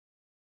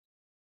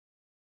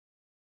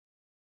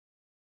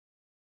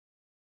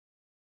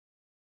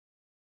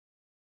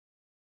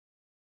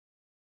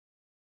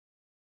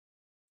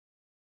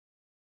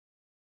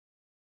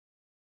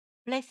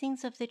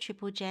Blessings of the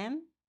Triple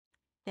Gem,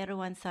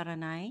 Teruan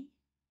Saranai.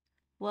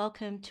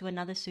 Welcome to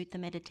another Sutta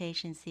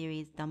Meditation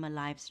Series Dhamma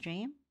live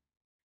stream.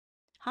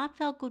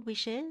 Heartfelt good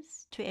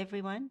wishes to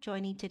everyone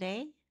joining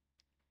today.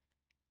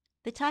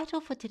 The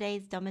title for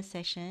today's Dhamma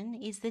session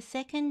is The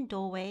Second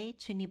Doorway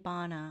to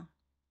Nibbana,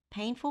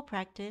 Painful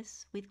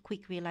Practice with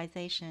Quick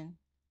Realization.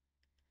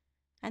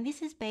 And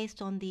this is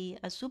based on the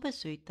Asubha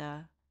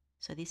Sutta.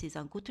 So this is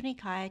Anguttara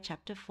Nikaya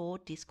chapter 4,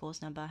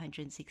 discourse number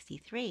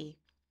 163.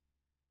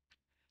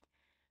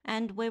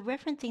 And we're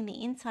referencing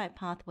the insight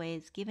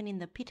pathways given in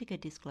the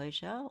Pitaka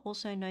disclosure,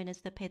 also known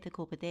as the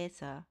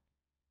Pethakopadesa.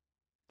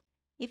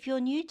 If you're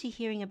new to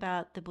hearing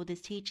about the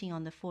Buddha's teaching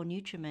on the four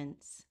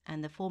nutriments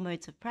and the four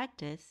modes of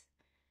practice,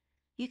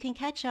 you can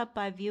catch up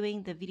by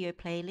viewing the video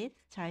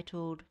playlist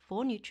titled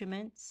Four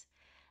Nutriments,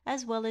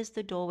 as well as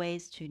the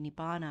Doorways to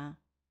Nibbana.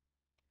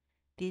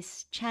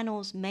 This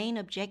channel's main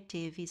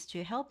objective is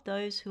to help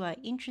those who are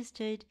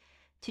interested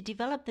to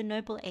develop the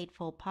Noble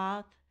Eightfold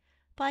Path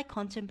by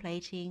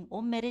contemplating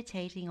or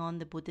meditating on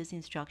the Buddha's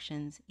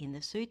instructions in the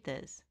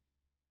suttas.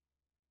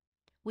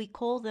 We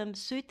call them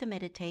sutta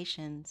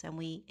meditations, and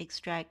we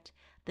extract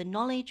the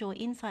knowledge or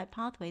insight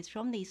pathways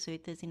from these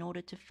suttas in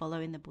order to follow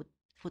in the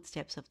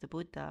footsteps of the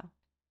Buddha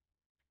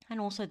and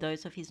also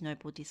those of his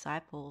noble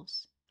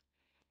disciples.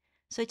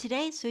 So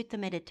today's sutta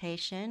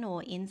meditation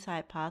or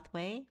insight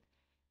pathway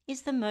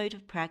is the mode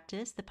of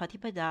practice, the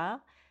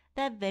patipada,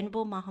 that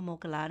Venerable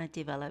Mahamoggallana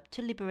developed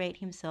to liberate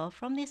himself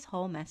from this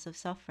whole mass of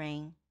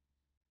suffering.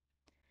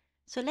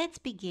 So let's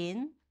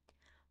begin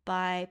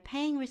by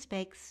paying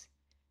respects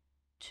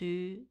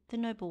to the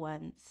noble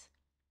ones.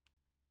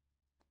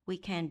 We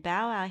can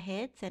bow our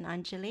heads and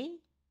Anjali,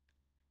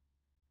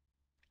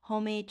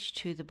 homage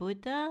to the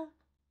Buddha,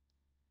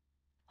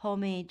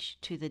 homage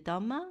to the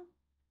Dhamma,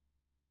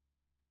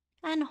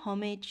 and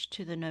homage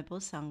to the Noble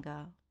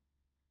Sangha.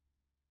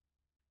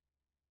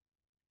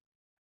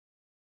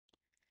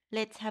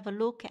 Let's have a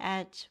look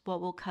at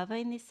what we'll cover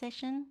in this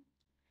session.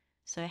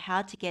 So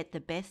how to get the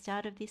best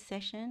out of this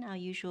session, our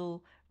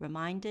usual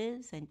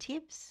reminders and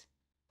tips.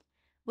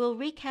 We'll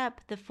recap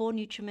the four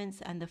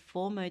nutriments and the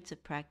four modes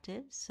of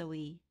practice. So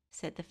we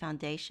set the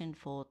foundation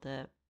for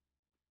the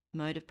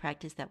mode of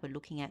practice that we're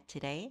looking at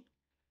today.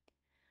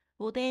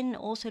 We'll then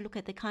also look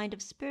at the kind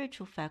of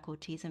spiritual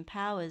faculties and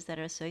powers that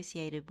are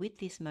associated with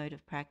this mode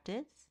of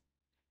practice.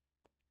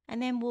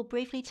 And then we'll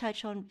briefly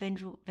touch on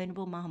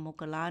Venerable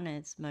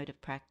Mahamoggallana's mode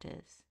of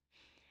practice.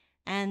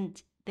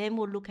 And then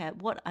we'll look at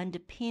what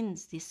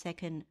underpins this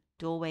second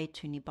doorway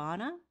to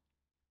Nibbana.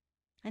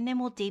 And then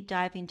we'll deep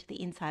dive into the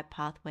insight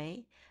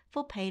pathway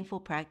for painful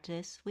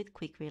practice with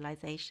quick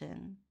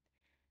realization.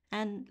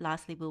 And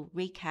lastly, we'll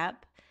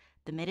recap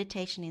the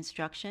meditation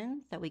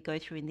instructions that we go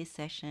through in this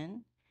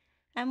session.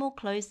 And we'll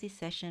close this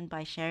session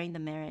by sharing the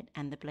merit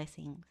and the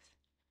blessings.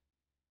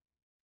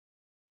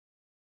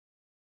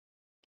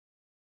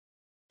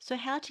 So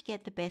how to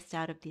get the best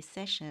out of this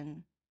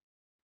session?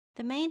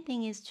 The main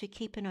thing is to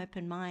keep an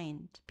open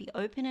mind, be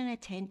open and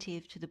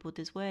attentive to the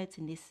Buddha's words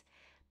in this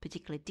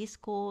particular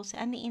discourse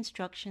and the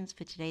instructions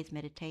for today's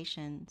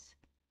meditations.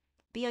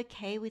 Be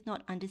okay with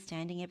not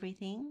understanding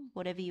everything.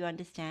 Whatever you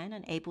understand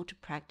and able to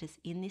practice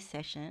in this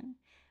session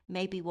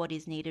may be what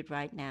is needed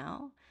right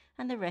now,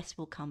 and the rest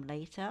will come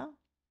later.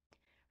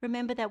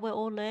 Remember that we're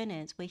all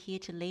learners. We're here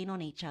to lean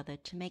on each other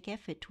to make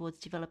effort towards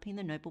developing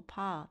the noble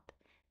path,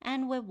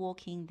 and we're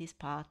walking this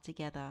path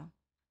together.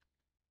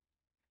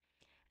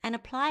 And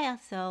apply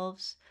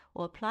yourself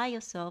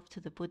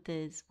to the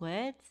Buddha's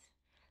words.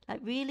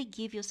 Like really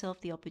give yourself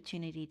the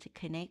opportunity to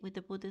connect with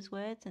the Buddha's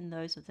words and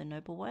those of the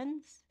noble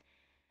ones.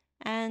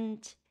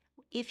 And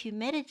if you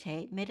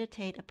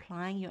meditate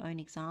applying your own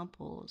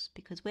examples,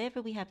 because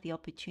wherever we have the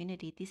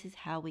opportunity, this is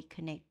how we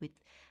connect with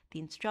the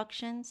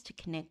instructions, to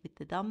connect with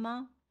the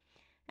Dhamma.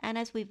 And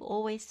as we've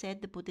always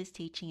said, the Buddha's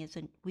teaching is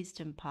a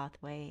wisdom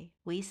pathway.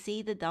 We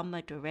see the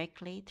Dhamma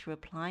directly through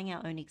applying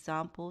our own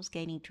examples,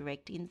 gaining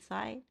direct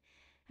insight.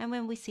 And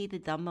when we see the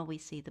Dhamma, we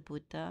see the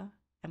Buddha.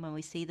 And when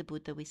we see the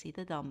Buddha, we see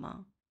the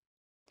Dhamma.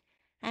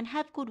 And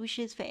have good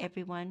wishes for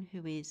everyone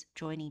who is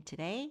joining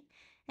today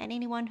and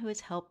anyone who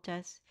has helped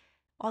us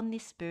on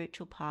this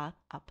spiritual path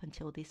up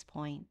until this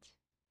point.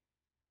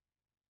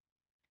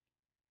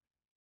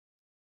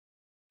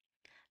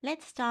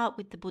 Let's start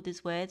with the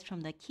Buddha's words from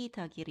the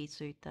Kitagiri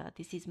Sutta.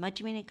 This is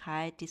Majjhima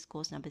Nikaya,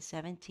 discourse number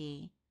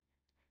 70.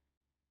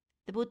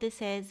 The Buddha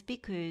says,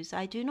 "Bhikkhus,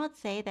 I do not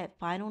say that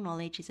final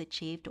knowledge is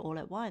achieved all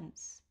at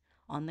once.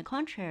 On the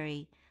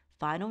contrary,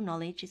 final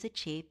knowledge is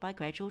achieved by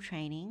gradual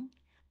training,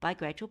 by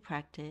gradual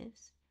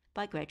practice,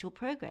 by gradual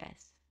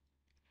progress.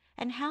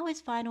 And how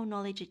is final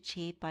knowledge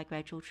achieved by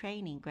gradual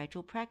training,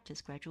 gradual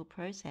practice, gradual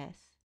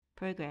progress?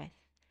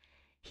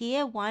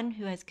 Here one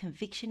who has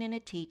conviction in a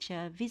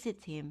teacher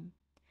visits him.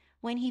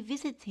 When he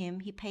visits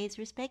him, he pays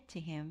respect to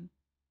him.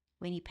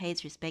 When he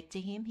pays respect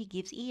to him, he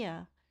gives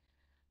ear.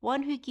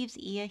 One who gives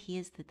ear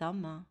hears the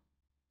Dhamma.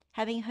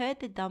 Having heard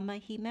the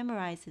Dhamma, he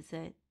memorizes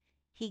it.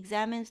 He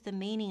examines the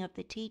meaning of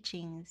the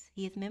teachings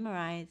he has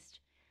memorized.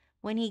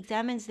 When he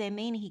examines their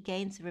meaning, he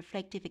gains a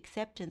reflective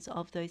acceptance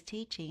of those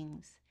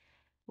teachings.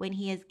 When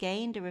he has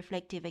gained a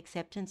reflective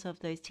acceptance of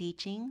those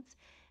teachings,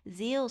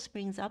 zeal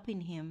springs up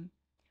in him.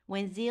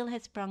 When zeal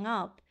has sprung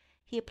up,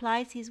 he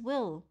applies his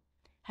will.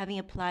 Having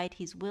applied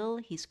his will,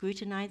 he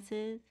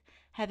scrutinizes.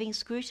 Having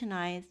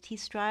scrutinized, he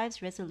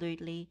strives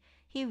resolutely.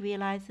 He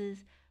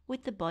realizes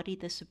with the body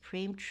the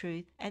supreme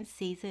truth and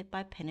sees it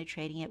by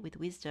penetrating it with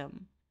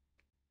wisdom.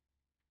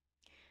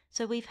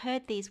 So we've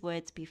heard these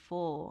words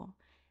before,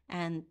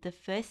 and the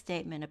first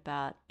statement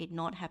about it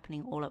not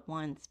happening all at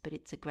once, but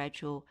it's a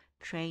gradual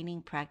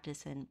training,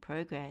 practice, and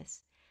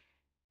progress.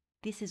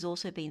 This has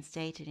also been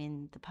stated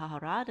in the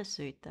Paharada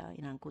Sutta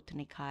in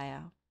Anguttara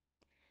Nikaya.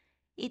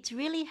 It's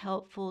really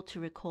helpful to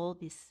recall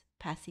this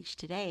passage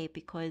today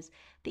because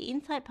the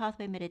insight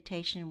pathway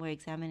meditation we're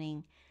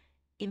examining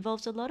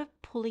involves a lot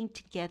of pulling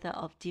together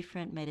of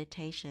different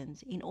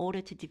meditations in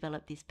order to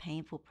develop this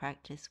painful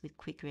practice with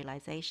quick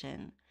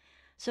realization.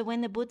 So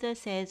when the Buddha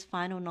says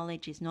final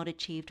knowledge is not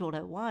achieved all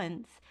at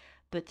once,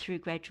 but through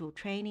gradual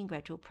training,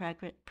 gradual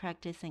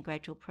practice, and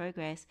gradual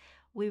progress,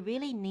 we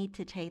really need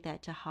to take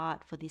that to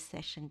heart for this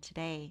session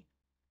today.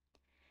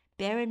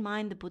 Bear in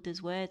mind the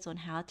Buddha's words on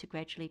how to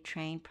gradually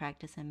train,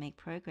 practice, and make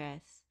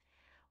progress.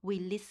 We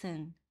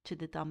listen to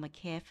the Dhamma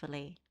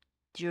carefully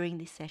during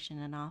this session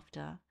and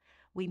after.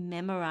 We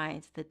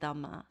memorize the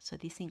Dhamma, so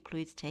this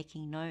includes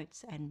taking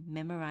notes and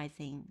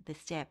memorizing the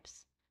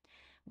steps.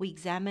 We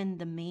examine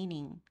the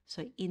meaning,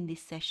 so in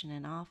this session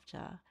and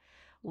after.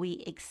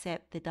 We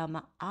accept the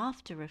Dhamma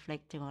after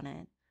reflecting on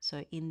it,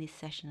 so in this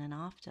session and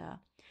after.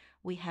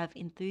 We have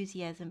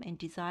enthusiasm and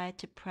desire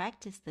to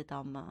practice the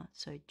Dhamma,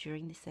 so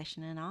during this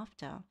session and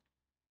after.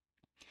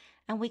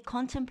 And we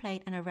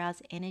contemplate and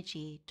arouse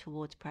energy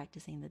towards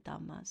practicing the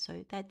Dhamma,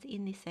 so that's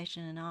in this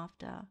session and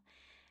after.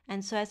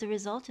 And so as a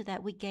result of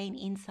that, we gain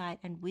insight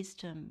and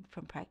wisdom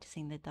from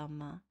practicing the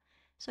Dhamma.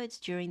 So it's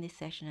during this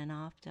session and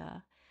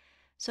after.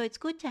 So it's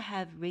good to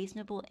have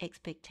reasonable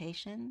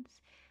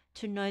expectations,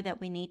 to know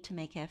that we need to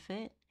make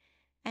effort,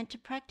 and to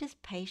practice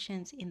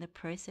patience in the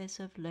process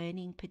of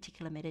learning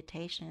particular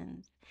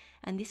meditations.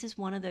 And this is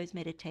one of those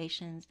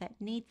meditations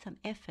that needs some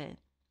effort,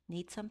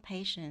 needs some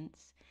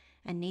patience,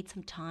 and needs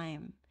some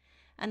time.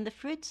 And the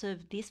fruits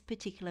of this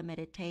particular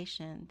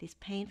meditation, this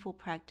painful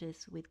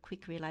practice with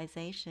quick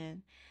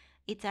realization,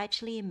 it's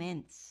actually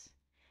immense.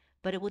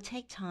 But it will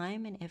take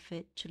time and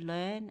effort to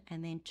learn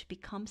and then to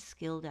become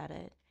skilled at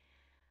it.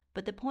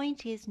 But the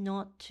point is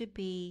not to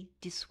be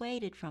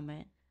dissuaded from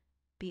it,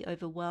 be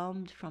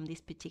overwhelmed from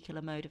this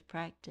particular mode of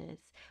practice.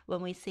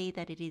 When we see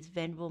that it is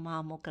Venerable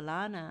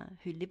Mahamoggallana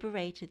who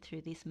liberated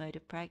through this mode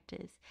of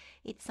practice,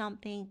 it's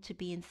something to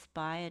be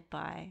inspired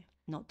by,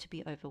 not to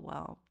be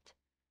overwhelmed.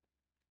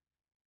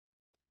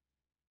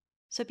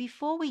 So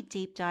before we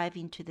deep dive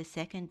into the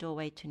second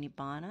doorway to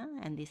Nibbana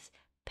and this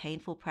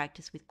painful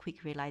practice with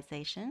quick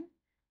realization,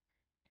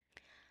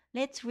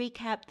 let's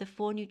recap the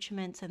four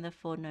nutriments and the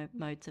four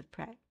modes of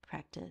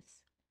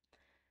practice.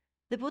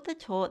 The Buddha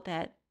taught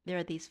that there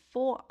are these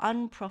four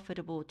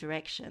unprofitable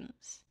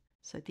directions.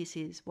 So this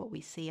is what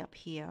we see up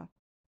here.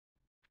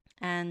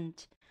 And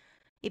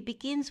it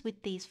begins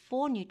with these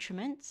four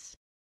nutriments.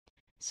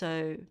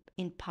 So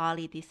in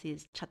Pali, this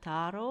is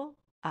Chattaro,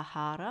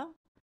 Ahara,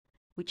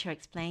 which are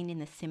explained in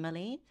the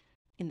simile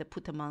in the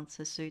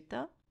Puttamansa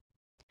Sutta.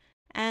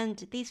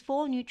 And these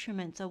four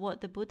nutriments are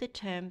what the Buddha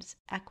terms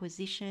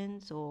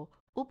acquisitions or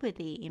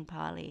upadi in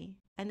Pali,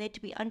 and they're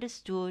to be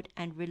understood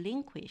and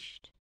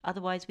relinquished.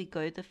 Otherwise, we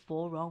go the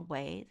four wrong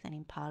ways, and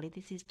in Pali,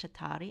 this is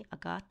Chattari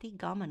Agati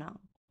Gamana.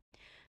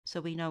 So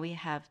we know we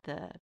have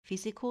the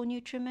physical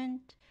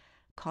nutriment,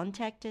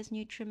 contact as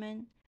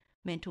nutriment,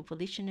 mental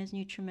volition as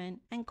nutriment,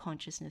 and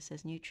consciousness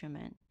as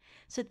nutriment.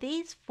 So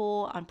these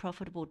four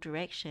unprofitable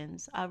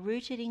directions are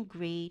rooted in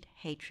greed,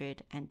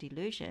 hatred, and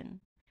delusion.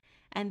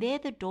 And they're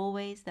the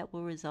doorways that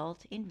will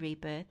result in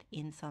rebirth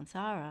in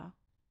samsara.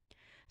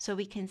 So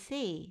we can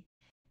see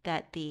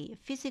that the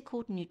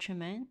physical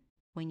nutriment,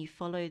 when you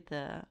follow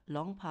the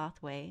long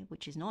pathway,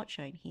 which is not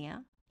shown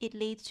here, it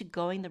leads to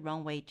going the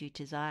wrong way due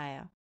to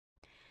desire.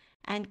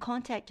 And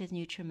contact as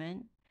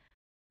nutriment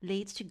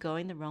leads to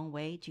going the wrong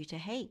way due to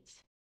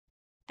hate.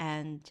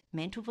 And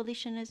mental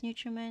volition as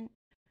nutriment,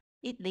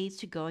 it leads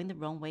to going the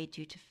wrong way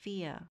due to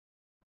fear.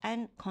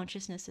 And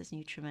consciousness as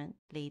nutriment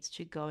leads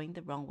to going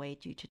the wrong way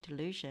due to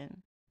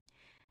delusion.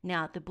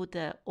 Now, the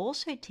Buddha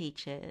also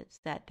teaches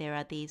that there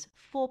are these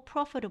four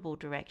profitable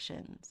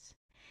directions.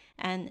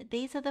 And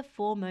these are the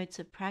four modes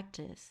of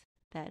practice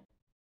that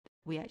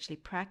we actually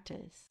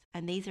practice.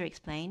 And these are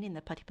explained in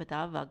the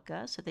Patipada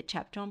Vagga, so the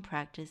chapter on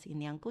practice in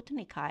the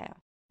Anguttara Nikaya.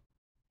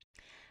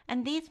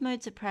 And these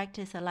modes of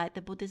practice are like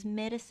the Buddha's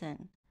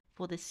medicine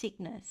for the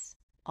sickness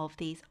of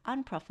these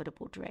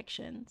unprofitable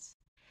directions.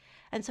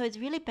 And so it's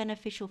really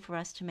beneficial for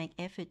us to make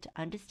effort to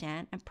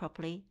understand and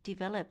properly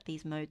develop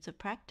these modes of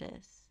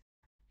practice.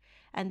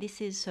 And this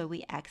is so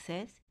we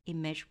access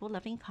immeasurable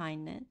loving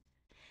kindness,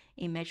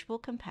 immeasurable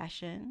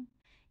compassion,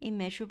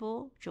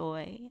 immeasurable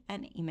joy,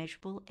 and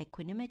immeasurable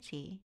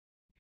equanimity.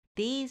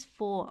 These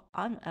four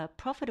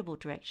profitable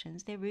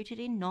directions, they're rooted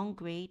in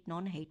non-greed,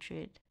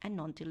 non-hatred, and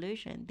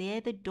non-delusion.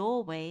 They're the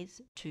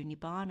doorways to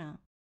Nibbana.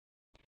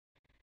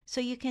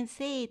 So you can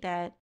see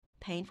that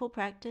painful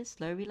practice,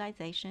 slow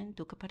realization,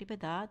 dukkha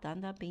paripada,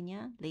 danda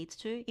binya, leads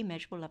to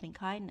immeasurable loving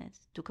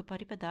kindness. Dukkha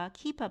paripada,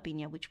 kipa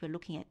binya, which we're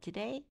looking at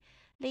today,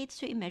 leads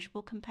to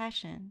immeasurable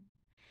compassion.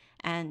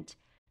 And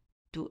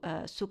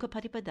sukha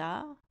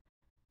paripada,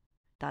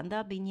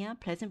 danda binya,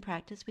 pleasant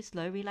practice with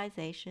slow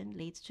realization,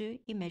 leads to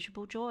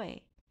immeasurable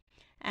joy.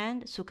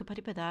 And sukha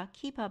paripada,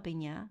 kipa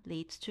binya,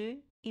 leads to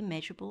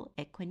immeasurable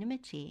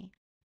equanimity.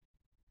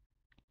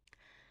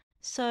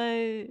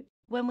 So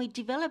when we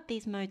develop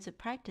these modes of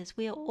practice,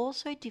 we are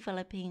also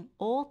developing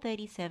all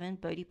 37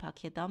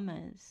 Bodhipakya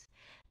Dhammas.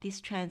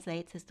 This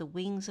translates as the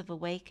wings of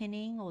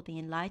awakening or the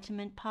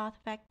enlightenment path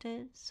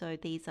factors. So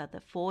these are the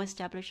 4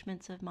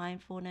 establishments of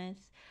mindfulness,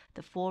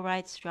 the 4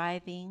 right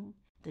striving,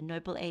 the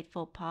Noble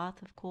Eightfold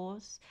Path, of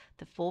course,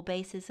 the 4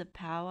 bases of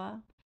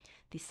power,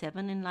 the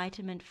 7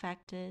 enlightenment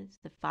factors,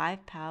 the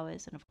 5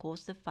 powers, and of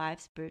course the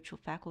 5 spiritual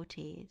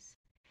faculties.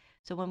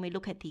 So when we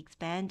look at the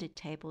expanded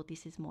table,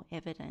 this is more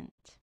evident.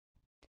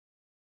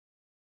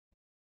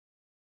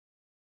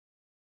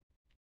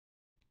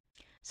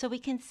 So we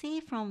can see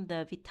from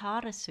the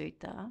Vitara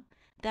Sutta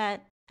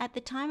that at the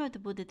time of the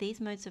Buddha,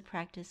 these modes of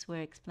practice were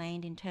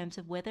explained in terms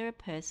of whether a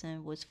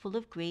person was full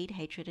of greed,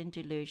 hatred, and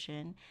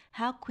delusion,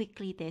 how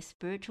quickly their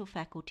spiritual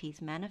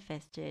faculties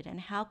manifested, and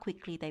how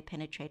quickly they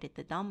penetrated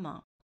the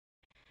Dhamma.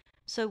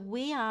 So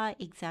we are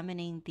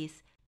examining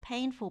this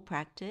painful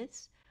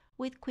practice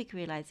with quick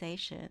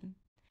realization.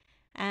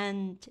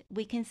 And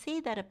we can see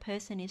that a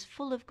person is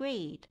full of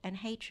greed and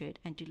hatred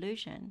and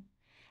delusion.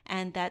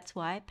 And that's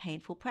why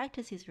painful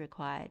practice is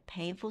required,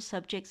 painful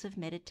subjects of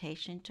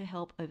meditation to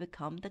help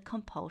overcome the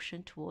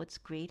compulsion towards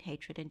greed,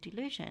 hatred, and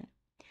delusion.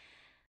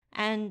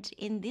 And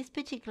in this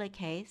particular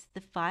case,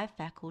 the 5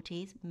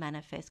 faculties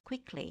manifest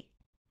quickly,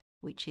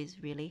 which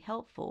is really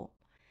helpful.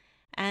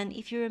 And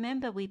if you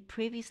remember, we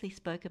previously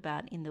spoke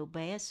about in the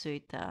Ubaya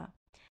Sutta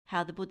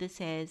how the Buddha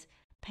says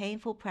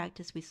painful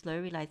practice with slow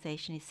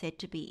realization is said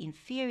to be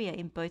inferior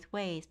in both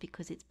ways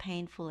because it's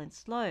painful and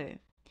slow.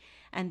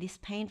 And this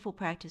painful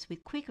practice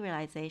with quick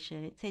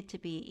realization, it's said to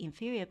be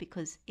inferior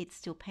because it's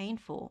still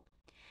painful.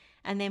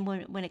 And then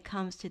when it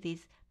comes to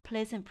this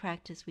pleasant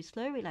practice with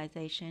slow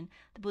realization,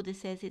 the Buddha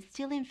says it's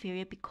still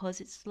inferior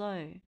because it's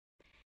slow,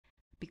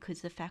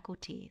 because the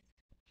faculties.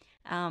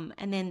 And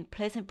then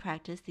pleasant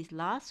practice, this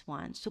last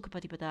one,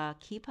 Sukha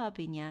Kipa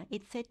Binya,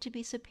 it's said to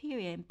be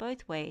superior in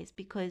both ways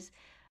because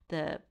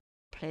the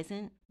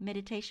pleasant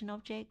meditation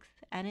objects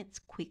and its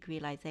quick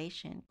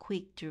realization,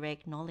 quick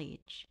direct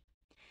knowledge.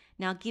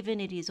 Now, given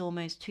it is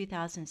almost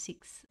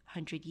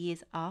 2,600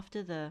 years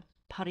after the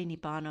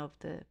parinibbana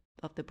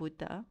of the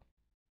Buddha,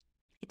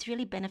 it's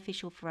really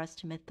beneficial for us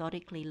to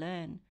methodically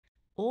learn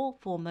all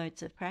 4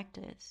 modes of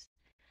practice.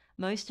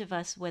 Most of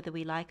us, whether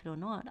we like it or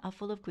not, are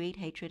full of greed,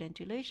 hatred, and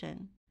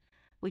delusion.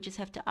 We just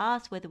have to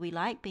ask whether we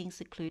like being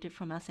secluded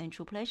from our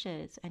sensual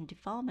pleasures and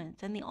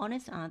defilements, and the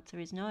honest answer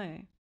is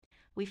no.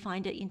 We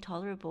find it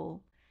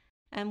intolerable,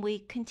 and we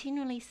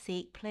continually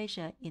seek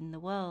pleasure in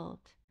the world.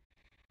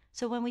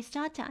 So when we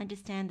start to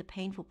understand the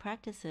painful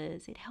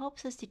practices, it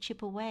helps us to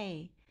chip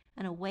away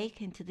and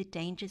awaken to the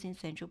dangers in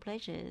sensual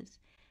pleasures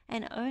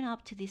and own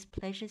up to this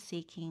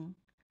pleasure-seeking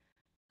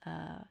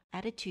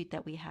attitude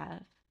that we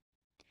have.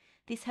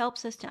 This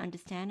helps us to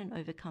understand and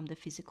overcome the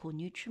physical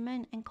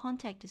nutriment and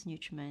contact as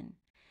nutriment.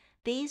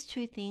 These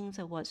 2 things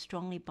are what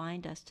strongly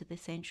bind us to the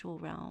sensual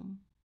realm.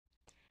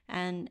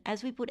 And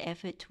as we put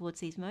effort towards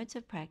these modes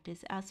of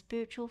practice, our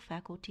spiritual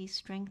faculties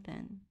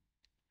strengthen.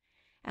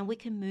 And we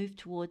can move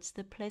towards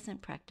the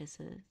pleasant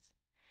practices.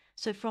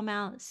 So from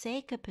our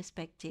Seika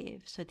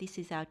perspective, so this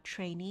is our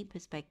trainee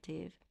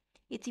perspective,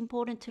 it's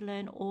important to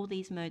learn all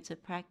these modes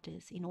of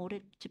practice in order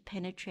to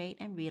penetrate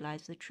and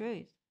realize the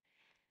truth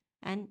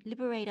and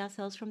liberate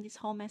ourselves from this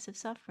whole mess of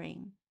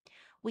suffering.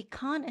 We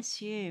can't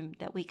assume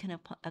that we can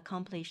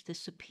accomplish the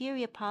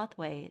superior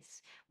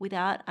pathways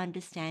without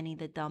understanding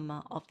the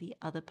Dhamma of the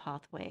other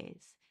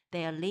pathways.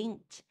 They are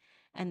linked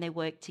and they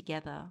work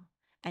together.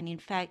 And in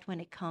fact, when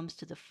it comes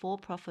to the 4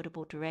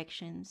 profitable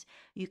directions,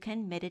 you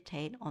can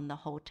meditate on the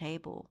whole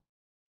table.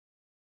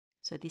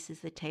 So this is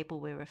the table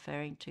we're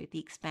referring to, the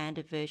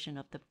expanded version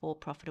of the 4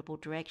 profitable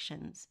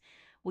directions,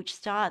 which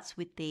starts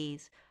with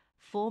these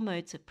 4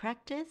 modes of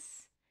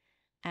practice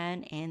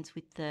and ends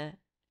with the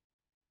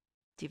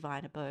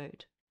divine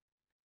abode.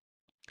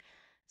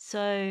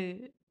 So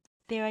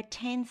there are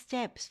 10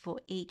 steps for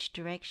each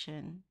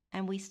direction,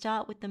 and we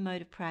start with the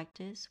mode of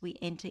practice. We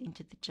enter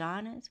into the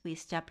jhanas, we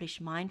establish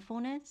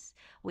mindfulness,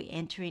 we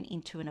enter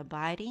into an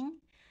abiding,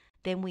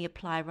 then we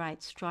apply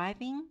right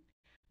striving,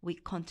 we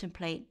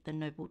contemplate the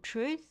noble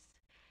truth,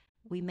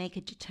 we make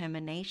a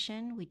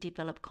determination, we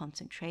develop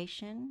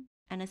concentration,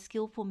 and a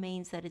skillful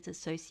means that is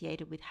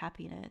associated with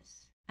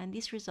happiness. And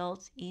this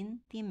results in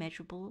the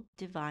immeasurable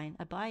divine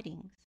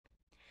abidings.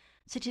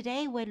 So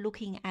today we're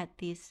looking at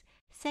this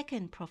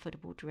second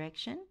profitable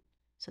direction,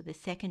 so the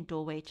second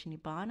doorway to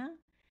Nibbana,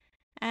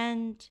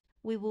 and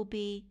we will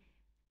be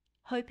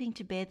hoping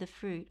to bear the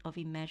fruit of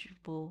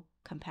immeasurable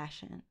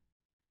compassion.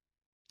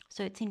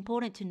 So it's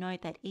important to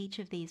note that each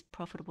of these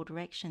profitable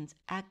directions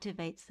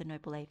activates the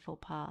Noble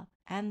Eightfold Path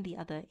and the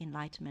other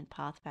enlightenment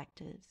path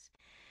factors.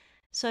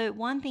 So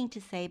one thing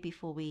to say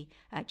before we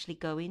actually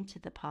go into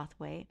the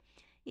pathway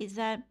is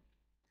that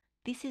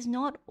this is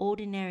not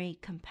ordinary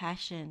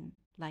compassion,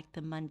 like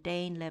the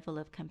mundane level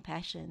of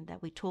compassion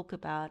that we talk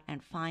about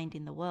and find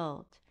in the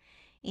world.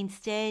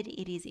 Instead,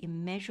 it is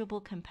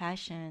immeasurable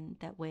compassion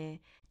that we're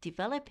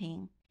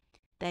developing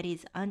that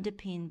is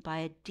underpinned by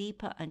a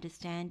deeper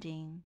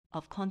understanding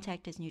of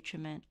contact as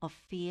nutriment, of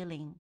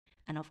feeling,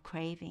 and of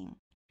craving,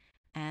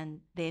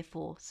 and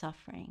therefore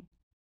suffering.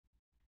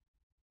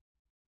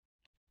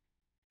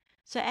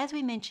 So as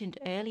we mentioned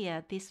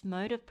earlier, this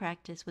mode of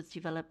practice was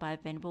developed by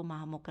Venerable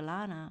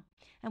Mahamoggallana,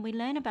 and we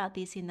learn about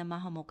this in the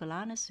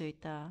Mahamoggallana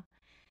Sutta.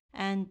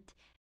 And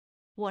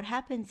what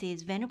happens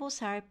is Venerable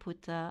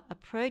Sariputta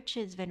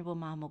approaches Venerable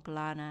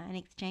Mahamoggallana and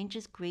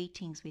exchanges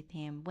greetings with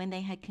him. When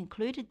they had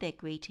concluded their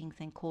greetings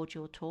and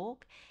cordial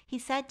talk, he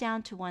sat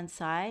down to one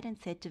side and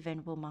said to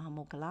Venerable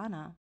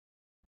Mahamoggallana,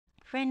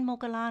 "Friend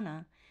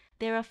Moggallana,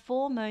 there are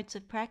 4 modes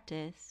of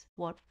practice.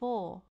 What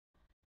 4?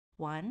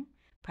 1.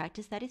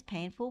 Practice that is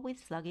painful with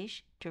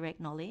sluggish, direct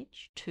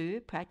knowledge. 2.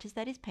 Practice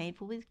that is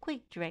painful with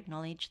quick, direct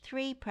knowledge.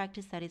 3.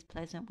 Practice that is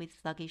pleasant with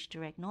sluggish,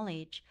 direct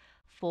knowledge.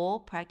 4.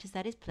 Practice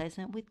that is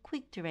pleasant with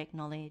quick, direct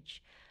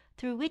knowledge.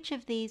 Through which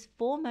of these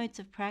 4 modes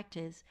of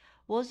practice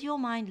was your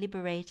mind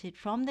liberated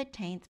from the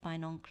taints by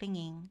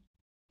non-clinging?"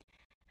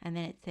 And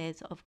then it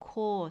says, of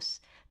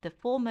course, the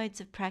 4 modes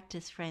of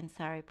practice, friend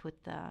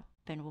Sariputta,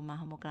 Venerable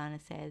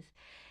Mahamoggallana says,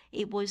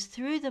 "It was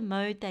through the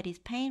mode that is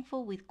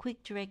painful with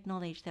quick direct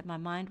knowledge that my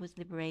mind was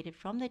liberated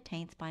from the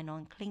taints by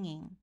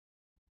non-clinging."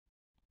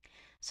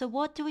 So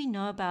what do we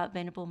know about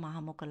Venerable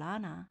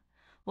Mahamoggallana?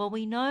 Well,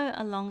 we know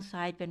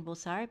alongside Venerable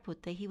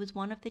Sariputta, he was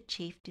one of the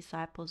chief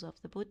disciples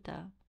of the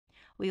Buddha.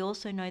 We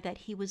also know that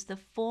he was the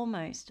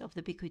foremost of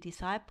the bhikkhu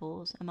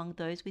disciples among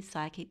those with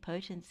psychic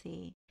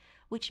potency,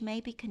 which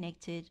may be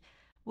connected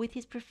with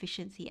his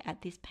proficiency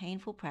at this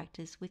painful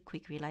practice with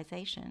quick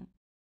realization.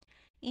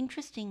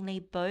 Interestingly,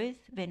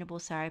 both Venerable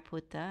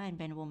Sariputta and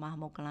Venerable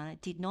Mahamoggallana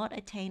did not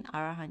attain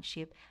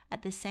arahantship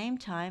at the same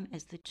time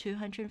as the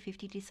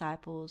 250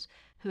 disciples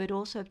who had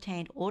also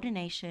obtained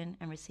ordination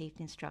and received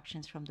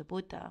instructions from the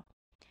Buddha.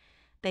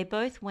 They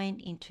both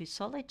went into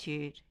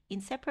solitude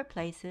in separate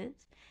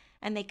places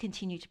and they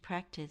continued to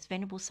practice.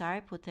 Venerable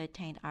Sariputta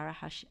attained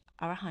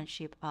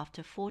arahantship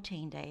after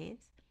 14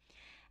 days.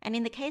 And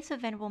in the case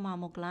of Venerable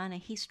Mahamoggallana,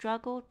 he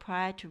struggled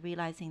prior to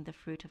realizing the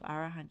fruit of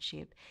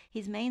arahantship.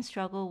 His main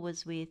struggle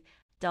was with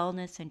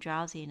dullness and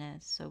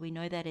drowsiness. So we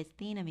know that as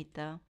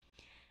Thinamitta.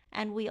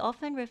 And we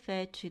often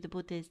refer to the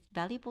Buddha's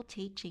valuable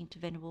teaching to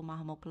Venerable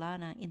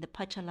Mahamoggallana in the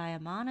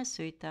Pachalayamana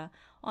Sutta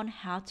on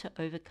how to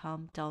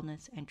overcome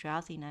dullness and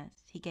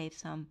drowsiness. He gave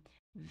some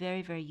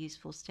very, very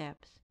useful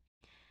steps.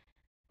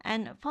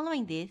 And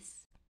following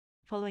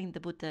the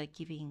Buddha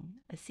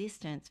giving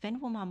assistance,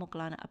 Venerable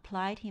Mahamoggallana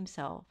applied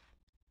himself.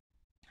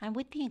 And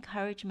with the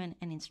encouragement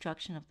and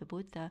instruction of the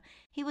Buddha,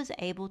 he was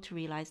able to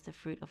realize the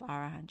fruit of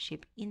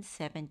arahantship in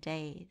 7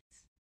 days.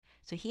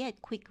 So he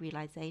had quick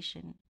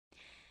realization.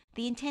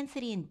 The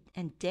intensity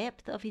and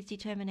depth of his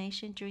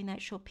determination during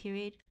that short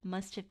period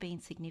must have been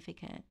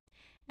significant.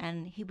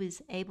 And he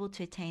was able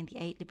to attain the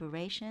 8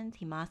 liberations.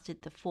 He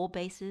mastered the 4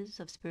 bases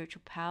of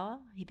spiritual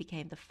power. He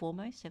became the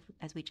foremost,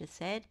 as we just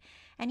said.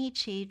 And he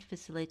achieved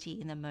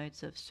facility in the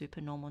modes of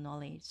supernormal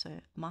knowledge,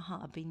 so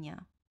Maha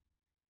Abhinya.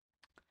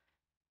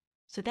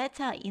 So that's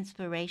our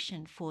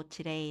inspiration for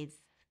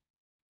today's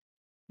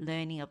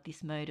learning of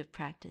this mode of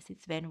practice.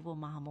 It's Venerable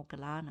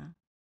Mahamoggallana.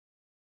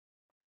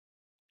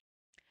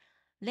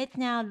 Let's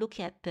now look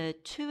at the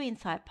 2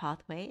 insight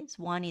pathways.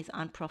 One is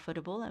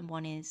unprofitable and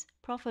one is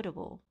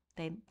profitable.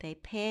 They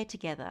pair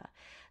together.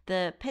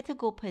 The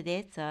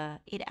Petagorpadesa,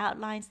 it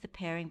outlines the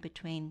pairing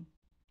between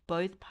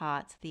both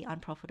parts, the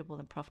unprofitable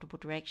and profitable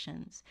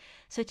directions.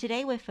 So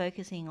today we're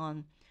focusing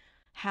on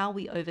how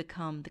we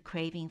overcome the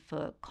craving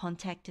for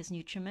contact as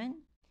nutriment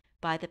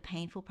by the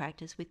painful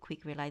practice with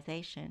quick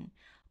realization.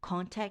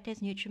 Contact as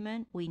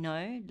nutriment, we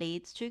know,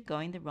 leads to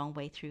going the wrong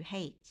way through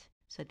hate.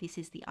 So this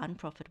is the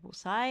unprofitable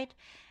side.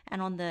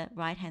 And on the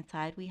right-hand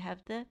side, we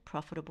have the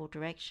profitable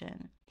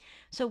direction.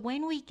 So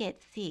when we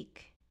get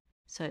sick,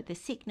 so the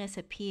sickness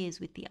appears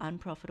with the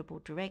unprofitable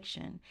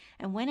direction.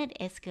 And when it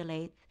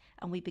escalates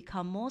and we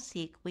become more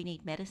sick, we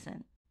need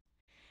medicine.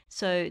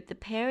 So the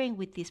pairing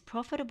with this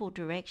profitable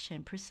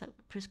direction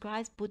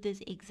prescribes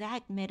Buddha's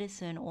exact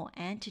medicine or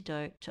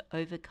antidote to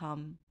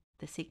overcome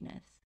the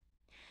sickness.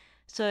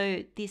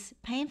 So this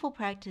painful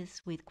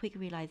practice with quick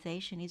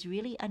realization is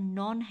really a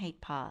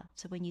non-hate path.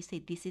 So when you say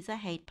this is a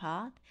hate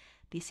path,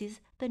 this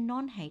is the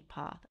non-hate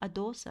path, a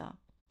dosa.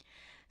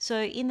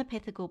 So in the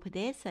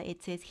Petagorpadesa,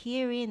 it says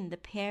herein the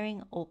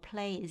pairing or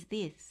play is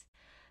this.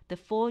 The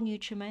 4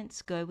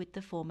 nutriments go with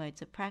the 4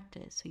 modes of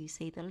practice. So you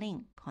see the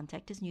link,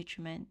 contact as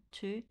nutriment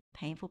to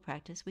painful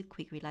practice with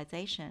quick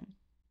realization.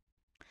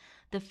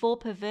 the 4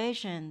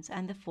 perversions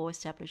and the 4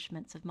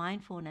 establishments of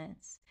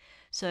mindfulness.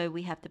 So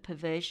we have the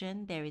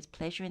perversion, there is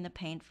pleasure in the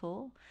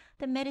painful.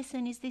 The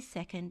medicine is the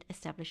second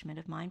establishment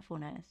of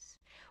mindfulness.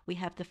 We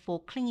have the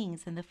 4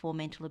 clingings and the 4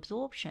 mental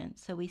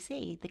absorptions. So we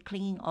see the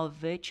clinging of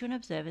virtue and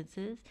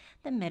observances,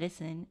 the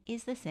medicine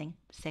is the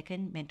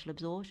second mental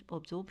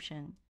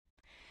absorption.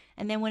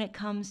 And then when it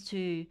comes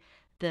to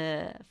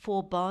the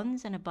 4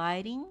 bonds and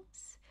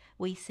abidings,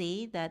 we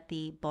see that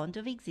the bond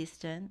of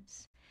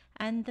existence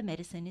and the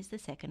medicine is the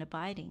second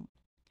abiding.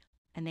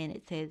 And then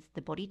it says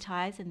the body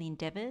ties and the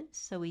endeavors.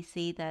 So we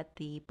see that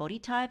the body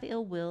tie of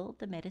ill will,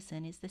 the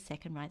medicine, is the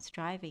second right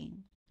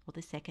striving or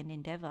the second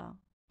endeavor.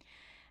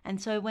 And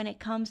so when it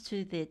comes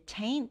to the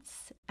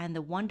taints and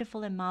the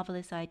wonderful and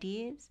marvelous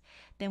ideas,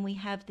 then we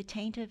have the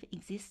taint of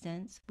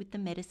existence with the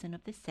medicine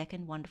of the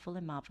second wonderful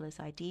and marvelous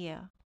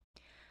idea.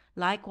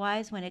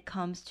 Likewise, when it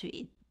comes to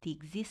the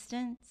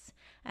existence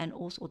and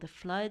also the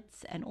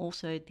floods and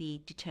also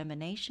the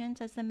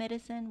determinations as the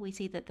medicine, we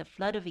see that the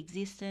flood of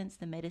existence,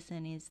 the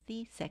medicine, is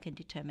the second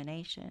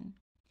determination.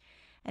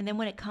 And then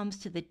when it comes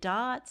to the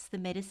darts, the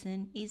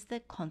medicine is the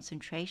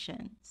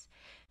concentrations.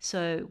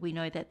 So we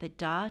know that the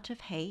dart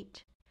of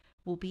hate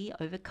will be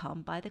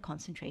overcome by the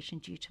concentration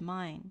due to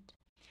mind.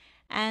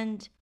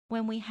 And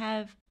when we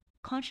have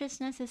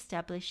consciousness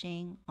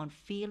establishing on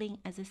feeling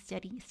as a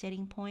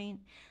setting point,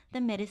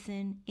 the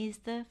medicine is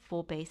the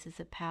 4 bases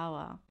of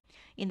power.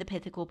 In the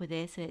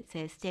Pethakopadesa, it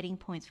says setting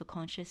points for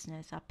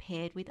consciousness are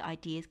paired with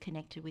ideas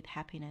connected with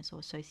happiness or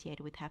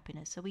associated with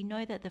happiness. So we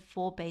know that the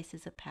 4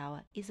 bases of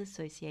power is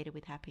associated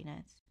with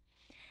happiness.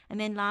 And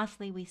then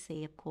lastly, we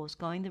see, of course,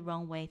 going the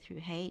wrong way through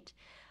hate.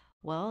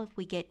 Well, if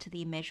we get to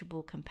the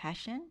immeasurable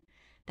compassion,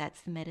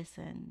 that's the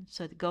medicine.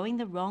 So going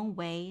the wrong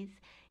ways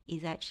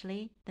is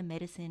actually the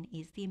medicine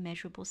is the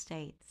immeasurable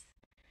states.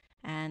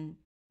 And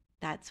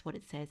that's what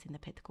it says in the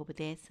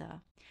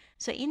Pethakopadesa.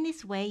 So in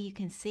this way, you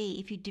can see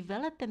if you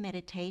develop the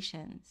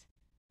meditations,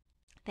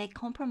 they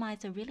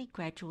comprise a really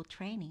gradual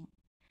training.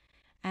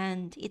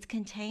 And it's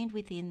contained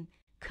within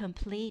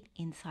complete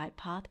insight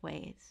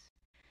pathways.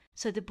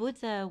 So the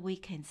Buddha, we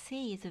can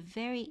see, is a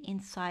very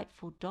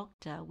insightful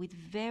doctor with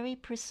very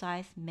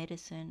precise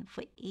medicine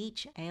for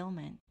each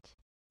ailment.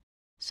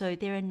 So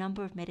there are a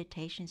number of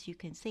meditations you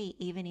can see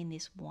even in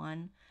this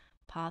one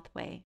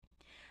pathway.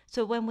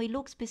 So when we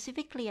look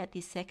specifically at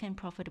this second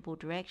profitable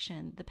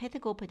direction, the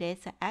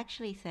Pethakopadesa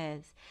actually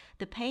says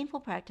the painful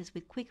practice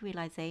with quick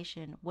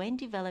realization, when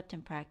developed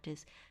and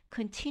practiced,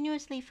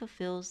 continuously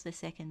fulfills the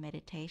second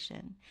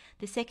meditation.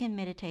 The second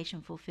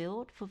meditation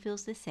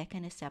fulfills the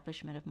second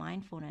establishment of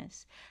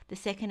mindfulness. The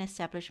second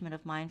establishment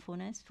of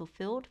mindfulness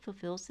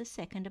fulfills the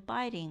second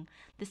abiding.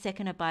 The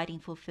second abiding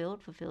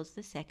fulfills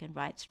the second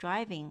right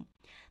striving.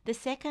 The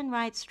second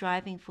right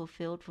striving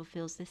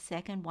fulfills the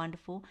second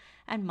wonderful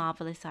and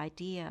marvelous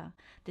idea.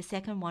 The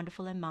second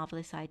wonderful and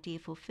marvelous idea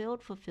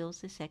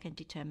fulfills the second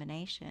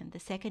determination.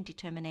 The second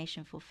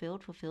determination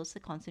fulfills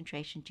the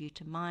concentration due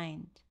to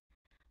mind.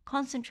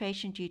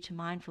 Concentration due to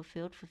mind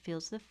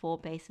fulfills the 4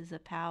 bases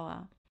of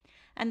power.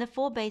 And the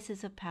 4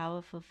 bases of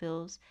power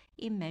fulfills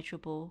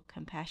immeasurable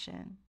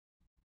compassion.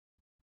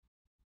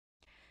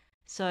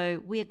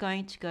 So we are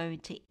going to go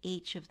into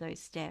each of those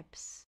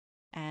steps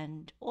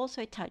and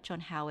also touch on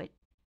how it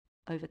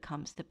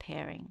overcomes the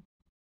pairing.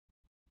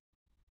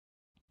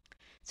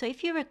 So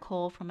if you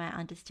recall from our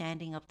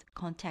understanding of the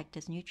contact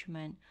as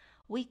nutriment,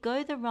 we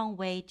go the wrong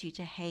way due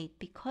to hate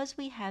because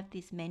we have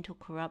this mental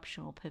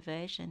corruption or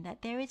perversion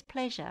that there is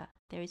pleasure,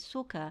 there is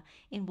sukha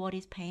in what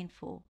is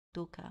painful,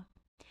 dukkha.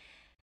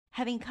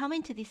 Having come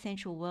into the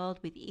sensual world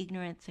with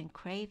ignorance and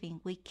craving,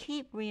 we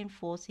keep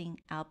reinforcing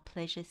our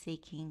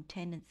pleasure-seeking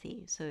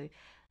tendency. So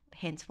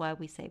hence why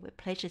we say we're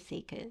pleasure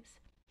seekers.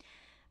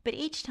 But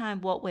each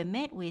time what we're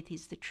met with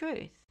is the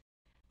truth,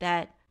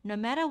 that no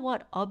matter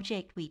what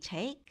object we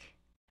take,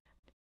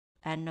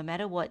 and no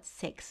matter what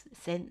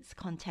sense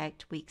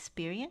contact we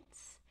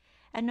experience,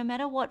 and no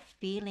matter what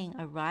feeling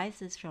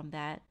arises from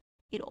that,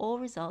 it all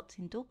results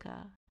in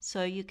dukkha.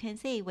 So you can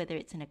see whether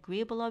it's an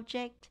agreeable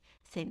object,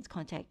 sense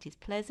contact is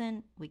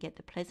pleasant, we get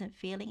the pleasant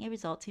feeling, it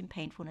results in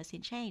painfulness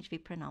in change,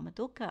 vipranama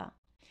dukkha.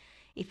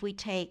 If we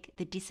take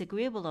the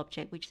disagreeable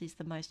object, which is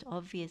the most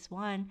obvious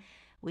one,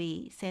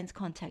 we sense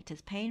contact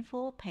as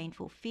painful,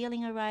 painful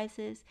feeling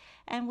arises,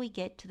 and we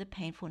get to the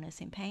painfulness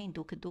in pain,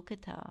 dukkha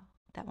dukkhata.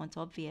 That one's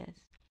obvious.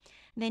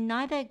 Then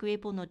neither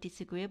agreeable nor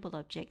disagreeable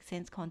object,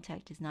 sense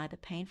contact is neither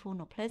painful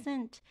nor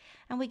pleasant,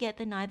 and we get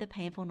the neither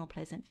painful nor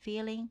pleasant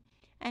feeling,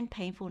 and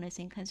painfulness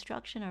in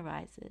construction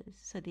arises.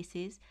 So this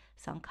is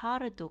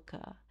sankhara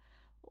dukkha.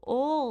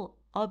 All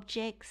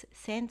objects,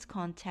 sense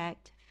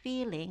contact,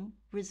 feeling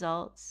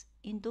results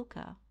in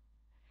dukkha.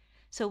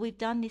 So we've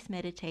done this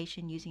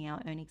meditation using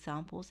our own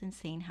examples and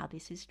seen how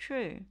this is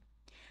true.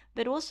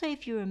 But also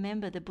if you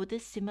remember the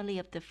Buddha's simile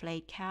of the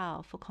flayed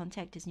cow for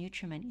contact as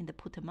nutriment in the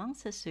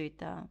Puttamangsa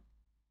Sutta,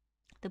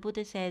 the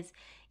Buddha says,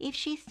 if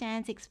she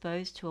stands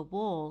exposed to a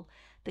wall,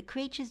 the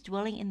creatures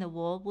dwelling in the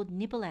wall would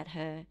nibble at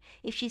her.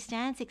 If she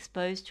stands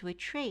exposed to a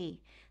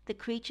tree, the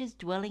creatures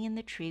dwelling in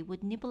the tree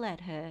would nibble at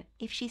her.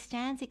 If she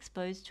stands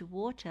exposed to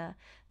water,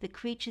 the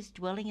creatures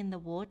dwelling in the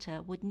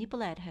water would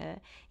nibble at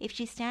her. If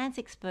she stands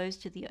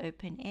exposed to the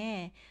open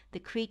air, the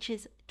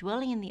creatures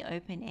dwelling in the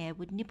open air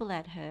would nibble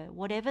at her.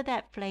 Whatever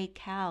that flayed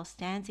cow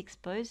stands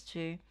exposed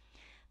to,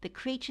 the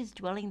creatures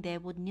dwelling there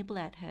would nibble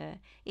at her.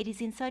 It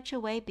is in such a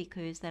way,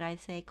 because that I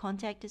say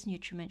contact as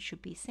nutriment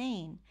should be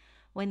seen.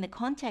 When the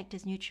contact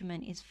as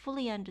nutriment is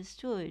fully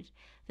understood,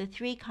 the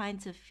three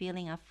kinds of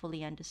feeling are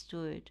fully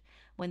understood.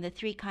 When the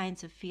three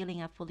kinds of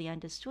feeling are fully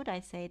understood, I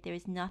say there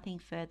is nothing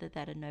further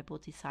that a noble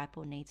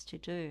disciple needs to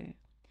do.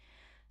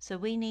 So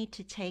we need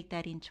to take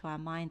that into our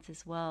minds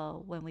as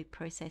well when we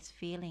process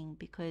feeling,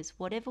 because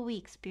whatever we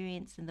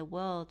experience in the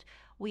world,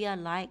 we are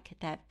like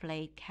that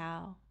flayed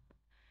cow.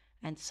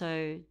 And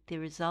so the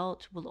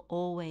result will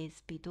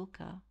always be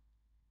dukkha.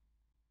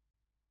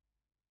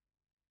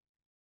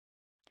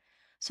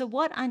 So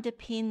what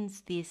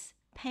underpins this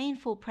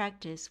painful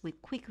practice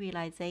with quick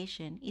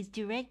realization is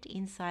direct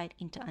insight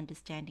into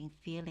understanding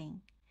feeling.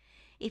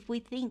 If we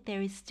think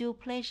there is still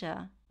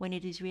pleasure when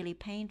it is really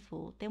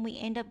painful, then we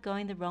end up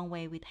going the wrong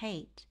way with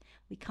hate.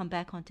 We come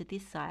back onto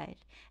this side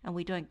and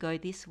we don't go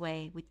this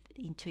way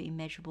into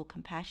immeasurable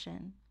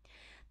compassion.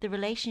 The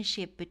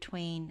relationship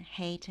between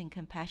hate and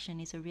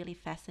compassion is a really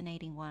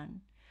fascinating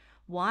one.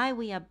 Why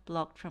we are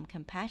blocked from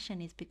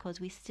compassion is because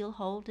we still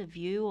hold a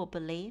view or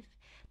belief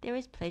there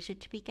is pleasure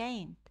to be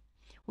gained.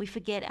 We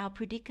forget our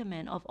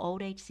predicament of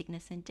old age,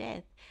 sickness, and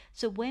death.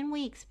 So when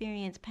we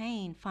experience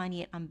pain, finding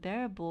it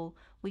unbearable,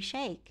 we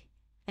shake.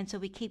 And so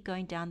we keep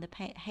going down the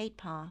hate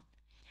path.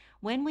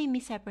 When we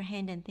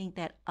misapprehend and think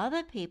that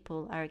other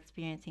people are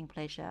experiencing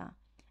pleasure,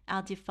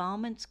 our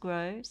defilements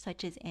grow,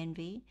 such as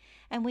envy,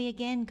 and we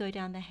again go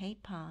down the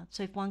hate path.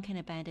 So if one can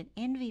abandon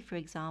envy, for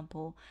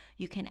example,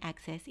 you can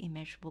access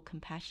immeasurable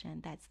compassion.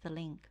 That's the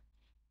link.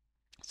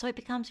 So it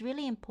becomes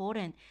really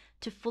important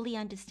to fully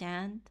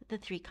understand the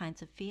three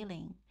kinds of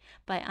feeling.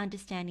 By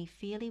understanding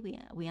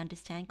feeling, we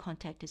understand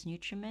contact as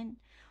nutriment,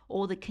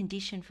 or the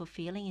condition for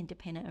feeling,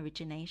 independent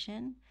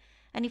origination.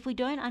 And if we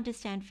don't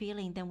understand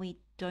feeling, then we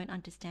don't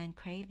understand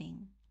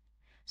craving.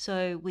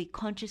 So we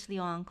consciously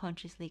or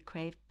unconsciously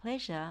crave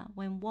pleasure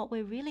when what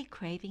we're really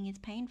craving is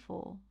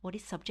painful, what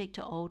is subject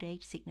to old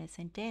age, sickness,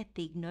 and death,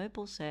 the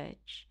ignoble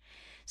search.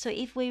 So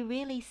if we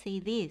really see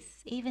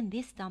this, even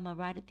this Dhamma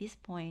right at this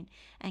point,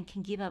 and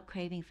can give up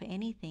craving for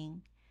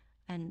anything,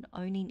 and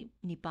only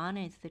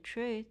Nibbana is the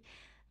truth,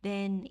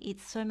 then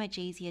it's so much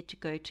easier to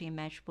go to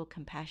immeasurable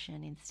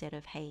compassion instead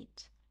of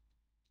hate.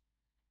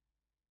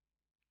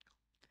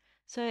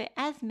 So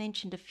as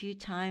mentioned a few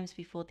times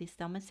before this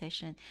Dhamma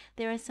session,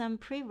 there are some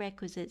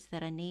prerequisites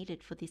that are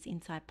needed for this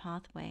insight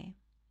pathway.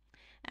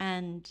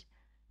 And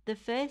the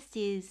first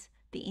is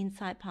the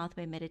insight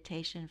pathway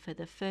meditation for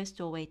the first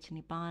doorway to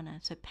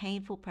Nibbana. So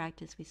painful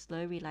practice with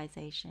slow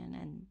realization,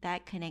 and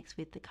that connects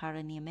with the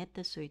Karaniya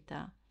Metta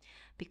Sutta,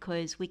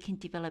 because we can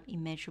develop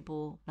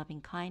immeasurable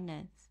loving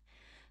kindness.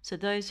 So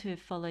those who have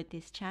followed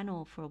this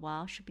channel for a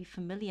while should be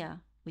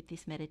familiar with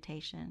this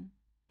meditation.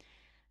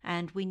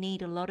 And we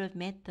need a lot of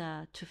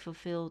metta to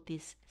fulfill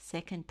this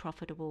second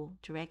profitable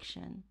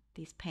direction,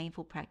 this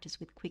painful practice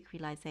with quick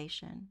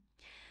realization.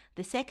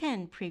 The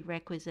second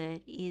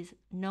prerequisite is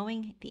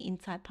knowing the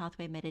insight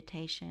pathway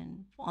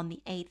meditation on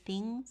the 8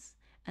 things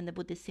and the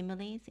Buddha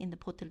similes in the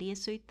Potaliya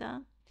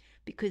Sutta,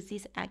 because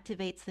this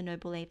activates the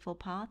Noble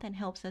Eightfold Path and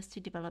helps us to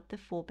develop the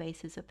 4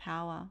 bases of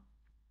power.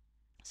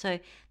 So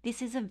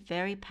this is a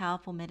very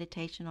powerful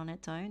meditation on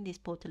its own, this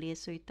Potaliya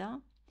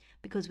Sutta,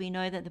 because we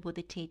know that the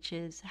Buddha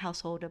teaches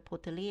householder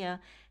Potaliya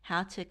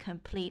how to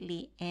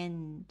completely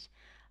end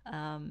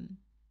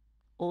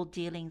all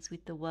dealings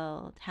with the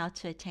world, how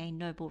to attain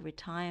noble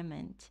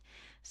retirement.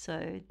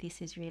 So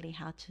this is really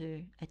how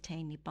to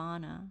attain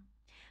Nibbana.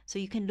 So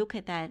you can look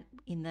at that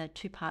in the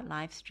 2-part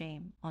live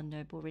stream on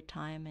noble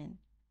retirement.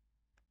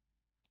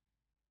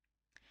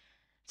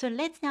 So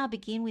let's now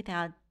begin with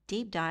our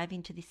deep dive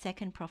into the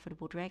second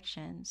profitable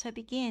direction. So it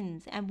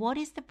begins, and what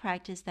is the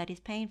practice that is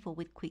painful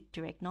with quick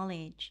direct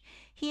knowledge?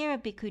 Here a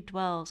bhikkhu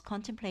dwells,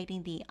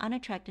 contemplating the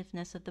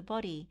unattractiveness of the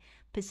body,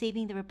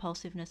 perceiving the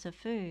repulsiveness of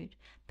food,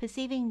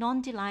 perceiving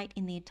non-delight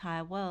in the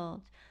entire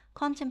world,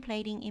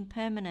 contemplating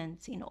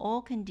impermanence in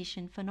all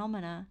conditioned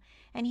phenomena,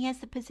 and he has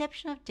the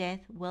perception of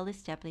death well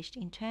established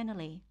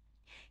internally.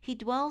 He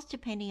dwells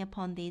depending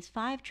upon these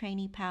 5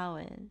 training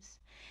powers: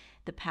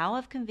 the power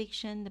of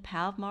conviction, the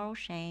power of moral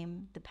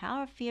shame, the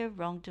power of fear of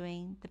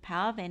wrongdoing, the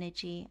power of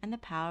energy, and the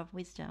power of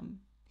wisdom.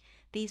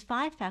 These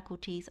 5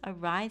 faculties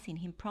arise in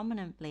him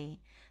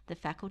prominently: the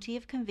faculty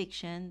of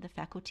conviction, the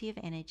faculty of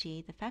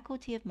energy, the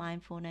faculty of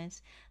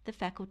mindfulness, the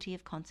faculty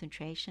of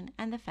concentration,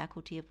 and the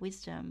faculty of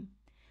wisdom.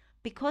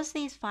 Because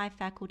these 5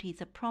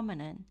 faculties are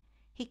prominent,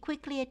 he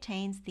quickly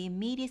attains the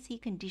immediacy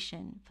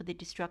condition for the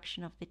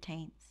destruction of the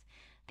taints.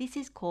 This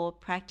is called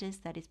practice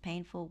that is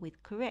painful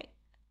with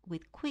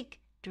quick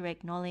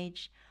direct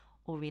knowledge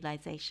or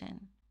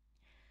realization.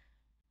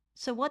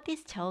 So what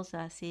this tells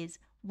us is,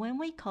 when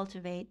we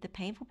cultivate the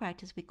painful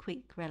practice with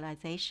quick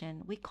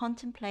realization, we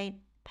contemplate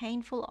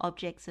painful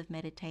objects of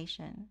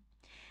meditation.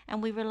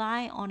 and we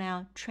rely on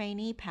our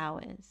trainee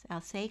powers, our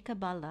Seika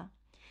Bala,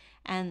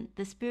 and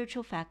the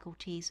spiritual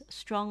faculties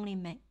strongly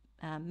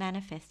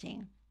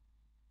manifesting.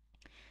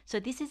 So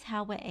this is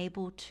how we're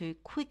able to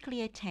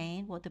quickly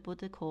attain what the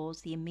Buddha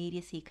calls the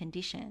immediacy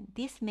condition.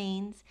 This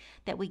means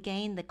that we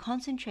gain the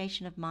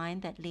concentration of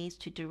mind that leads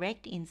to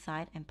direct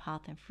insight and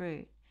path and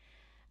fruit,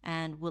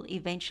 and will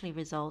eventually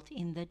result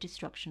in the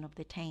destruction of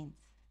the taints.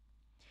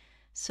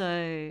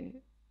 So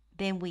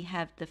then we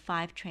have the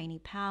 5 trainee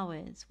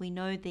powers. We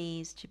know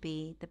these to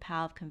be the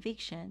power of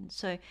conviction.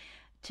 So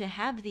to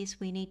have this,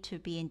 we need to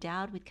be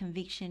endowed with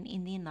conviction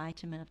in the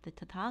enlightenment of the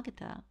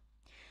Tathagata.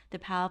 The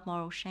power of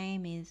moral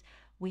shame is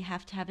we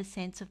have to have a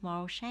sense of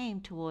moral shame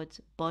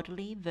towards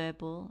bodily,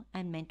 verbal,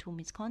 and mental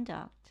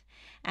misconduct,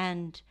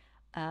 and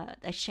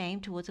a shame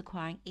towards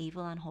acquiring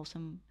evil,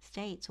 unwholesome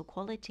states or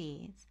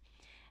qualities.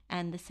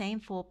 And the same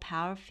for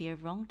power of fear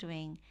of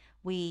wrongdoing.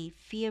 We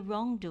fear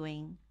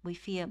wrongdoing, we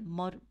fear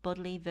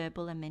bodily,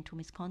 verbal, and mental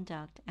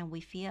misconduct, and we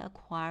fear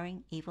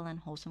acquiring evil and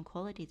unwholesome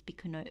qualities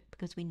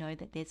because we know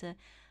that there's a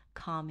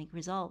karmic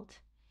result.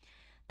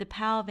 The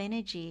power of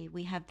energy,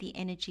 we have the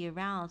energy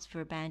aroused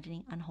for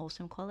abandoning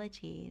unwholesome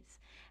qualities,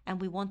 and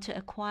we want to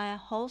acquire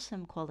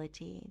wholesome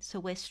qualities. So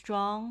we're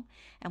strong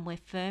and we're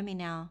firm in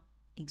our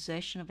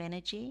exertion of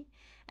energy,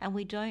 and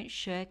we don't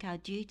shirk our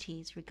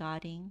duties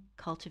regarding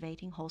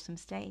cultivating wholesome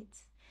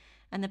states.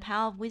 And the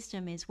power of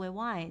wisdom is we're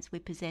wise. We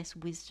possess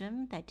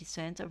wisdom that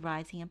discerns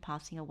arising and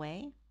passing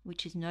away,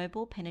 which is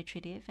noble,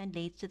 penetrative, and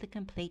leads to the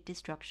complete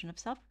destruction of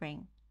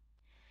suffering.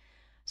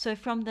 So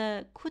from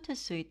the Kutta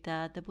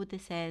Sutta, the Buddha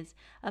says,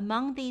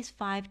 among these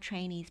 5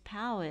 trainees'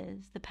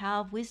 powers, the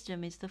power of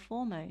wisdom is the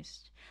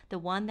foremost, the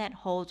one that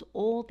holds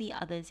all the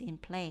others in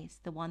place,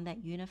 the one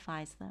that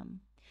unifies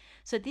them.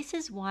 So this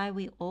is why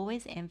we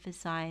always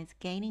emphasize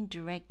gaining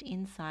direct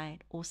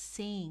insight or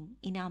seeing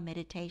in our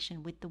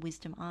meditation with the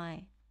wisdom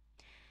eye.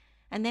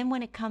 And then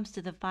when it comes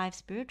to the 5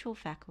 spiritual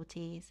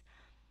faculties,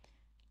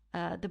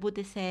 the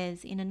Buddha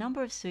says in a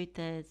number of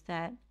suttas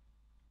that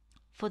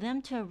for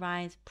them to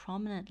arise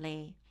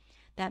prominently,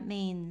 that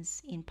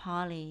means in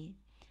Pali,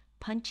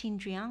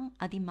 Panchindriyang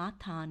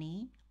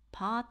adimatani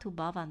patu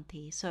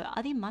bhavanti. So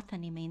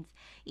adimatani means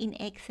in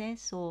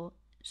excess or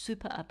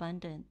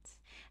superabundance.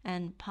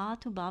 And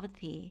patu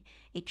bhavati,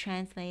 it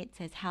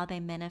translates as how they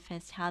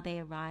manifest, how they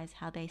arise,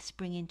 how they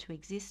spring into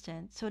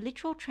existence. So a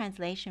literal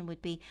translation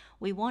would be,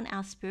 we want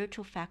our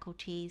spiritual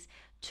faculties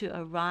to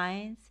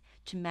arise,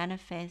 to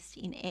manifest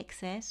in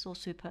excess or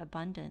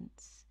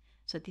superabundance.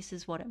 So this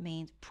is what it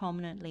means,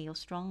 prominently or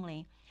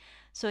strongly.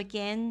 So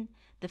again,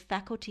 the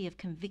faculty of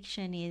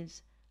conviction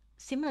is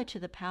similar to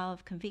the power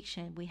of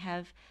conviction. We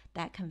have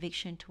that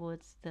conviction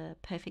towards the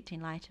perfect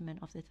enlightenment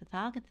of the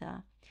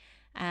Tathagata.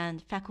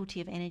 And faculty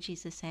of energy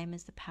is the same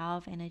as the power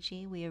of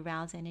energy. We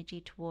arouse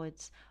energy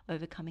towards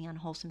overcoming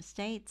unwholesome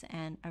states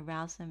and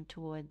arouse them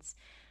towards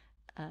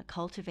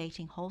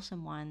cultivating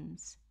wholesome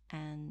ones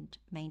and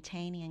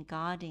maintaining and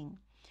guarding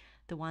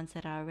the ones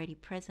that are already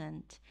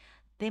present.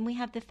 Then we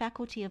have the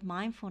faculty of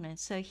mindfulness.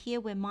 So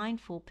here we're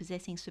mindful,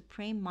 possessing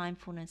supreme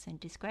mindfulness and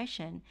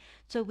discretion.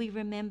 So we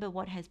remember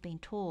what has been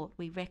taught.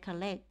 We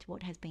recollect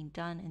what has been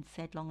done and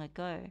said long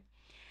ago.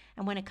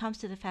 And when it comes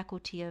to the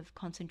faculty of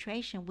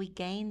concentration, we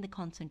gain the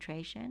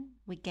concentration,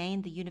 we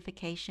gain the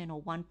unification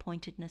or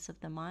one-pointedness of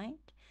the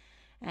mind,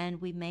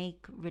 and we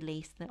make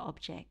release the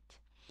object.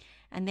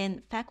 And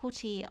then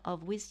faculty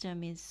of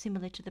wisdom is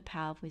similar to the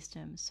power of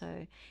wisdom.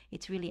 So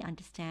it's really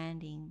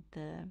understanding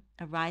the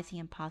arising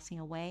and passing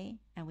away,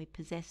 and we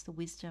possess the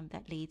wisdom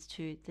that leads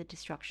to the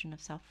destruction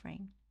of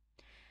suffering.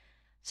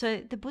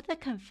 So the Buddha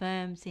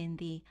confirms in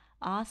the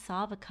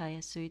Asavakaya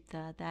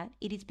Sutta that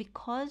it is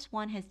because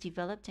one has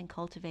developed and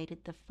cultivated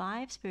the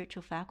 5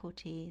 spiritual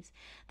faculties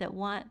that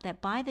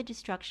by the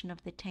destruction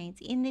of the taints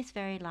in this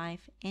very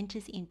life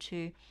enters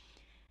into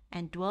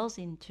and dwells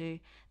into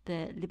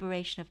the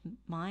liberation of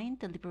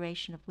mind, the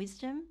liberation of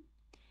wisdom,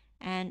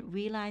 and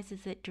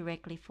realizes it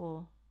directly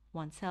for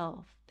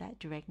oneself, that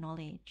direct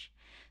knowledge.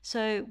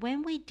 So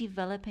when we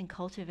develop and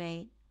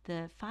cultivate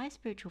the 5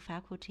 spiritual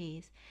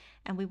faculties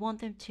and we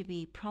want them to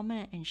be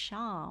prominent and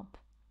sharp,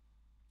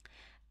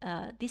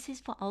 this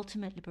is for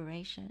ultimate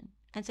liberation.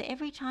 And so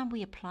every time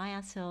we apply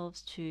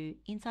ourselves to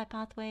insight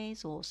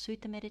pathways or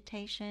sutta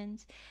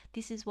meditations,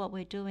 this is what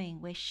we're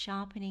doing. We're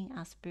sharpening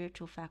our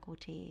spiritual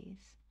faculties.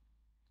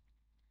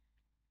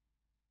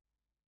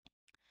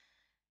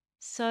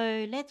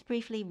 So let's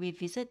briefly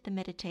revisit the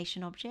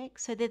meditation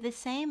objects. So they're the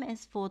same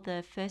as for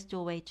the first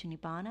doorway to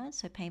Nibbana,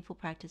 so painful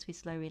practice with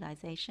slow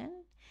realization.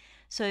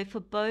 So for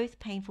both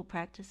painful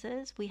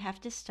practices, we have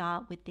to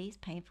start with these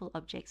painful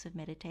objects of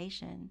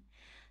meditation.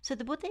 So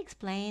the Buddha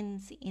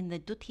explains in the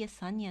Duttiya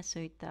Sanya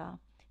Sutta,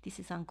 this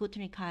is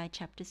Anguttara Nikaya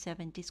chapter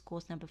 7,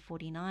 discourse number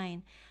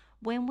 49,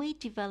 when we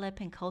develop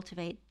and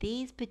cultivate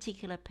these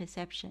particular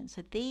perceptions,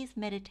 so these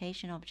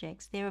meditation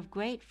objects, they're of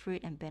great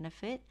fruit and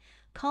benefit,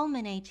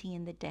 culminating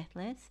in the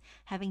deathless,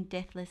 having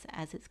deathless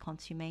as its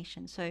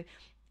consummation. So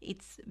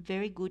it's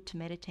very good to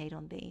meditate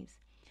on these.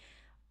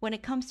 When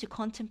it comes to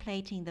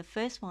contemplating the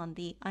first one,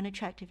 the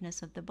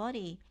unattractiveness of the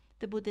body,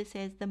 the Buddha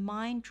says the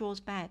mind draws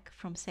back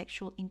from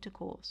sexual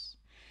intercourse.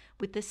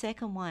 With the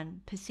second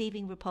one,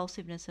 perceiving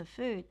repulsiveness of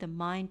food, the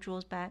mind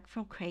draws back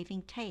from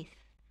craving taste.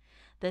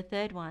 The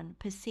third one,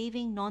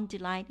 perceiving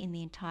non-delight in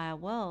the entire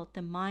world,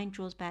 the mind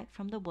draws back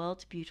from the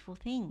world's beautiful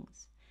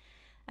things.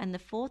 And the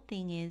fourth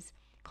thing is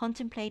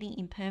contemplating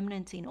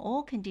impermanence in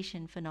all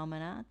conditioned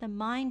phenomena, the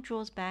mind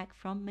draws back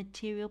from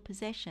material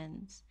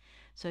possessions,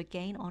 so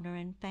gain, honor,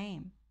 and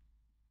fame.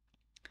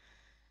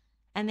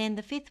 And then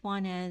the fifth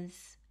one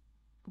is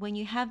when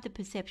you have the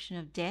perception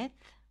of death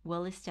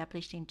well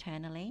established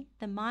internally,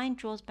 the mind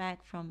draws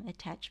back from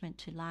attachment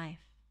to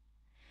life.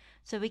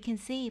 So we can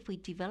see if we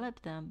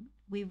develop them,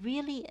 we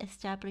really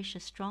establish a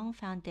strong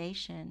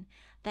foundation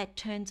that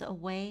turns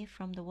away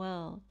from the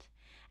world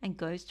and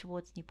goes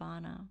towards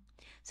Nibbana.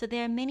 So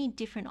there are many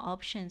different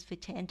options for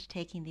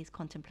undertaking these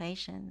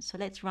contemplations. So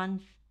let's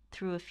run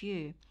through a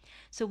few.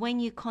 So when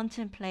you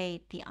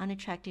contemplate the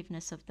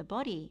unattractiveness of the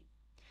body,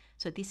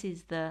 so this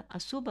is the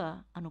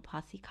Asubha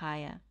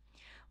Anupasikaya,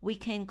 we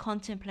can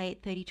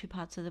contemplate 32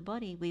 parts of the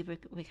body. We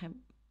can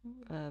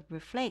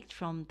reflect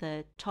from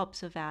the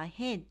tops of our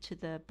head to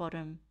the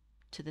bottom,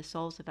 to the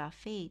soles of our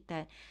feet,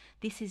 that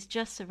this is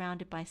just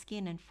surrounded by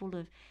skin and full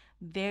of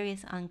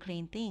various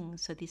unclean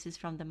things. So this is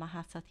from the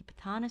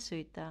Mahasatipatthana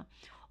Sutta.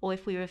 Or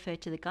if we refer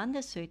to the Ganda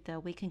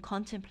Sutta, we can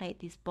contemplate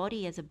this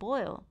body as a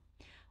boil,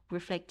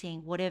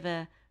 reflecting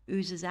whatever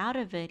oozes out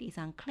of it is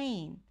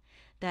unclean,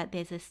 that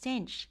there's a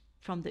stench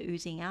from the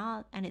oozing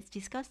out and it's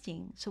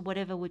disgusting. So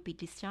whatever would be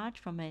discharged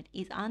from it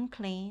is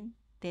unclean,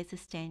 there's a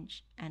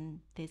stench, and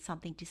there's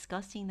something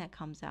disgusting that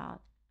comes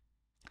out.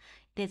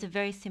 There's a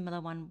very similar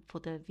one for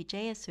the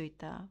Vijaya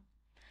Sutta.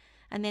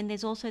 And then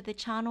there's also the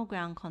charnel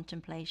ground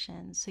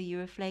contemplation. So you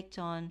reflect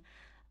on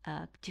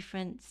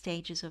different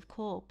stages of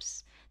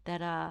corpse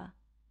that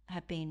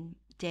have been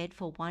dead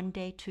for 1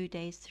 day, 2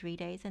 days, 3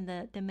 days. And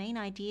the main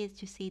idea is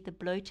to see the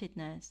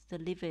bloatedness, the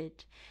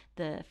livid,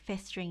 the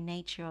festering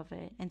nature of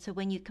it. And so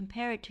when you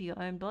compare it to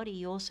your own body,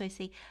 you also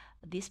see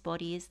this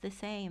body is the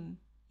same.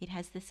 It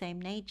has the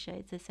same nature.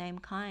 It's the same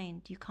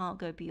kind. You can't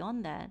go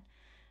beyond that.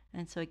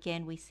 And so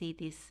again, we see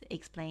this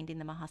explained in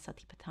the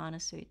Mahasatipatthana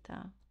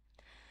Sutta.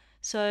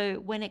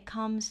 So when it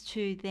comes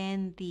to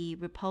then the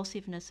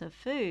repulsiveness of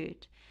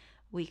food,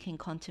 we can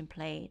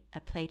contemplate a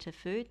plate of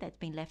food that's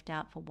been left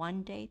out for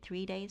 1 day,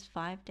 3 days,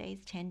 5 days,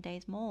 10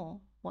 days more.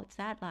 What's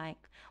that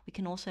like? We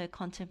can also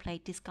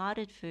contemplate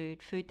discarded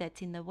food, food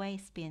that's in the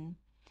waste bin.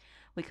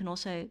 We can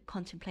also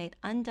contemplate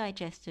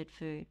undigested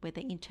food,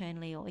 whether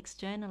internally or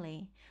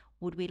externally.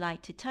 Would we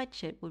like to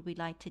touch it? Would we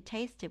like to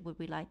taste it? Would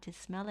we like to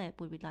smell it?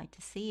 Would we like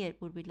to see it?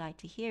 Would we like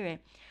to hear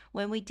it?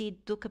 When we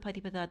did Dukkha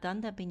Patipada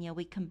Dandabhinya,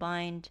 we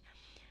combined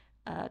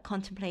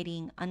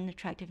contemplating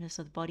unattractiveness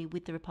of the body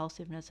with the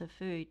repulsiveness of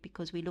food,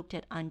 because we looked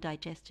at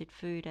undigested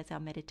food as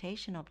our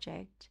meditation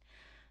object.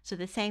 So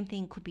the same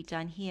thing could be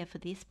done here for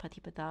this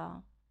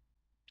Patipada.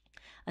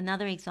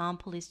 Another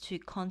example is to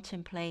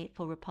contemplate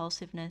for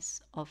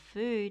repulsiveness of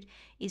food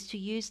is to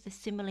use the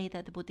simile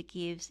that the Buddha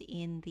gives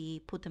in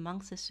the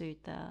Puddhamangsa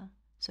Sutta,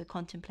 so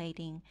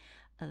contemplating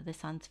the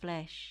sun's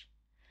flesh.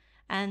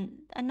 And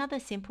another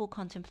simple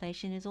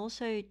contemplation is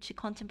also to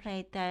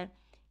contemplate that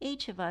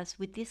each of us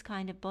with this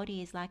kind of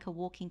body is like a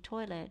walking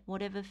toilet.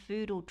 Whatever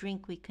food or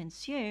drink we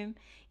consume,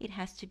 it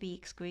has to be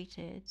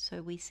excreted.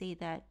 So we see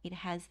that it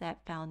has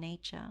that foul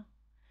nature.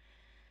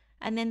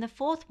 And then the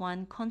fourth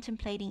one,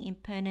 contemplating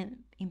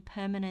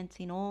impermanence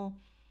in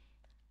all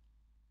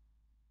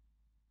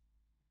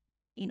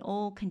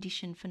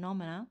conditioned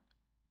phenomena.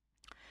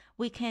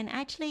 We can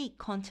actually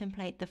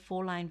contemplate the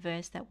 4-line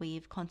verse that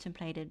we've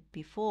contemplated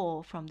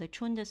before from the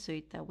Chunda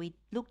Sutta. We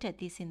looked at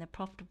this in the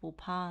Profitable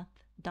Path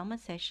Dhamma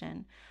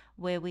session,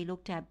 where we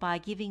looked at by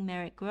giving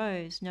merit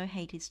grows, no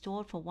hate is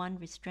stored for one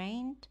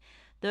restrained.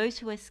 Those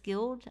who are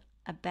skilled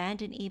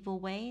abandon evil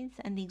ways,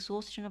 and the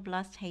exhaustion of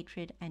lust,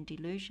 hatred, and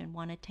delusion,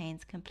 one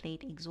attains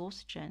complete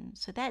exhaustion.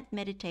 So that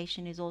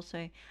meditation is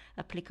also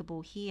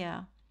applicable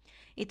here.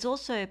 It's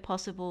also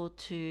possible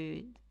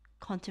to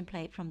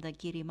contemplate from the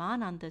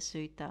Girimananda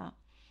Sutta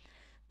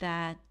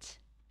that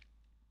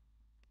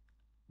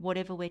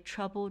whatever we're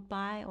troubled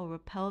by or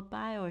repelled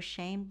by or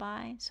ashamed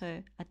by,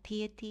 so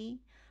atiyati,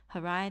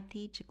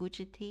 harayati,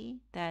 jagujati,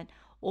 that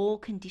all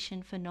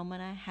conditioned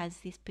phenomena has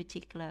this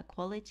particular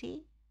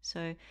quality.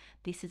 So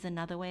this is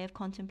another way of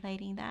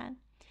contemplating that.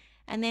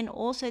 And then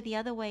also the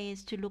other way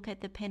is to look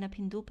at the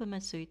Penapindupama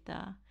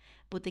Sutta.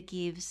 Buddha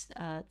gives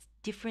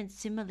different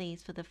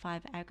similes for the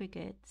 5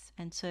 aggregates.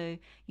 And so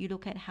you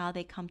look at how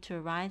they come to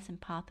arise and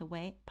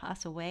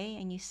pass away,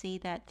 and you see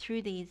that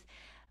through these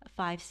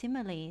 5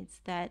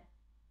 similes that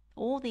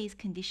all these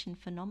conditioned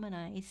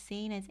phenomena is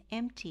seen as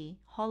empty,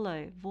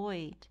 hollow,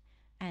 void,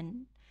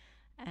 and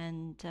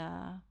in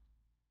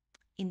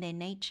their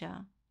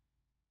nature.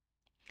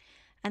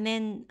 And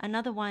then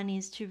another one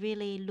is to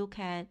really look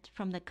at,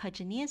 from the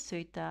Kajaniya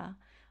Sutta,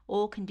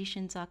 all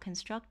conditions are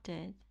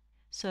constructed.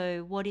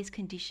 So what is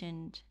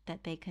conditioned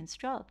that they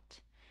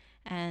construct?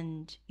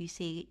 And you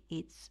see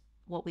it's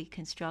what we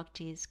construct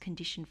is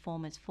conditioned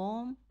form as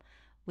form,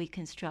 We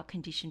construct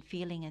conditioned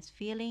feeling as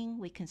feeling.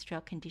 We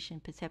construct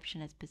conditioned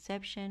perception as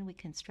perception. We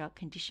construct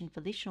conditioned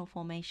volitional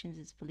formations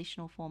as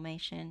volitional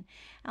formation.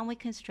 And we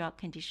construct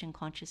conditioned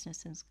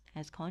consciousness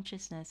as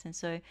consciousness. And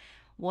so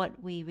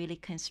what we really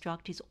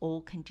construct is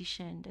all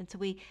conditioned. And so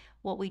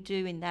what we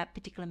do in that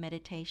particular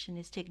meditation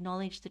is to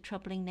acknowledge the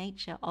troubling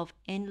nature of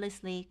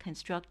endlessly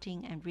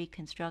constructing and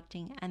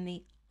reconstructing, and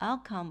the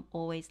outcome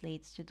always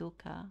leads to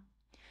dukkha.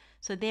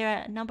 So there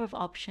are a number of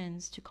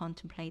options to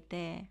contemplate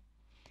there.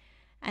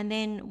 And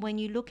then when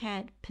you look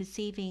at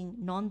perceiving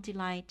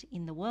non-delight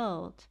in the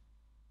world,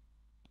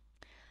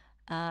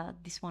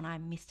 this one I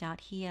missed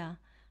out here.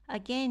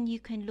 Again, you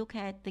can look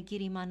at the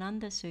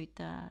Girimananda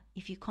Sutta.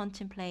 If you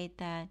contemplate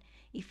that,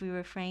 if we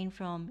refrain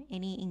from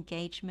any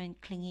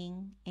engagement,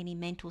 clinging, any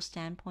mental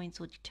standpoints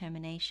or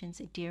determinations,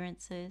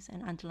 adherences,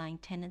 and underlying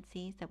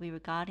tendencies that we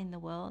regard in the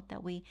world,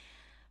 that we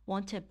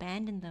want to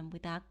abandon them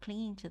without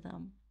clinging to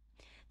them.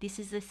 This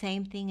is the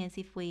same thing as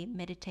if we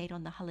meditate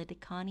on the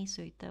Haladikani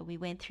Sutta. We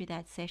went through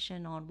that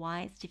session on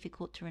why it's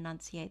difficult to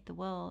renunciate the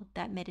world.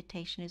 That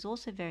meditation is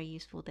also very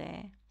useful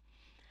there.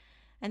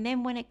 And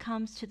then when it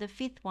comes to the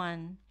fifth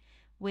one,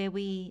 where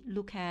we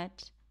look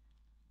at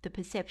the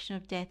perception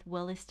of death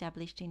well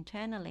established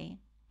internally,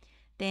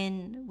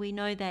 then we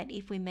know that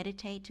if we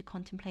meditate to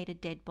contemplate a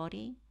dead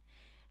body,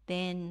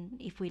 then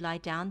if we lie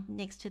down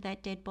next to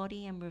that dead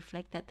body and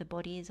reflect that the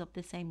body is of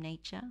the same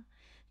nature,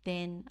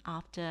 then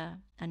after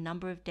a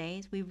number of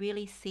days, we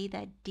really see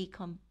that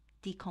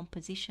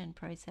decomposition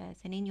process.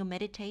 And in your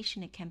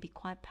meditation, it can be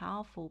quite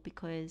powerful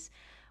because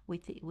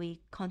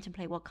we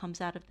contemplate what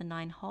comes out of the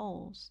 9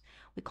 holes.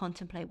 We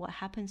contemplate what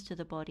happens to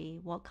the body,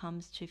 what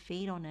comes to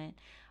feed on it,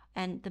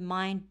 and the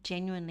mind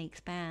genuinely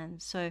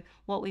expands. So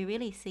what we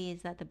really see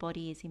is that the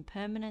body is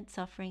impermanent,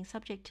 suffering,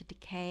 subject to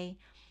decay,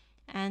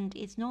 and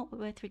it's not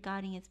worth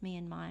regarding as me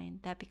and mine.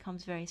 That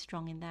becomes very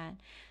strong in that.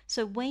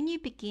 So when you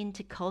begin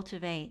to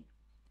cultivate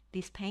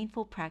this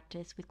painful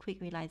practice with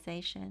quick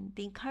realization,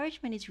 the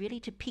encouragement is really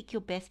to pick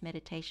your best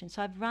meditation.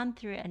 So I've run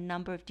through a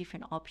number of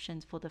different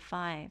options for the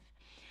 5.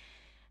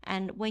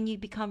 And when you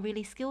become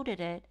really skilled at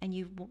it and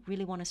you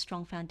really want a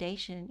strong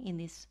foundation in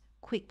this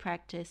quick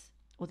practice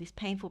or this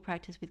painful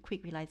practice with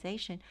quick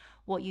realization,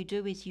 what you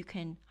do is you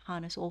can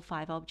harness all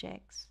 5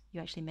 objects. You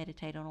actually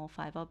meditate on all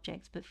 5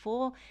 objects. But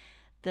for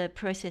the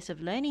process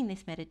of learning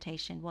this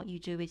meditation, what you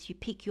do is you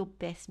pick your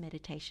best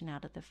meditation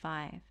out of the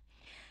 5.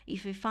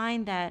 If you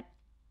find that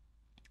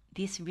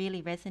this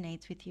really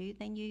resonates with you,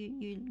 then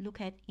you look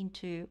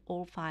into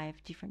all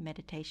 5 different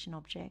meditation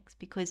objects,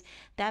 because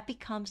that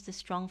becomes the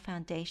strong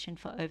foundation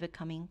for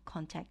overcoming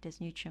contact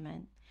as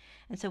nutriment.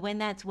 And so when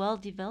that's well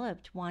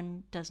developed,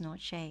 one does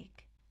not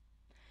shake.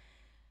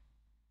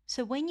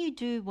 So when you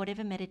do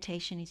whatever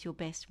meditation is your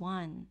best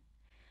one,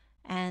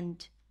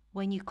 and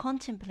when you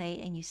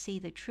contemplate and you see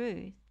the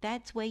truth,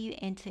 that's where you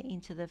enter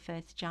into the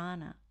first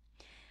jhana.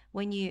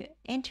 When you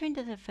enter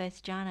into the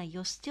first jhana,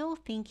 you're still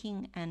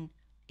thinking and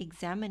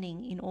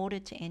examining in order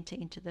to enter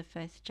into the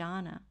first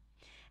jhana.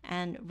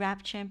 And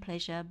rapture and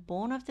pleasure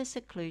born of the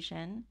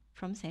seclusion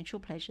from sensual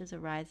pleasures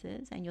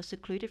arises, and you're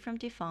secluded from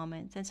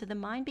defilements, and so the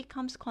mind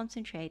becomes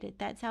concentrated.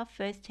 That's our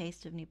first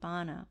taste of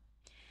nibbana.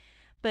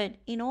 But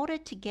in order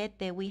to get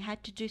there, we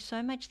had to do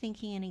so much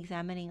thinking and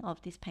examining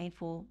of this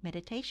painful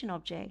meditation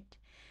object.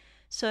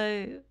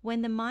 So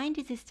when the mind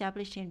is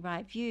established in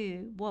right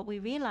view, what we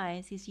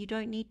realize is you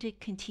don't need to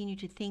continue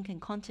to think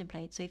and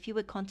contemplate. So if you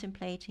were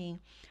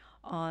contemplating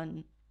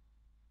on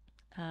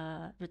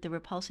the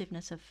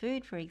repulsiveness of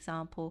food, for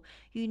example,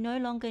 you no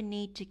longer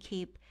need to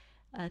keep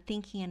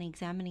thinking and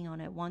examining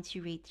on it once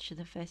you reach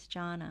the first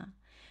jhana.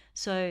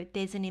 So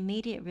there's an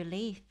immediate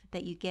relief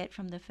that you get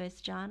from the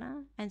first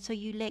jhana, and so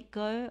you let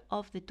go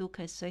of the dukkha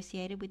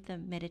associated with the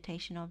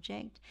meditation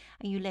object,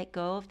 and you let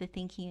go of the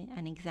thinking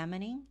and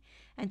examining,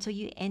 and so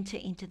you enter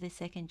into the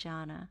second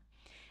jhana.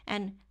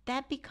 And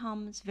that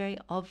becomes very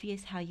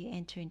obvious how you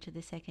enter into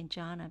the second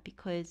jhana,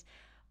 because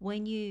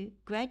when you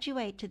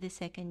graduate to the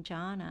second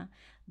jhana,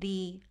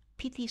 the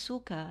piti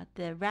sukha,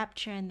 the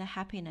rapture and the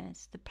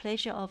happiness, the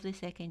pleasure of the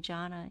second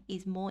jhana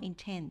is more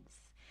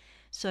intense.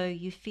 So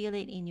you feel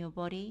it in your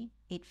body.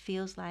 It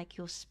feels like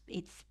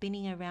it's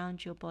spinning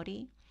around your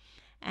body.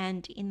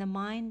 And in the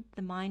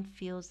mind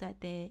feels that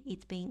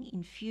it's being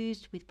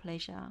infused with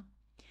pleasure.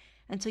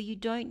 And so you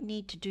don't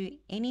need to do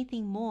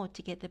anything more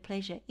to get the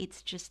pleasure.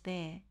 It's just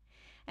there.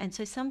 And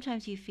so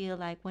sometimes you feel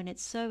like when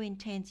it's so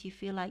intense, you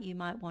feel like you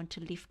might want to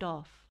lift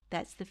off.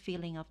 That's the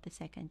feeling of the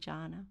second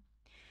jhana.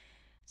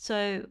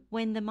 So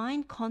when the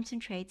mind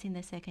concentrates in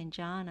the second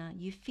jhana,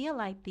 you feel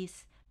like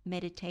this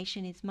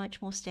meditation is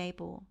much more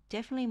stable,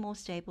 definitely more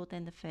stable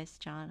than the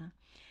first jhana.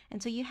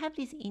 And so you have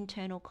this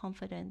internal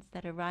confidence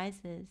that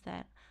arises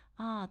that,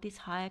 this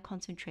higher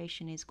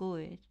concentration is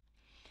good.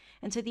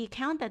 And so the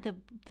account that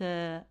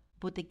the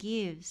Buddha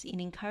gives in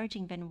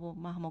encouraging Venerable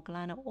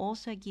Mahamoggallana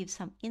also gives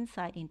some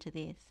insight into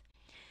this.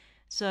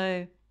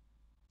 So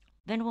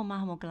Venerable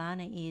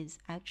Mahamoggallana is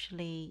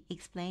actually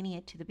explaining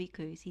it to the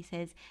bhikkhus. He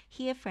says,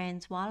 "Here,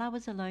 friends, while I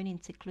was alone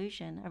in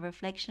seclusion, a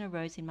reflection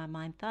arose in my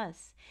mind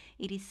thus.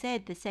 It is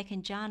said, the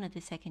second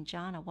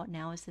jhana, what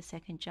now is the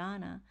second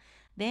jhana?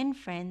 Then,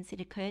 friends,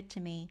 it occurred to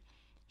me,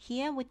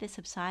 here with the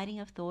subsiding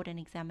of thought and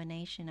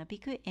examination, a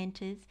bhikkhu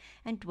enters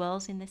and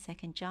dwells in the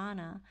second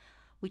jhana,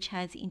 which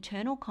has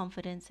internal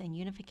confidence and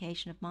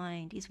unification of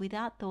mind, is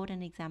without thought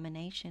and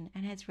examination,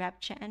 and has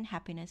rapture and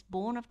happiness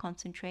born of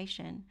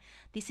concentration.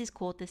 This is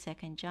called the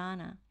second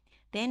jhana.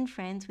 Then,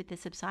 friends, with the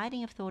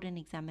subsiding of thought and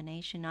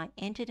examination, I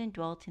entered and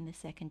dwelt in the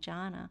second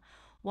jhana.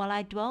 While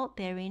I dwelt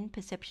therein,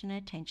 perception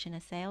and attention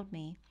assailed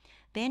me.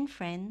 Then,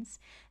 friends,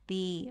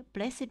 the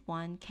Blessed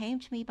One came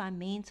to me by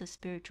means of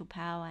spiritual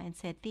power and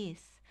said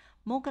this,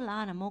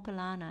 Moggallana,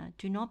 Moggallana,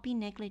 do not be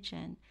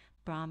negligent,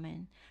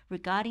 Brahman,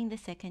 regarding the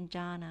second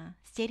jhana.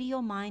 Steady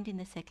your mind in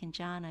the second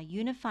jhana.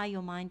 Unify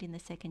your mind in the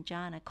second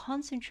jhana.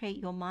 Concentrate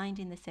your mind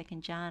in the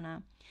second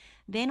jhana.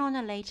 Then on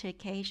a later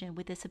occasion,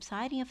 with the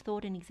subsiding of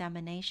thought and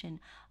examination,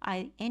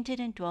 I entered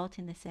and dwelt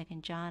in the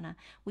second jhana,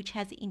 which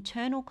has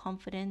internal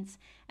confidence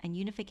and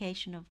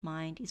unification of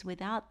mind, is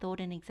without thought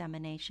and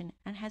examination,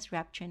 and has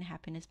rapture and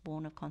happiness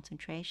born of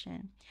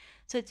concentration.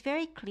 So it's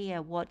very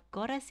clear what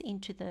got us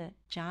into the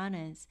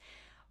jhanas,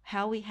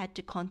 how we had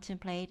to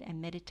contemplate and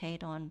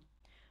meditate on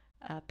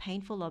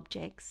painful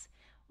objects.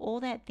 All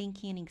that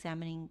thinking and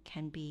examining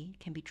can be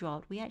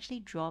dropped. We actually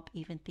drop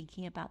even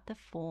thinking about the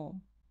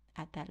form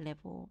at that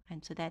level,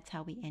 and so that's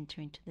how we enter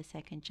into the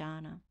second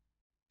jhana.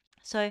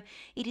 So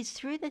it is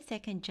through the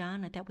second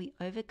jhana that we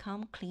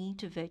overcome clinging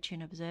to virtue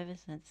and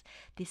observances,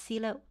 the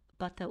sila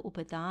bhatta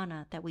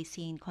upadana that we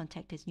see in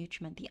contact as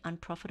nutriment, the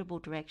unprofitable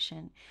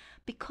direction.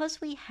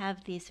 Because we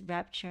have this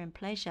rapture and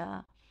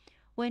pleasure,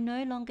 we're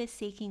no longer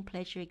seeking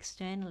pleasure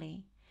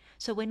externally.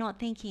 So we're not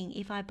thinking,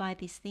 if I buy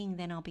this thing,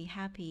 then I'll be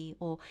happy.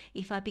 Or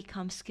if I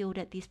become skilled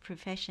at this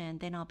profession,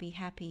 then I'll be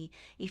happy.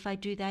 If I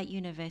do that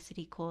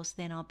university course,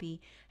 then I'll be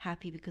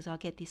happy because I'll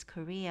get this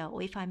career.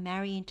 Or if I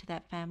marry into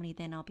that family,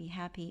 then I'll be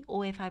happy.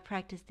 Or if I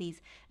practice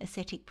these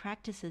ascetic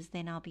practices,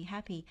 then I'll be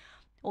happy.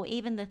 Or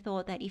even the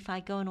thought that if I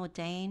go and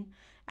ordain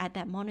at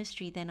that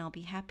monastery, then I'll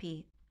be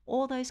happy.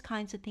 All those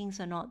kinds of things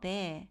are not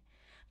there.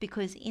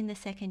 Because in the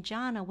second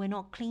jhana, we're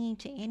not clinging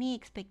to any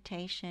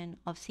expectation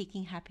of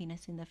seeking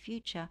happiness in the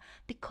future,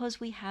 because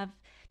we have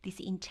this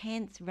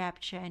intense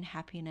rapture and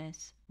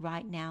happiness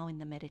right now in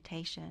the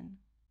meditation.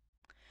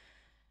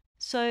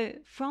 So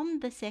from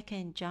the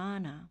second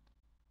jhana,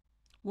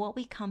 what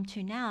we come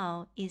to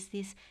now is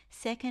this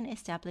second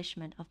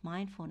establishment of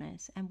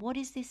mindfulness. And what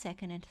is this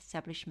second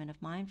establishment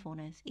of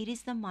mindfulness? It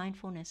is the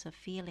mindfulness of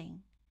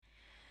feeling.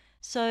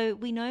 So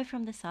we know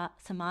from the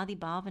Samadhi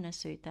Bhavana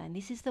Sutta, and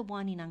this is the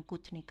one in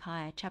Anguttara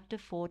Nikaya, chapter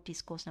 4,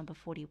 discourse number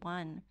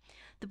 41,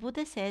 the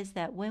Buddha says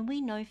that when we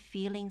know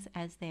feelings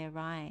as they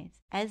arise,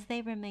 as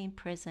they remain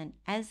present,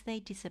 as they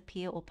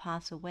disappear or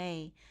pass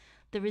away,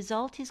 the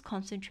result is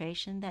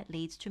concentration that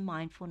leads to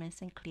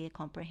mindfulness and clear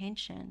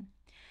comprehension.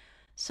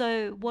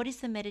 So what is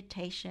the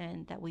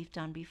meditation that we've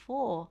done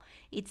before?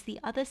 It's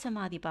the other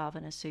Samadhi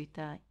Bhavana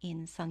Sutta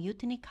in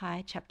Samyutta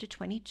Nikaya, chapter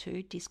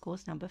 22,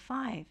 discourse number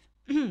 5.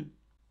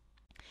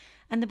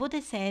 And the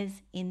Buddha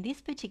says in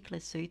this particular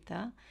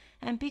sutta,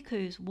 and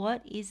bhikkhus,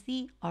 what is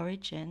the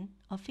origin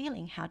of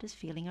feeling? How does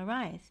feeling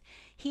arise?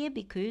 Here,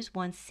 bhikkhus,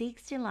 one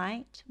seeks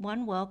delight,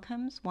 one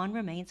welcomes, one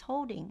remains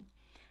holding.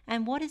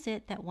 And what is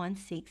it that one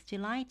seeks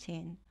delight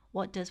in?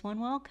 What does one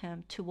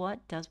welcome? To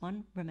what does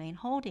one remain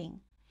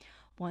holding?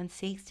 One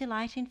seeks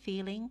delight in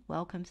feeling,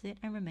 welcomes it,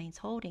 and remains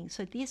holding.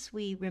 So this,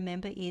 we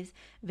remember, is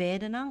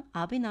Vedanang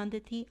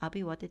abhinandati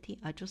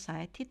abhivadati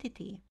ajosaya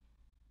tititi.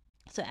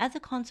 So as a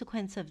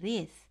consequence of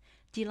this,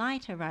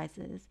 delight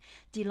arises.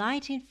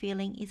 Delight in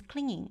feeling is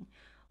clinging.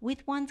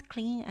 With one's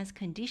clinging as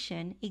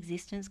condition,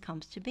 existence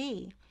comes to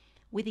be.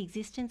 With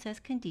existence as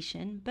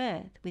condition,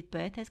 birth. With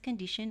birth as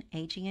condition,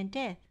 aging and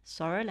death.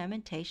 Sorrow,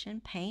 lamentation,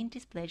 pain,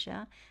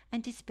 displeasure,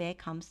 and despair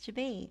comes to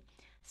be.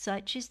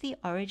 Such is the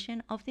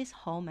origin of this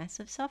whole mass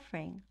of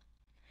suffering.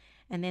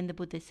 And then the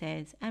Buddha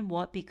says, and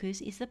what?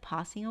 Because is the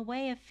passing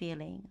away of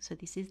feeling. So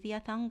this is the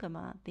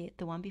Athangama.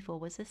 The one before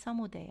was the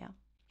Samudaya.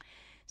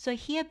 So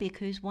here,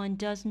 because one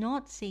does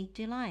not seek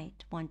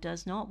delight, one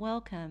does not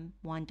welcome,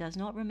 one does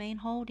not remain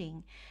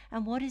holding.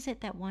 And what is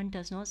it that one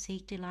does not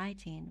seek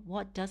delight in?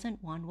 What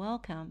doesn't one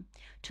welcome?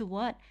 To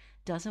what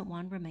doesn't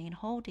one remain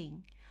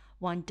holding?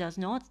 One does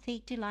not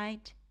seek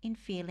delight in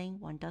feeling,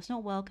 one does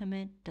not welcome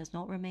it, does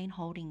not remain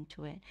holding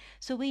to it.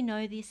 So we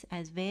know this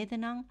as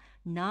Vedanang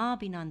na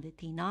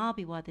binandati, na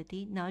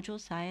bivadati, na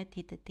josaya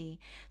titati.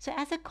 So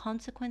as a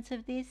consequence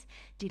of this,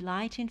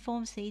 delight in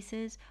form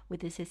ceases. With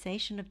the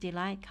cessation of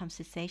delight comes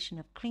cessation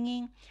of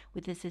clinging.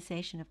 With the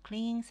cessation of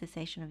clinging,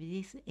 cessation of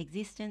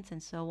existence,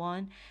 and so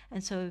on.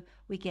 And so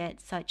we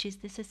get, such is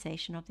the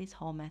cessation of this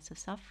whole mass of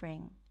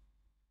suffering.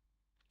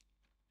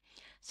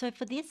 So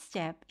for this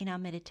step in our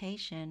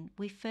meditation,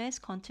 we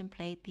first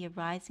contemplate the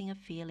arising of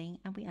feeling,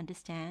 and we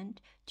understand,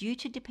 due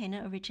to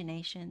dependent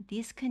origination,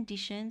 this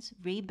conditions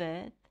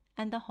rebirth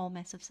and the whole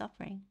mass of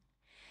suffering.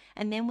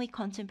 And then we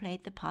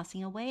contemplate the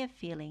passing away of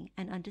feeling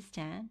and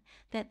understand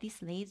that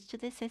this leads to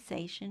the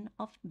cessation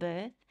of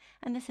birth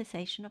and the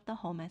cessation of the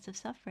whole mass of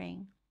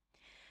suffering.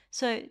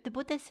 So the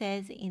Buddha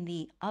says in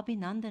the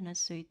Abhinandana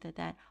Sutta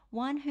that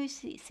one who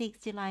seeks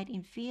delight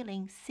in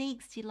feeling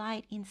seeks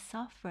delight in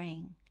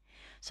suffering.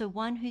 So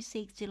one who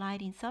seeks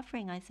delight in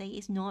suffering, I say,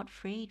 is not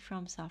freed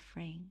from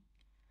suffering.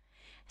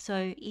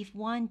 So if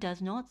one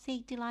does not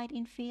seek delight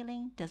in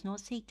feeling, does not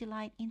seek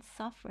delight in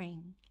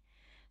suffering,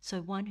 so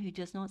one who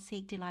does not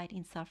seek delight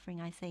in suffering,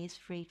 I say, is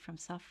freed from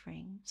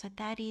suffering. So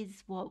that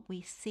is what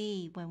we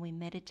see when we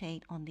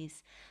meditate on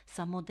this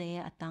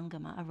samudaya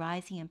atangama,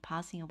 arising and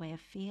passing away of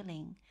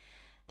feeling.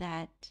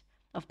 That,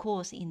 of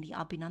course, in the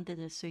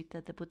Abhinandana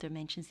Sutta, the Buddha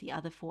mentions the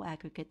other four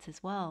aggregates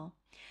as well.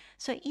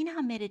 So in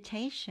our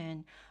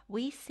meditation,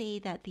 we see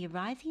that the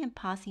arising and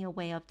passing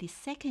away of this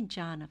second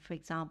jhana, for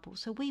example,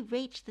 so we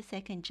reach the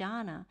second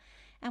jhana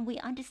and we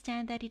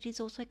understand that it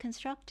is also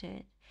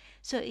constructed.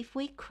 So if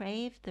we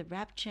crave the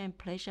rapture and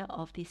pleasure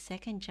of this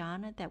second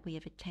jhana that we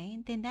have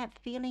attained, then that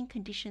feeling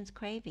conditions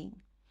craving.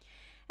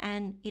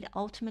 And it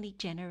ultimately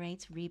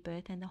generates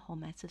rebirth and the whole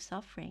mass of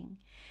suffering.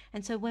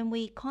 And so when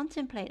we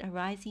contemplate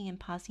arising and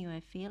passing away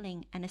of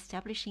feeling and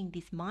establishing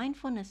this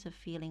mindfulness of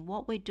feeling,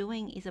 what we're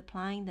doing is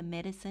applying the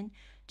medicine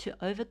to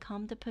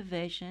overcome the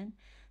perversion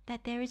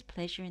that there is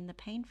pleasure in the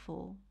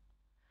painful.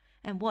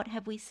 And what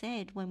have we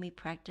said when we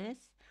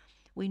practice?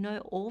 We know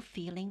all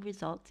feeling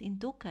results in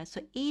dukkha.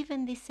 So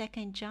even this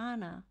second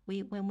jhana,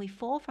 when we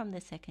fall from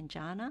the second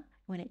jhana,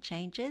 when it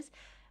changes,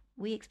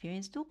 we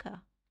experience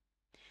dukkha.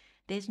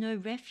 There's no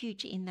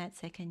refuge in that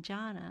second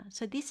jhana.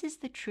 So this is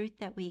the truth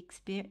that we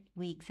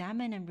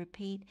examine and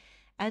repeat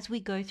as we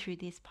go through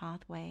this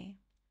pathway.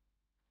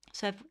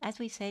 So as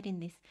we said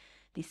in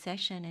this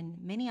session and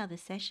many other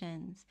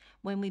sessions,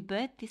 when we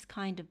birth this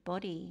kind of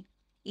body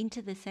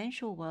into the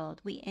sensual world,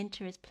 we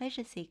enter as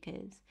pleasure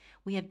seekers.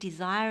 We have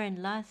desire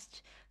and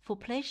lust for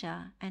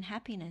pleasure and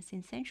happiness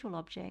in sensual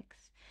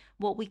objects.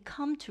 What we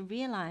come to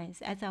realize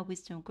as our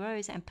wisdom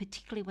grows, and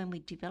particularly when we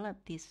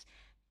develop this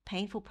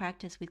painful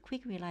practice with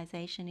quick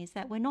realization, is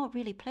that we're not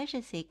really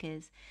pleasure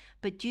seekers,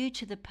 but due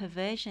to the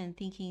perversion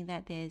thinking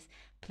that there's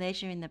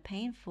pleasure in the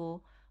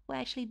painful, we're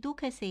actually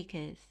dukkha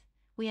seekers.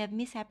 We have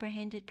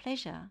misapprehended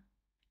pleasure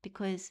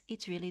because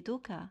it's really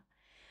dukkha.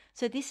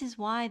 So this is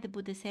why the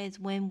Buddha says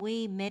when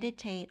we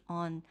meditate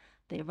on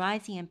the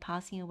arising and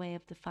passing away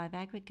of the five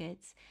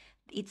aggregates,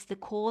 it's the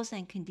cause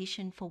and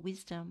condition for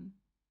wisdom.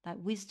 Like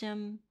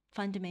wisdom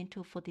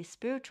fundamental for this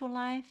spiritual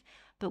life,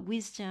 but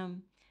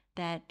wisdom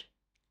that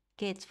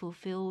gets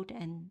fulfilled,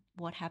 and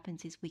what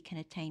happens is we can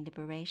attain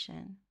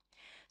liberation.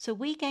 So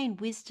we gain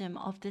wisdom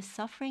of the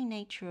suffering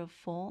nature of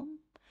form,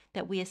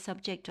 that we are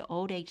subject to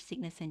old age,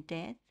 sickness, and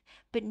death.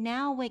 But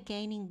now we're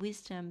gaining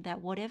wisdom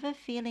that whatever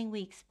feeling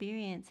we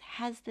experience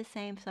has the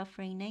same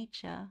suffering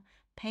nature: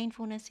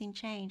 painfulness in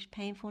change,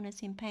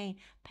 painfulness in pain,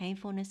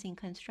 painfulness in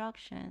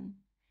construction.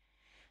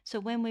 So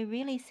when we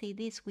really see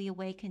this, we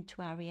awaken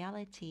to our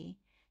reality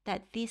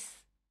that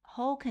this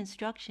whole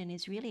construction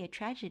is really a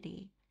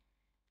tragedy.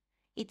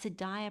 It's a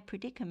dire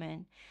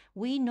predicament.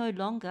 We no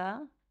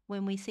longer,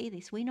 when we see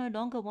this, we no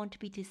longer want to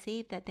be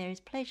deceived that there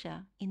is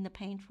pleasure in the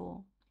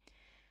painful.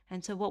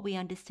 And so what we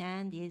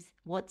understand is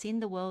what's in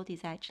the world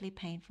is actually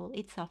painful,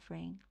 it's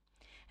suffering.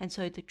 And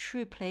so the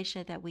true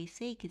pleasure that we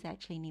seek is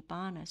actually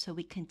nibbana. So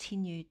we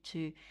continue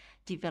to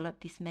develop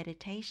this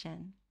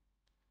meditation.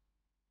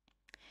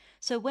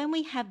 So when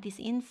we have this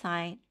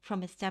insight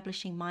from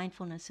establishing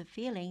mindfulness of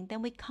feeling,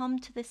 then we come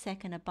to the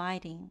second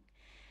abiding.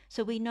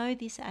 So we know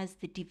this as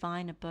the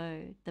divine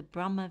abode, the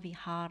Brahma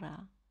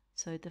Vihara,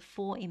 so the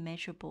four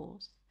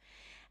immeasurables.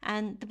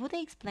 And the Buddha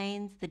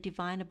explains the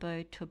divine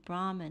abode to a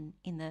Brahmin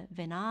in the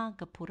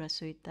Vinagapura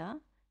Sutta.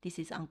 This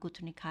is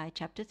Anguttara Nikaya,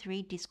 chapter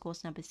 3,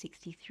 discourse number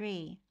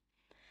 63.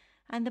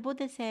 And the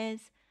Buddha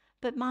says,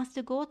 "But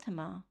Master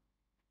Gautama,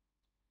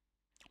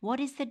 what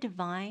is the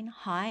divine,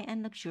 high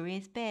and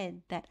luxurious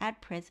bed that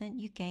at present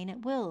you gain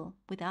at will,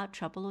 without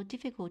trouble or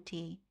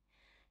difficulty?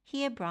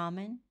 Here,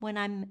 Brahman, when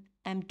I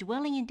am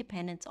dwelling in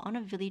dependence on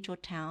a village or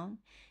town,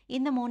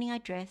 in the morning I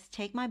dress,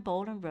 take my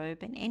bowl and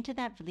robe, and enter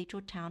that village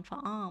or town for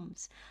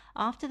alms.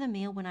 After the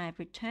meal, when I have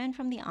returned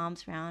from the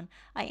alms round,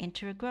 I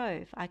enter a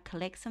grove. I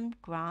collect some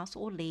grass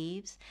or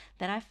leaves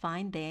that I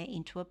find there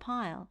into a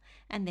pile,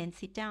 and then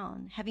sit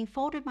down. Having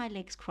folded my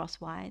legs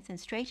crosswise and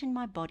straightened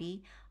my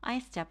body, I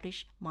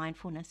establish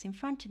mindfulness in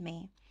front of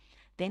me.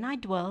 Then I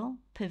dwell,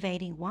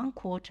 pervading one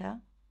quarter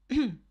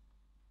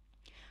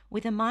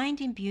with a mind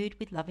imbued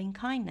with loving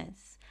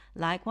kindness.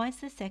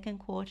 Likewise the second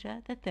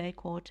quarter, the third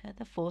quarter,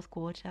 the fourth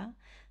quarter.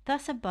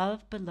 Thus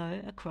above,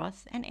 below,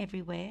 across, and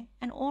everywhere,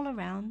 and all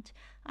around,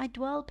 I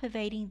dwell,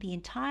 pervading the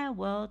entire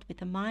world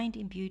with a mind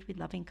imbued with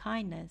loving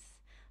kindness.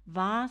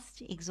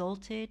 Vast,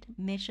 exalted,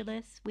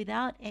 measureless,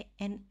 without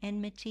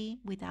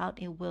enmity,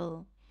 without ill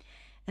will."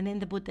 And then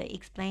the Buddha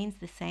explains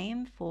the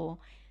same for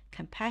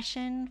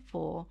compassion,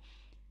 for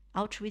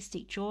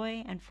altruistic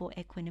joy, and for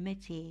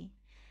equanimity.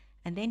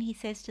 And then he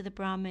says to the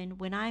Brahmin,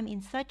 when I'm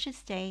in such a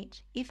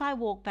state, if I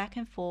walk back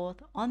and forth,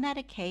 on that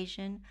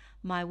occasion,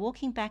 my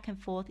walking back and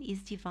forth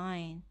is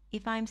divine.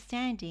 If I'm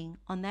standing,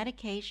 on that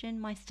occasion,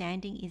 my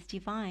standing is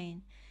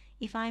divine.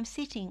 If I'm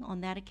sitting,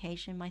 on that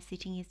occasion, my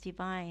sitting is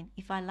divine.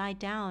 If I lie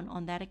down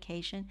on that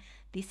occasion,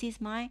 this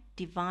is my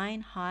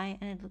divine, high,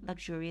 and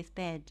luxurious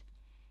bed.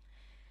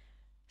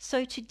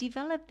 So to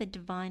develop the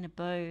divine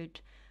abode,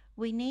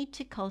 we need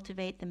to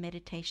cultivate the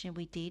meditation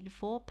we did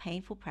for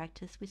painful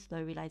practice with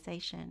slow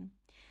realization.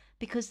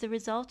 Because the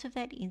result of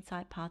that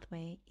insight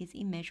pathway is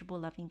immeasurable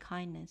loving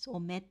kindness, or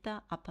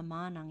metta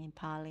appamanang in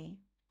Pali.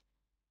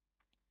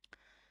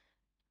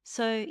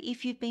 So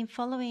if you've been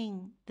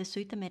following the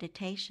sutta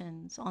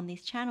meditations on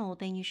this channel,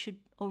 then you should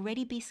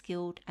already be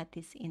skilled at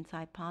this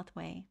insight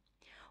pathway.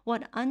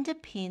 What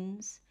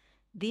underpins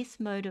this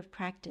mode of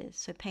practice,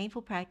 so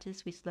painful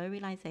practice with slow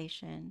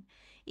realization,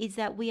 is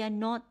that we are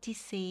not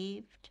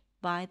deceived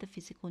by the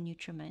physical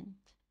nutriment,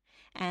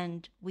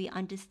 and we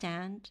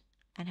understand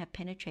and have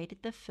penetrated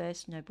the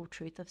first noble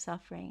truth of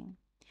suffering.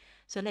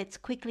 So let's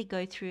quickly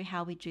go through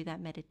how we do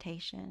that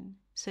meditation.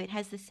 So it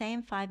has the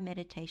same 5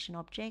 meditation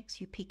objects.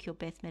 You pick your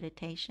best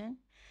meditation.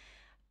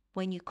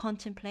 When you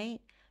contemplate,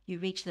 you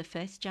reach the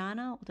first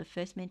jhana, or the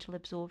first mental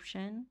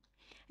absorption.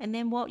 And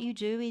then what you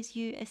do is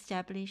you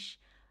establish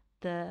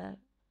the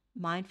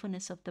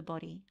mindfulness of the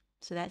body.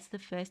 So that's the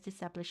first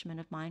establishment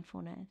of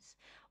mindfulness.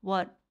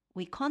 What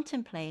we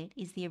contemplate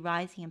is the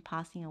arising and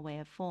passing away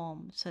of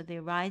form. So the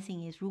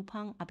arising is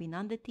rupang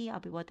abhinandati,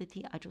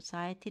 abhiwadati,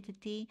 ajosaya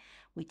titati.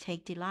 We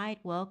take delight,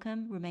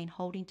 welcome, remain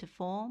holding to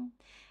form,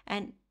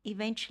 and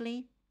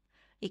eventually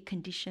it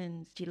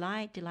conditions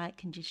delight, delight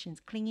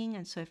conditions clinging,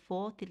 and so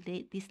forth.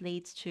 This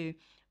leads to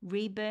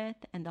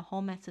rebirth and the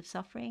whole mass of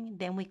suffering.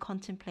 Then we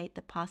contemplate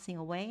the passing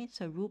away.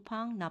 So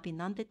rupang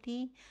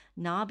nabhinandati,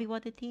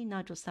 nabhiwadati,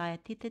 najosaya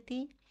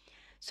titati.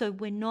 So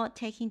we're not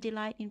taking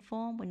delight in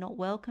form, we're not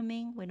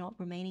welcoming, we're not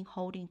remaining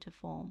holding to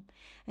form.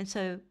 And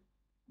so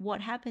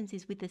what happens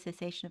is with the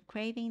cessation of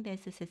craving,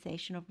 there's the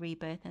cessation of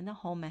rebirth and the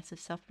whole mass of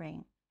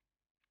suffering.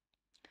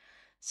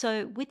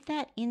 So with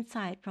that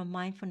insight from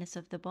mindfulness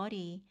of the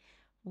body,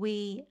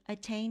 we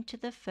attain to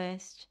the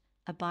first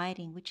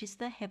abiding, which is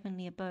the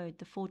heavenly abode,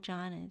 the 4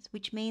 jhanas,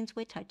 which means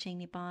we're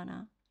touching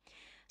Nibbana.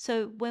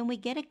 So when we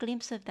get a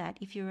glimpse of that,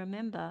 if you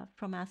remember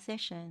from our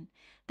session,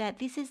 that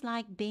this is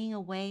like being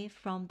away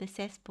from the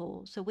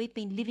cesspool. So we've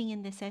been living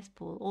in the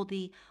cesspool, or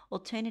the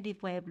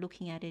alternative way of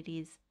looking at it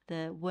is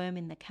the worm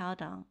in the cow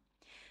dung.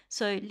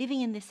 So living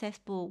in the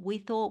cesspool we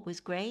thought was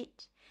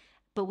great,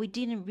 but we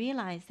didn't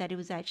realize that it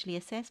was actually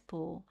a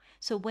cesspool.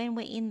 So when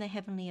we're in the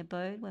heavenly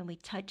abode, when we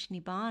touch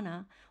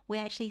Nibbana, we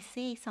actually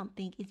see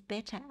something is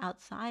better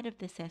outside of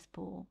the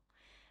cesspool.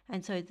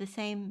 And so the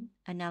same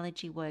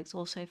analogy works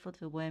also for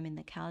the worm in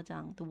the cow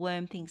dung. The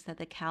worm thinks that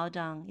the cow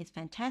dung is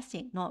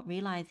fantastic, not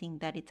realizing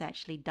that it's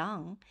actually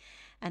dung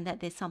and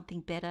that there's something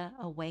better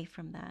away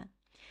from that.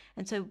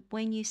 And so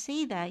when you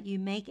see that, you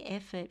make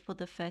effort for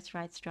the first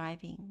right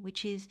striving,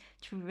 which is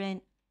to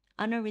prevent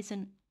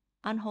unarisen,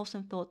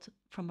 unwholesome thoughts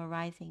from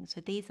arising. So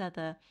these are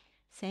the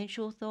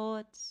sensual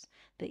thoughts,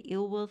 the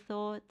ill will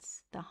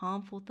thoughts, the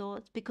harmful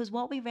thoughts, because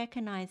what we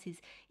recognize is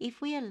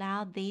if we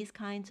allow these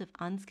kinds of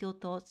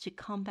unskilled thoughts to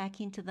come back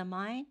into the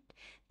mind,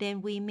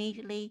 then we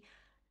immediately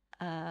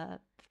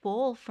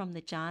fall from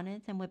the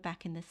jhanas and we're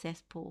back in the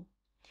cesspool.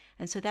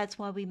 And so that's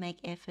why we make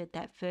effort,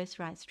 that first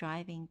right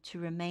striving, to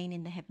remain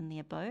in the heavenly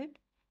abode.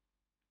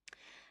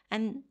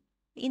 And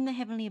in the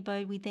heavenly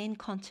abode, we then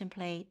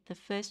contemplate the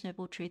first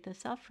noble truth of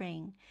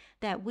suffering,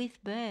 that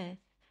with birth,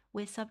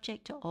 we're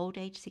subject to old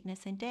age,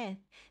 sickness, and death.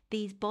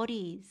 These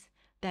bodies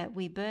that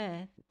we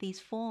birth,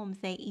 these forms,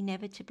 they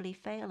inevitably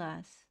fail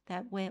us,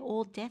 that we're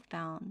all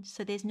death-bound.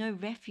 So there's no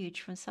refuge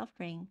from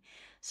suffering.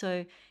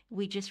 So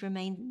we just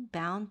remain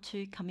bound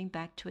to coming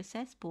back to a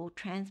cesspool,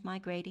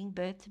 transmigrating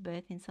birth to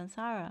birth in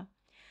samsara.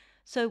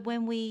 So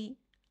when we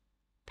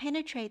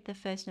penetrate the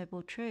first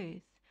noble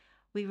truth,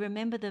 we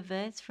remember the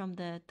verse from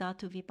the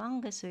Dhatu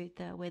Vibhanga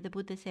Sutta where the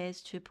Buddha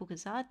says to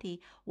Pukasati,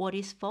 what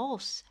is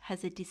false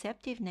has a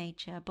deceptive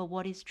nature, but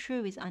what is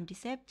true is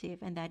undeceptive,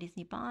 and that is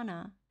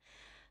Nibbana.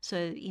 So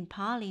in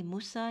Pali,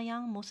 Musa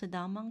yang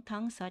mosadamang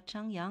tang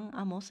sachang yang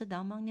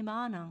amosadamang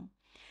Nibbanang.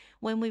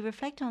 When we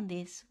reflect on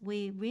this,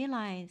 we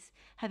realize,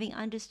 having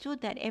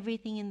understood that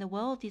everything in the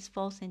world is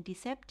false and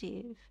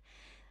deceptive,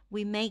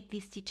 we make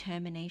this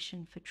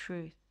determination for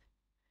truth.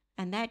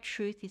 And that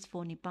truth is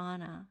for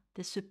Nibbana,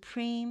 the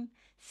supreme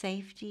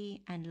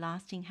safety and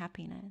lasting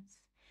happiness.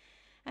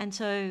 And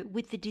so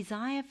with the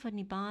desire for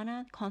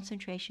Nibbana,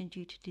 concentration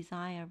due to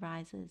desire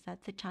arises.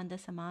 That's the Chanda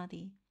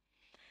Samadhi.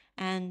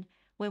 And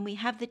when we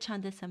have the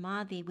Chanda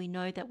Samadhi, we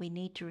know that we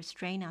need to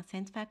restrain our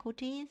sense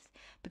faculties,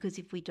 because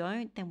if we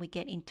don't, then we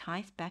get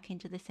enticed back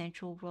into the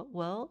sensual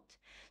world.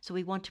 So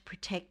we want to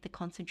protect the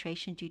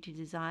concentration due to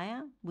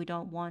desire. We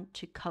don't want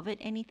to covet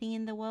anything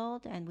in the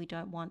world, and we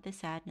don't want the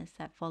sadness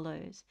that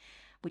follows,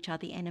 which are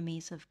the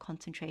enemies of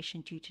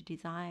concentration due to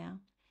desire.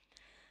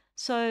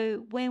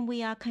 So when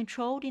we are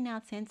controlled in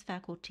our sense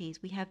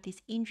faculties, we have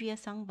this Indriya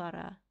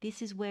Samvara. This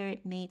is where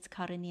it meets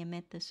Karaniya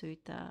Metta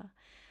Sutta.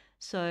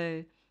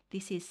 So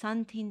this is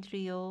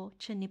Santindriyo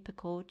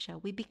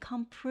Chanippakocha. We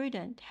become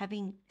prudent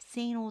having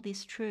seen all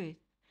this truth.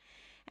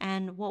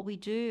 And what we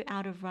do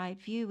out of right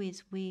view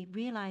is we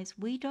realize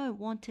we don't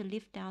want to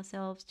lift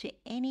ourselves to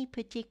any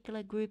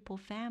particular group or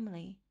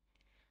family.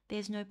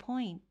 There's no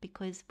point,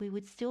 because we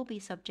would still be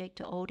subject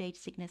to old age,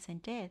 sickness,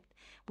 and death.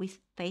 We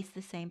face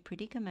the same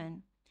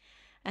predicament.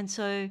 And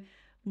so,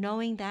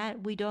 knowing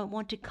that, we don't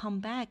want to come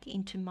back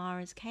into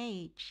Mara's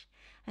cage.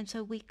 And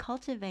so we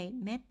cultivate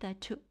metta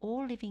to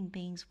all living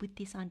beings with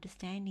this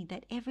understanding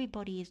that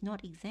everybody is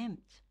not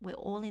exempt. We're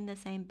all in the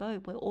same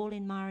boat. We're all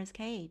in Mara's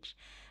cage.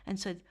 And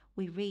so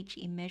we reach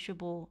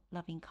immeasurable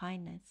loving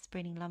kindness,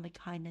 spreading loving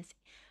kindness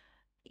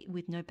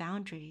with no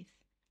boundaries.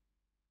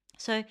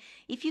 So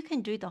if you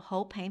can do the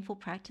whole painful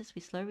practice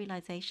with slow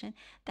realization,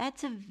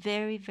 that's a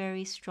very,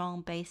 very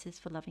strong basis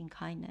for loving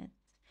kindness.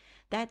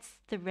 That's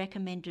the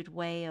recommended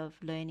way of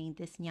learning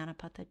this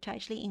Jnanapada, to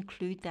actually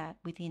include that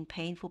within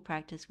painful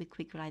practice with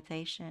quick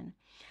realization.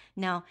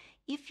 Now,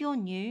 if you're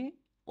new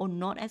or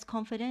not as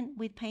confident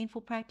with painful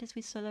practice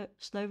with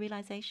slow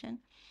realization,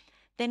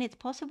 then it's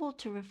possible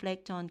to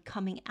reflect on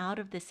coming out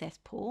of the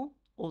cesspool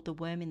or the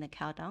worm in the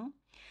cow dung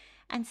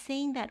and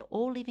seeing that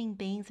all living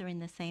beings are in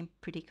the same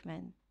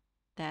predicament,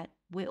 that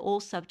we're all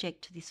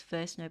subject to this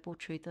first noble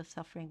truth of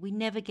suffering. We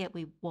never get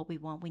what we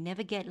want. We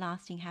never get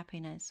lasting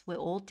happiness. We're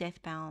all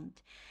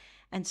death-bound.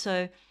 And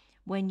so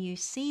when you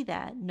see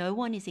that no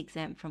one is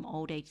exempt from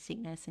old age,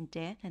 sickness, and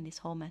death, and this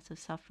whole mass of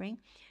suffering,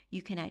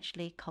 you can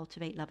actually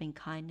cultivate loving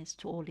kindness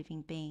to all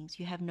living beings.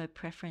 You have no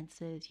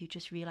preferences. You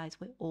just realize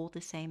we're all the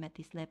same at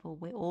this level.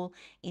 We're all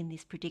in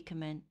this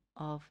predicament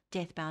of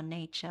death-bound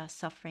nature,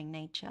 suffering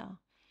nature.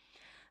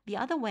 The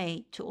other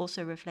way to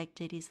also reflect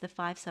it is the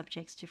 5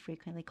 subjects to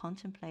frequently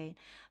contemplate,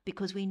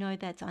 because we know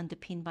that's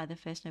underpinned by the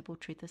First Noble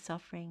Truth of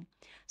suffering.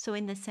 So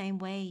in the same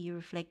way, you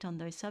reflect on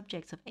those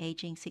subjects of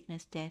aging,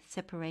 sickness, death,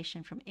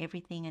 separation from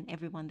everything and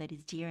everyone that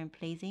is dear and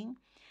pleasing,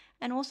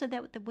 and also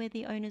that we're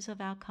the owners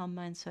of our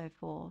karma and so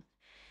forth.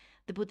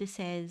 The Buddha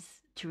says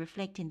to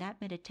reflect in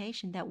that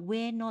meditation that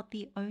we're not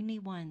the only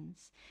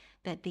ones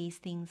that these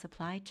things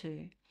apply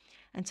to.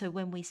 And so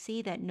when we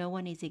see that no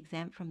one is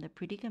exempt from the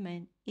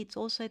predicament, it's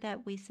also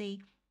that we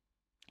see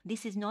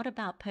this is not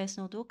about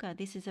personal dukkha.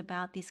 This is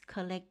about this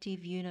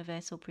collective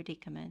universal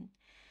predicament.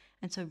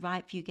 And so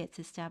right view gets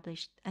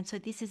established. And so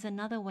this is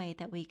another way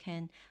that we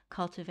can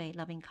cultivate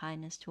loving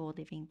kindness to all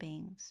living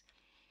beings.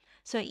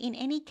 So in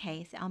any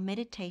case, our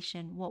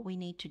meditation, what we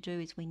need to do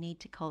is we need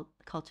to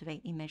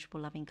cultivate immeasurable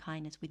loving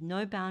kindness with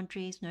no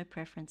boundaries, no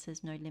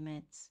preferences, no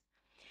limits.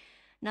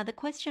 Now the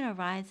question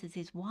arises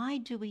is, why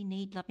do we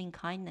need loving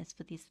kindness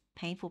for this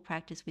painful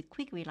practice with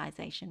quick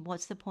realization?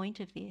 What's the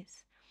point of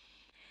this?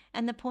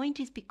 And the point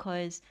is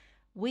because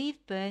we've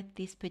birthed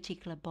this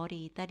particular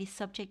body that is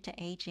subject to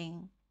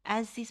aging.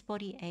 As this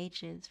body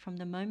ages, from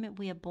the moment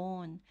we are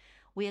born,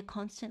 we are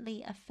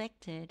constantly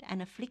affected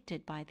and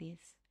afflicted by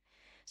this.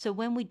 So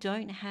when we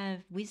don't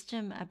have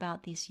wisdom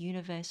about this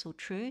universal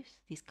truth,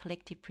 this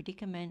collective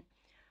predicament,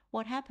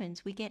 what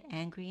happens? We get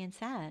angry and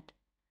sad.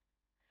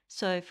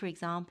 So, for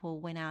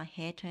example, when our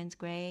hair turns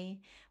grey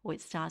or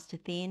it starts to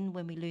thin,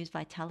 when we lose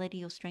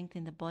vitality or strength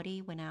in the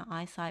body, when our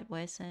eyesight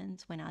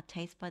worsens, when our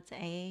taste buds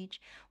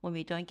age, when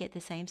we don't get the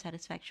same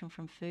satisfaction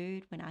from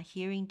food, when our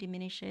hearing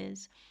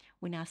diminishes,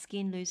 when our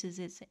skin loses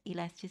its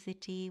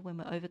elasticity, when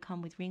we're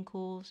overcome with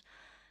wrinkles,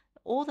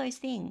 all those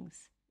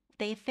things,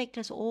 they affect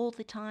us all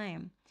the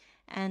time.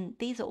 And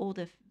these are all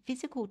the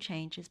physical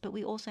changes, but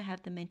we also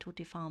have the mental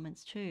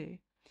defilements too.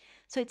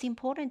 So it's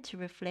important to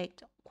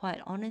reflect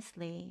quite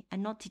honestly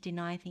and not to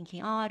deny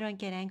thinking, oh, I don't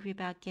get angry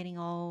about getting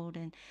old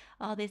and,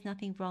 oh, there's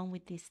nothing wrong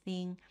with this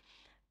thing.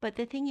 But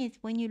the thing is,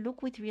 when you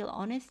look with real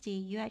honesty,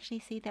 you actually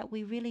see that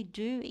we really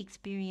do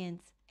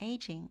experience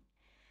aging.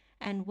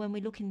 And when we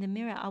look in the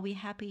mirror, are we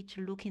happy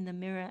to look in the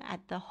mirror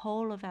at the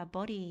whole of our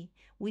body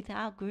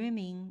without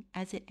grooming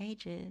as it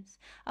ages?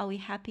 Are we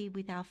happy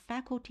with our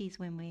faculties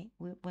when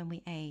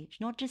we age?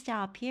 Not just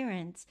our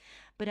appearance,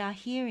 but our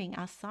hearing,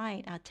 our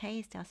sight, our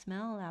taste, our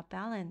smell, our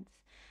balance,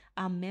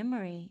 our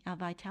memory, our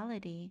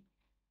vitality.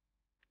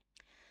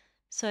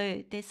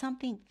 So there's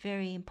something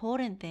very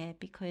important there,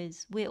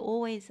 because we're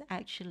always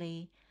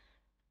actually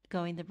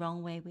going the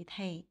wrong way with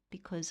hate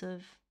because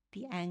of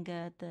the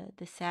anger,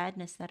 the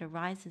sadness that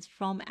arises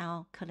from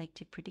our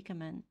collective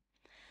predicament.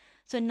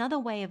 So another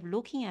way of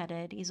looking at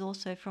it is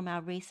also from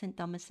our recent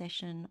Dhamma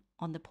session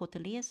on the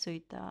Potaliya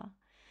Sutta,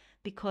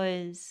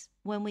 because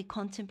when we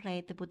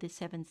contemplate the Buddha's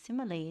 7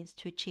 similes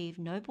to achieve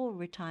noble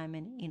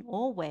retirement in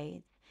all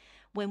ways,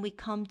 when we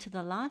come to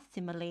the last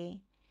simile,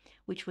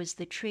 which was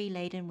the tree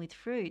laden with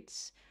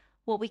fruits,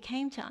 what we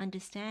came to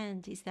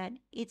understand is that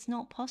it's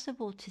not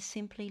possible to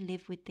simply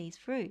live with these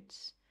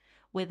fruits,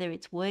 whether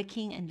it's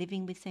working and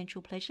living with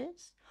sensual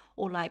pleasures,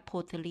 or like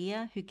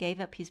Potaliya, who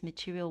gave up his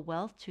material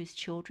wealth to his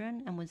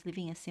children and was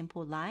living a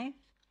simple life,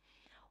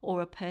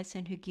 or a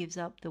person who gives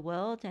up the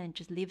world and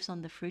just lives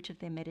on the fruit of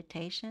their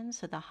meditation,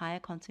 so the higher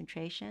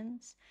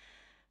concentrations.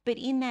 But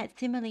in that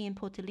simile in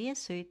Potaliya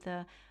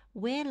Sutta,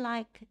 we're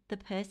like the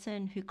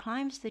person who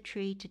climbs the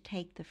tree to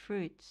take the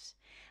fruits,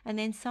 and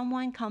then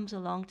someone comes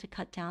along to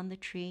cut down the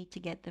tree to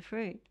get the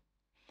fruit.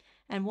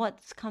 And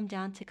what's come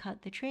down to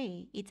cut the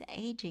tree? It's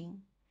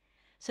aging.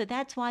 So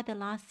that's why the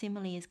last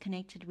simile is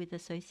connected with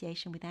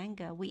association with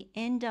anger. We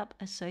end up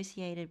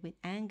associated with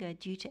anger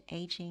due to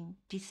aging,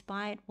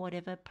 despite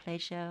whatever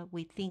pleasure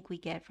we think we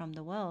get from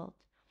the world.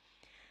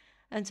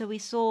 And so we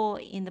saw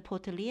in the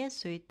Potaliya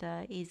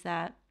Sutta is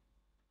that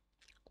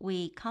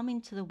we come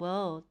into the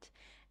world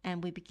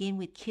and we begin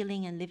with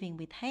killing and living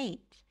with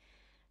hate.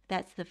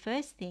 That's the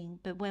first thing.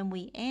 But when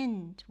we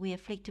end, we're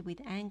afflicted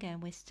with anger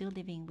and we're still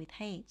living with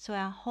hate. So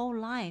our whole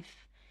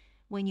life,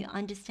 when you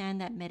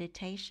understand that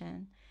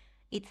meditation,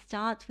 it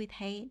starts with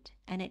hate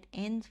and it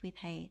ends with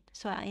hate.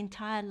 So our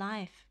entire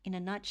life, in a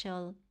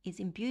nutshell, is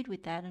imbued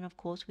with that, and of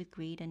course with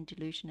greed and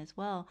delusion as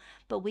well.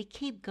 But we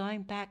keep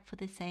going back for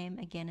the same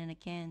again and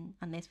again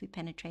unless we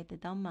penetrate the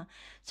Dhamma.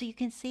 So you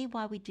can see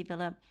why we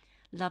develop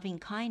loving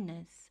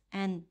kindness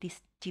and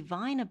this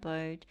divine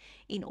abode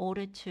in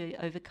order to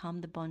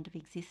overcome the bond of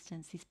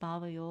existence, this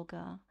Bhava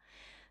Yoga.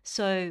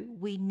 So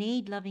we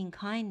need loving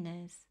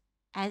kindness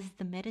as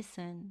the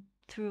medicine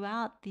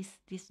throughout this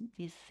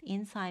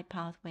insight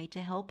pathway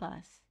to help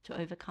us to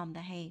overcome the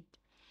hate.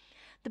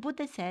 The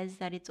Buddha says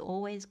that it's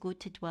always good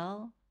to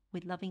dwell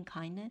with loving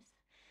kindness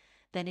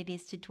than it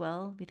is to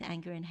dwell with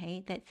anger and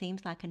hate. That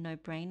seems like a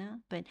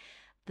no-brainer, but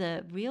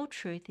the real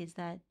truth is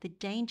that the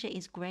danger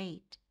is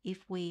great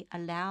if we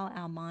allow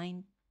our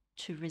mind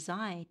to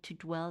reside, to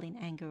dwell in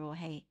anger or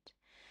hate.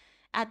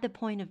 At the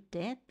point of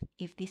death,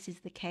 if this is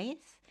the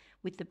case,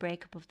 with the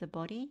breakup of the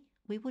body,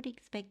 we would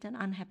expect an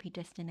unhappy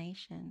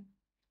destination.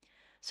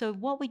 So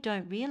what we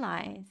don't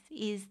realize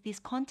is this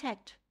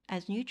contact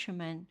as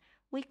nutriment,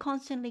 we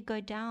constantly go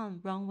down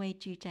wrong way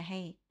due to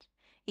hate.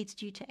 It's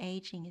due to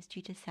aging, it's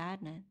due to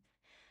sadness,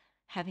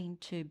 having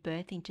to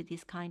birth into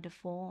this kind of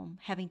form,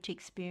 having to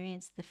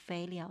experience the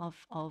failure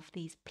of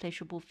these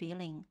pleasurable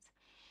feelings.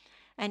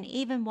 And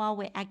even while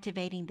we're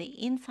activating the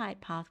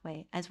insight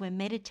pathway, as we're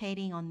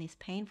meditating on this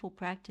painful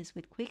practice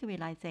with quick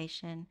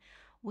realization,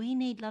 we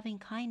need loving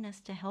kindness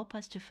to help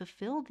us to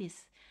fulfill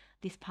this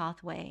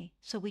pathway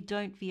so we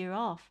don't veer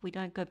off, we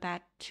don't go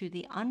back to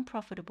the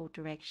unprofitable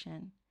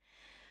direction.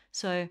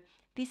 So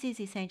this is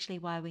essentially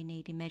why we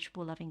need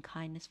immeasurable loving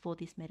kindness for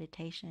this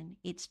meditation.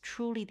 It's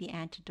truly the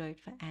antidote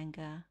for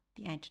anger,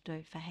 the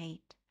antidote for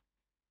hate.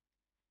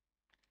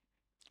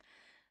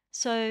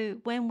 So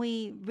when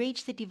we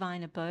reach the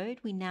divine abode,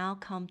 we now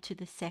come to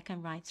the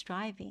second right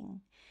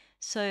striving.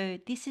 So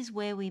this is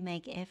where we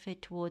make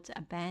effort towards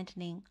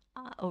abandoning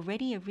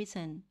already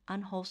arisen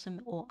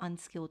unwholesome or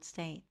unskilled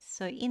states.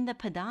 So in the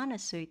Padana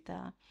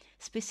Sutta,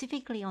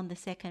 specifically on the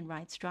second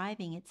right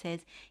striving, it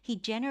says, he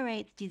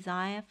generates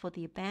desire for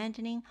the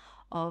abandoning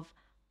of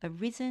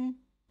arisen,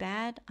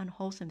 bad,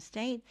 unwholesome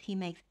states. He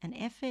makes an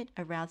effort,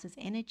 arouses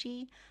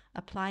energy,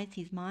 applies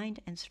his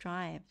mind, and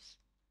strives.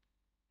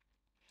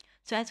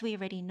 So as we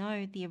already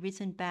know, the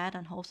arisen bad,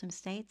 unwholesome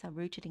states are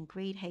rooted in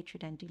greed,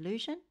 hatred, and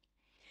delusion.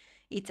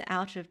 It's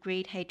out of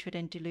greed, hatred,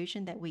 and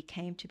delusion that we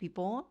came to be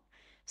born.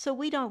 So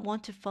we don't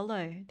want to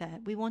follow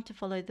that. We want to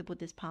follow the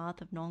Buddha's path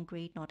of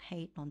non-greed, not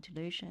hate,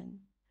 non-delusion.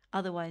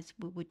 Otherwise,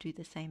 we would do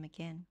the same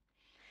again.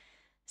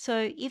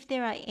 So if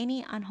there are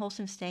any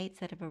unwholesome states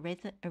that have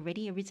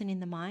already arisen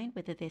in the mind,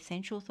 whether they're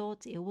sensual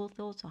thoughts, ill will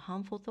thoughts, or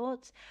harmful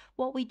thoughts,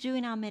 what we do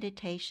in our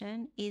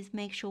meditation is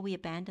make sure we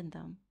abandon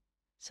them.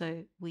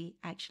 So we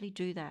actually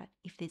do that.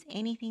 If there's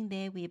anything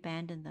there, we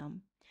abandon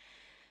them.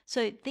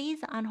 So these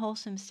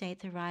unwholesome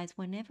states arise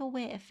whenever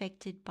we're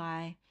affected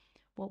by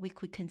what we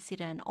could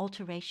consider an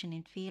alteration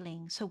in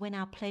feeling. So when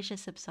our pleasure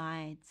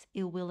subsides,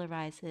 ill will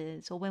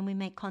arises, or when we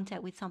make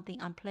contact with something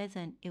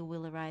unpleasant, ill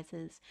will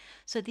arises.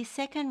 So this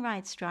second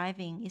right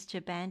striving is to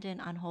abandon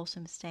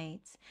unwholesome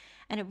states.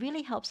 And it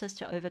really helps us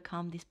to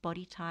overcome this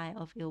body tie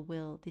of ill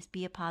will, this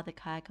Biyapada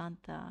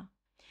Kayagantha.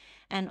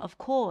 And of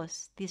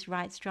course, this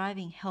right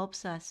striving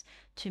helps us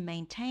to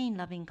maintain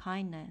loving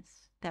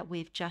kindness that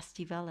we've just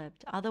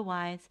developed.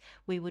 Otherwise,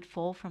 we would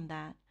fall from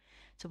that.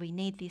 So we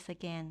need this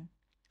again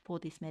for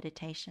this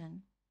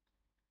meditation.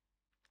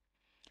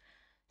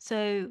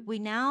 So we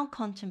now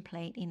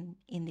contemplate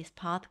in this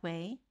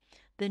pathway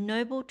the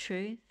noble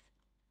truth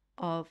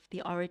of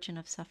the origin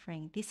of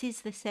suffering. This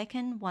is the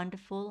second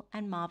wonderful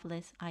and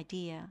marvelous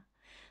idea.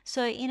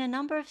 So in a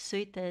number of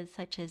suttas,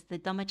 such as the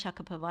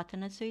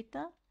Dhammacakkappavattana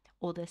Sutta,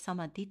 or the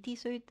Sammaditthi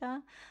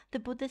Sutta, the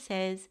Buddha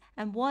says,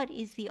 and what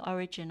is the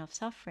origin of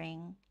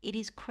suffering? It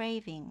is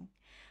craving,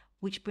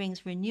 which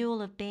brings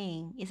renewal of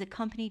being, is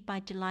accompanied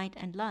by delight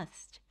and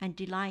lust, and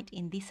delight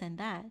in this and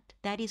that.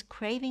 That is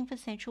craving for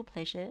sensual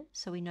pleasure,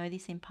 so we know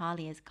this in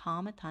Pali as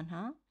kama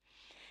tanha,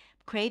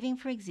 craving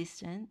for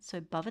existence,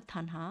 so bhava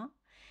tanha,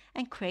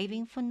 and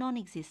craving for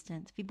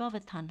non-existence,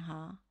 vibhava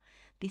tanha.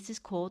 This is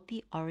called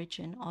the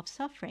origin of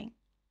suffering.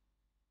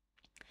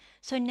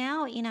 So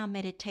now in our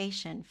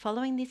meditation,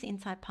 following this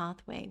insight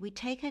pathway, we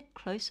take a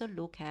closer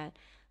look at,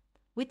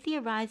 with the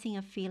arising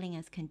of feeling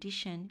as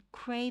condition,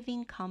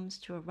 craving comes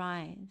to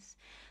arise.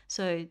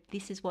 So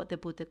this is what the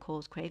Buddha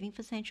calls craving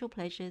for sensual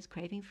pleasures,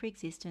 craving for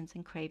existence,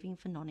 and craving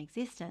for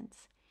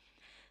non-existence.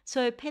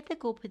 So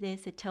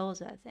Pethagopadesa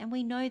tells us, and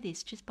we know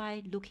this just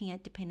by looking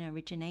at dependent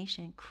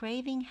origination,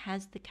 craving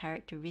has the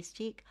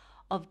characteristic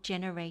of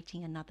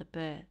generating another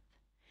birth.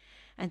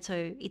 And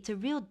so it's a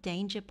real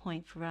danger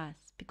point for us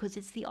because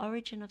it's the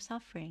origin of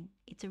suffering.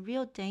 It's a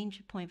real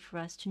danger point for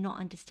us to not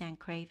understand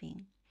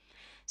craving.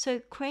 So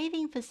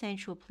craving for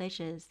sensual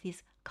pleasures,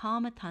 this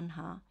karma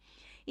tanha,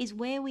 is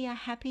where we are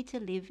happy to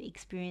live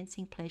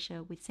experiencing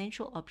pleasure with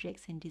sensual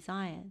objects and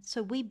desires.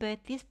 So we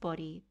birthed this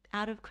body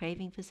out of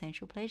craving for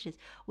sensual pleasures.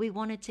 We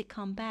wanted to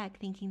come back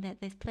thinking that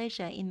there's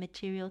pleasure in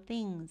material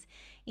things,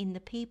 in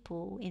the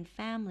people, in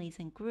families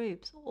and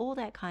groups, all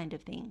that kind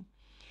of thing.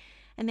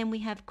 And then we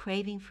have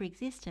craving for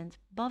existence,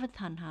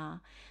 bhavatanha,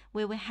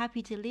 where we're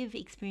happy to live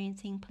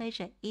experiencing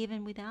pleasure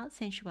even without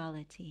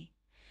sensuality.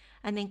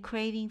 And then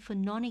craving for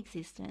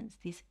non-existence,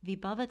 this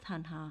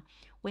vibhavatanha,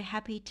 we're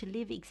happy to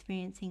live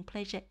experiencing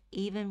pleasure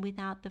even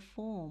without the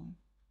form.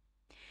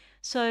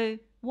 So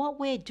what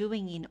we're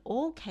doing in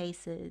all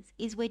cases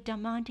is we're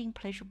demanding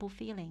pleasurable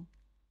feeling.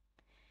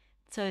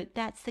 So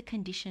that's the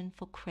condition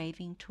for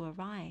craving to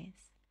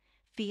arise.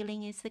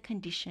 Feeling is the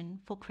condition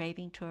for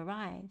craving to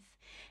arise.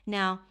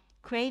 Now,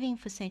 craving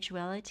for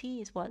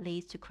sensuality is what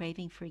leads to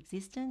craving for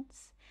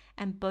existence,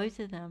 and both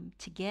of them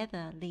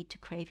together lead to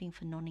craving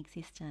for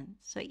non-existence.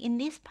 So in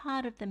this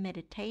part of the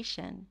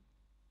meditation,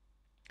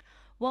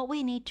 what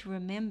we need to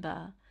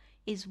remember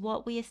is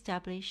what we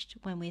established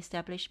when we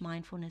established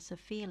mindfulness of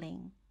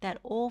feeling, that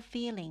all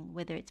feeling,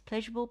 whether it's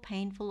pleasurable,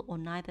 painful, or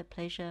neither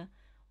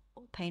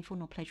painful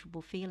nor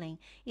pleasurable feeling,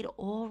 it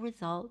all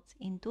results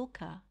in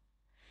dukkha.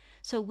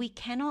 So we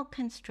cannot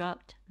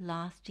construct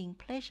lasting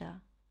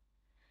pleasure.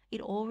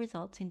 It all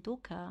results in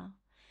dukkha.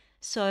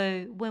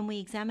 So when we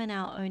examine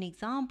our own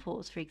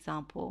examples, for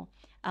example,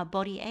 our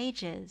body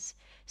ages,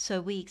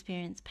 so we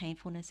experience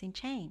painfulness in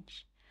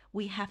change.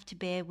 We have to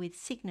bear with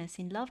sickness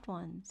in loved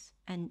ones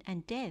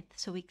and death,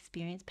 so we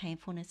experience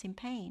painfulness in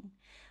pain.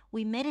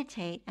 We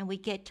meditate and we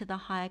get to the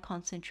higher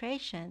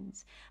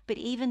concentrations, but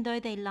even though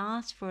they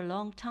last for a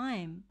long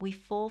time, we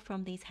fall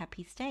from these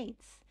happy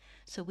states,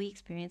 so we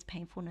experience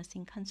painfulness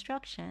in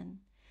construction.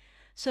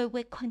 So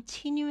we're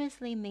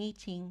continuously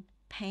meeting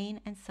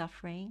pain and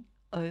suffering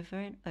over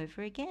and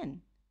over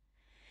again.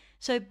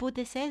 So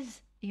Buddha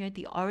says,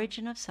 the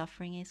origin of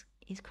suffering is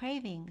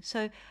craving.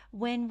 So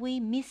when we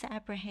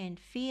misapprehend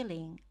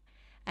feeling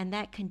and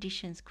that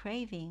conditions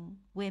craving,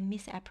 we're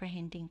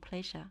misapprehending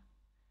pleasure.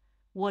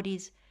 What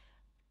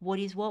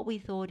what we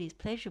thought is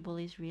pleasurable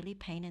is really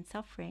pain and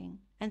suffering.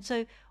 And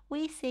so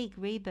we seek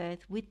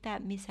rebirth with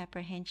that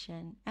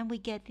misapprehension, and we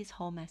get this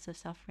whole mass of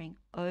suffering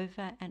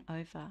over and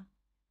over.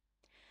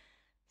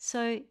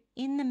 So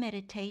in the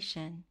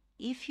meditation,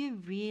 if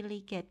you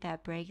really get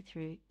that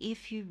breakthrough,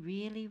 if you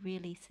really,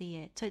 really see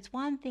it, so it's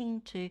one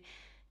thing to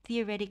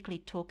theoretically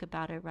talk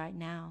about it right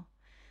now,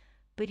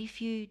 but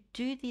if you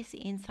do this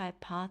insight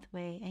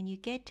pathway and you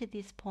get to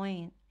this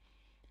point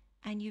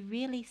and you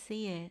really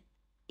see it,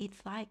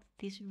 it's like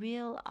this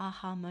real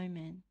aha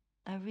moment,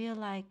 a real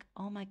like,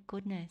 oh my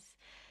goodness,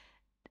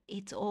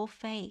 it's all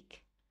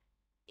fake.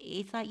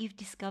 It's like you've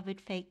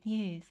discovered fake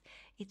news.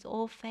 It's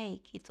all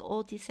fake. It's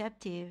all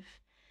deceptive.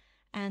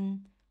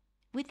 And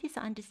with this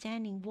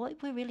understanding,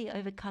 what we're really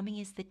overcoming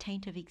is the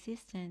taint of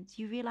existence.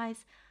 You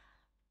realize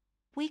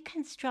we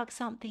construct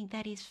something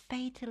that is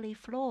fatally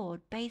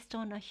flawed based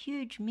on a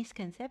huge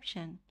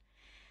misconception.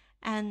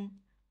 And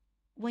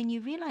when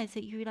you realize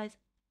it, you realize,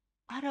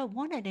 I don't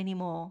want it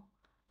anymore.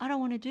 I don't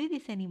want to do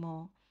this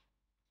anymore.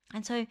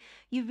 And so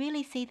you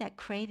really see that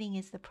craving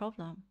is the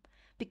problem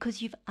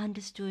because you've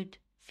understood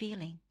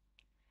feeling.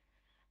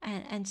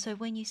 And so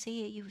when you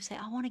see it, you say,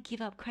 I want to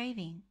give up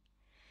craving.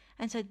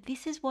 And so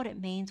this is what it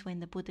means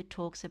when the Buddha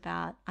talks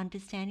about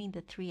understanding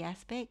the three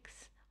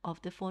aspects of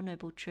the Four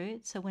Noble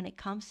Truths. So when it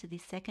comes to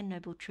this second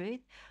noble truth,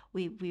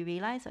 we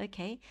realize,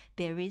 okay,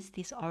 there is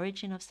this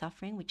origin of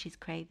suffering, which is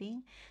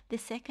craving. The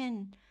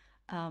second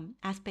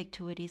aspect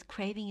to it is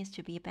craving is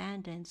to be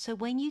abandoned. So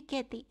when you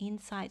get the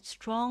insight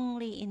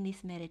strongly in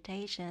this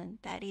meditation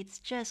that it's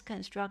just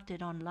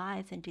constructed on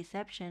lies and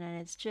deception and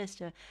it's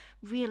just a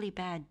really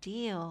bad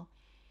deal,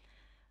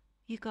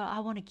 you go, I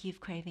want to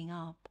give craving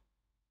up.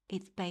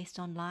 It's based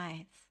on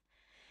lies.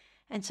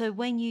 And so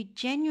when you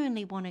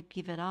genuinely want to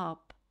give it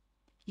up,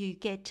 you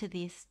get to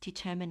this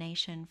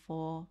determination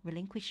for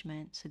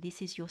relinquishment. So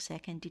this is your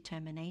second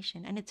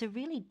determination. And it's a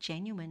really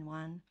genuine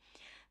one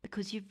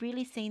because you've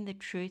really seen the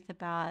truth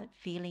about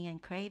feeling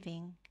and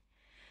craving.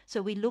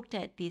 So we looked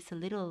at this a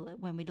little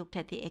when we looked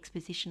at the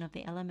exposition of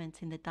the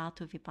elements in the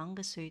Dhatu Vibhanga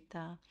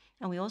Sutta.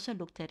 And we also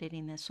looked at it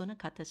in the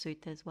Sunakata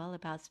Sutta as well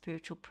about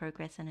spiritual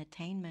progress and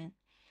attainment.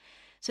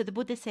 So the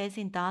Buddha says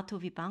in Dhatu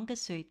Vibhanga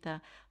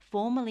Sutta,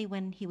 formerly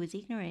when he was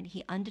ignorant,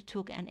 he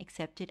undertook and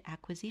accepted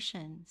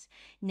acquisitions.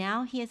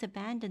 Now he has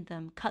abandoned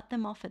them, cut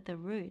them off at the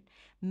root,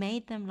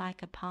 made them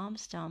like a palm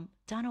stump,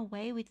 done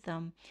away with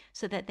them,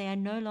 so that they are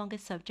no longer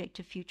subject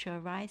to future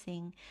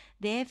arising.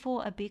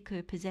 Therefore, a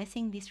bhikkhu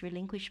possessing this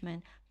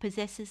relinquishment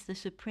possesses the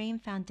supreme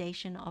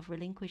foundation of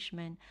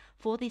relinquishment.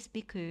 For this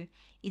bhikkhu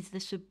is the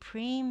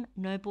supreme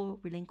noble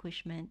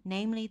relinquishment,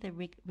 namely the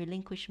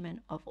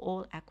relinquishment of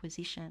all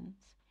acquisitions.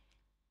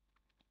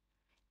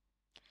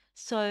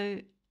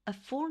 So a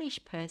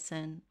foolish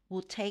person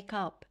will take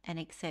up and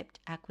accept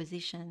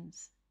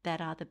acquisitions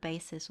that are the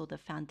basis or the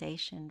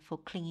foundation for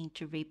clinging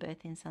to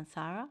rebirth in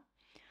samsara.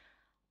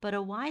 But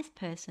a wise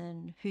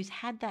person who's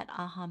had that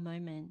aha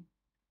moment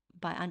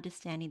by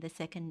understanding the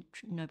second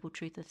noble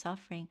truth of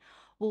suffering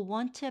will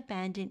want to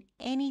abandon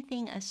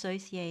anything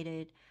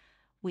associated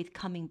with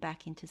coming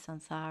back into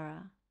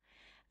samsara.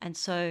 And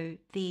so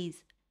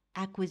these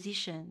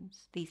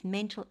acquisitions, these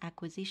mental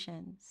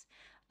acquisitions,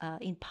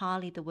 in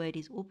Pali the word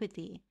is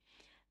upadi.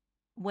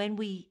 When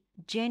we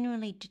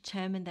genuinely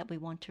determine that we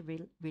want to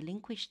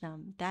relinquish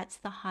them, that's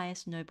the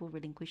highest noble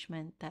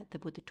relinquishment that the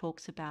Buddha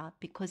talks about,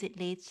 because it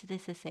leads to the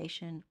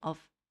cessation of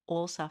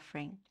all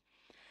suffering.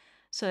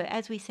 So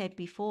as we said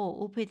before,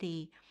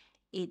 upadi,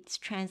 it's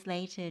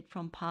translated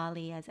from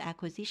Pali as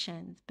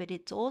acquisitions, but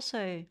it's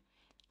also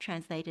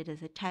translated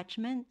as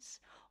attachments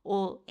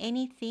or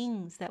any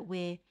things that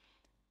we're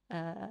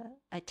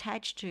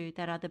attached to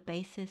that are the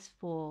basis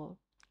for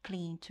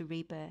clinging to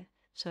rebirth.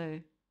 So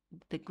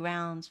the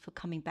grounds for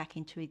coming back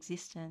into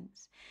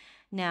existence.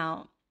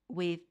 Now,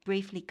 we've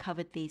briefly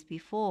covered these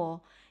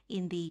before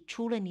in the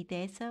Chula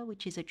Nidesa,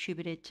 which is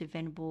attributed to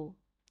Venerable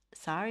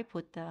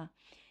Sariputta.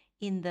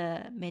 In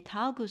the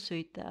Metalgu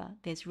Sutta,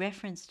 there's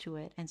reference to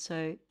it. And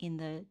so in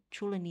the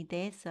Chula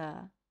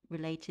Nidesa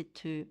related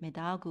to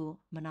Medagu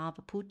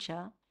Manava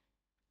Pucha,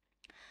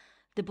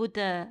 the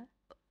Buddha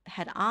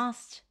had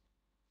asked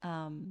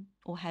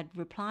or had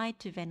replied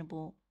to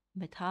Venerable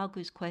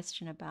Metalgu's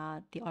question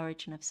about the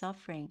origin of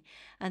suffering.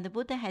 And the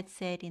Buddha had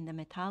said in the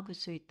Metalgu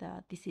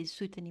Sutta, this is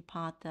Sutta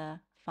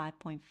Nipata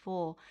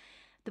 5.4,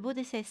 the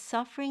Buddha says,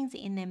 sufferings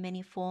in their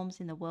many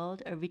forms in the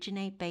world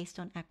originate based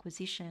on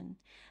acquisition.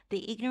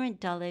 The ignorant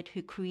dullard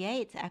who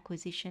creates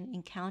acquisition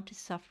encounters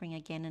suffering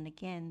again and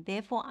again.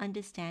 Therefore,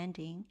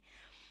 understanding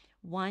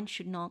one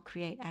should not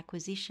create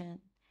acquisition.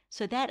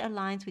 So that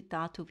aligns with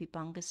Dhatu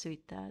Vibhanga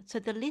Sutta. So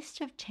the list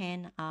of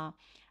 10 are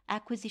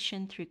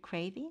acquisition through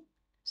craving.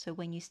 So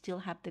when you still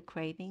have the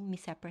craving,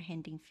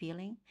 misapprehending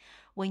feeling.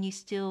 When you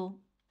still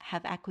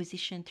have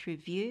acquisition through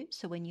view.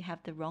 So when you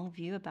have the wrong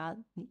view about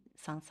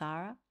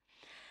samsara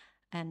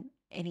and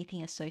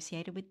anything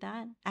associated with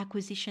that.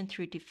 Acquisition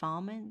through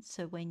defilement.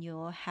 So when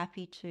you're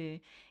happy to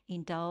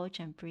indulge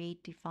and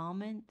breed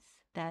defilements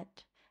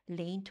that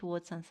lean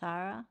towards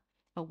samsara,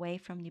 away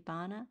from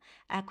nibbana.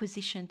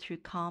 Acquisition through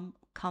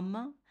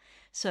karma.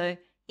 So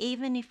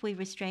even if we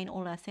restrain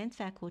all our sense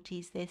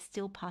faculties, there's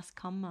still past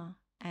karma,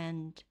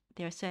 and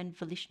there are certain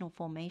volitional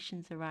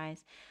formations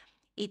arise.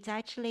 It's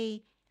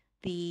actually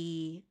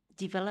the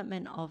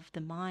development of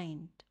the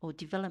mind, or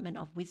development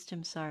of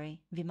wisdom,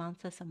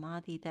 Vimamsa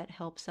Samadhi, that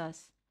helps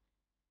us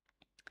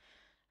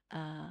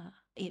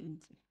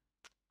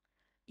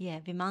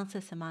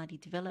Vimamsa Samadhi,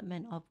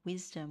 development of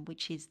wisdom,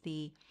 which is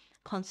the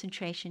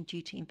concentration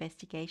due to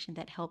investigation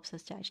that helps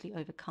us to actually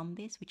overcome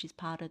this, which is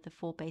part of the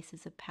 4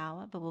 bases of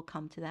power, but we'll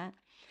come to that.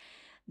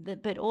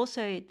 But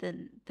also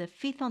the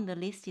fifth on the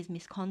list is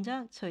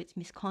misconduct. So it's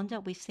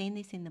misconduct. We've seen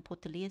this in the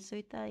Potaliya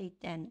Sutta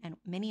and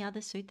many other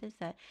suttas,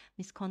 that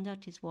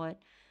misconduct is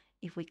what,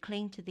 if we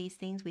cling to these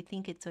things, we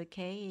think it's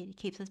okay. It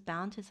keeps us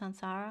bound to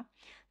samsara.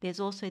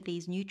 There's also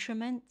these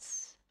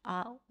nutriments.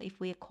 If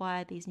we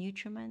acquire these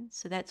nutriments.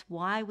 So that's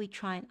why we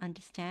try and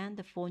understand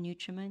the 4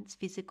 nutriments: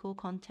 physical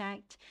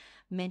contact,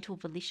 mental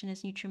volition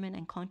as nutriment,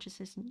 and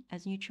consciousness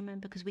as nutriment,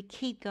 because we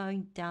keep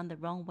going down the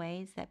wrong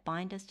ways that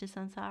bind us to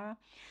samsara.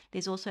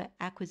 There's also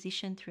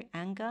acquisition through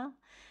anger.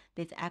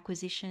 There's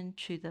acquisition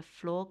to the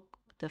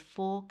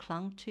 4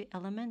 clung to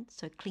elements.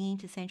 So clinging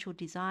to sensual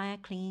desire,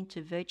 clinging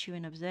to virtue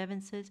and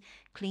observances,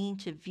 clinging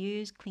to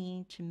views,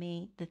 clinging to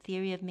me, the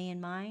theory of me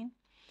and mine.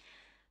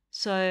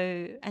 So,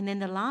 and then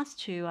the last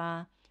 2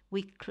 are,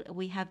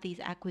 we have these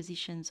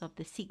acquisitions of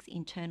the 6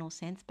 internal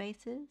sense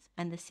bases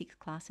and the 6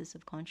 classes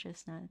of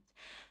consciousness.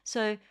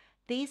 So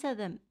these are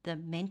the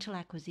mental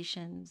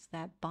acquisitions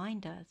that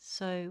bind us.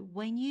 So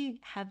when you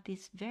have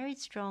this very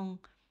strong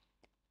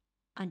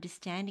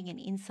understanding and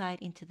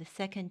insight into the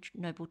second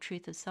noble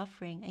truth of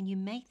suffering, and you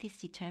make this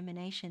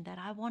determination that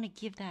I want to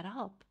give that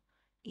up,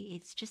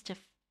 it's just a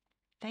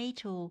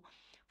fatal,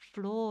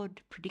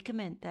 flawed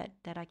predicament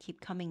that I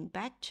keep coming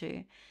back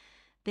to,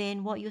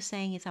 then what you're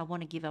saying is, I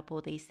want to give up all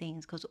these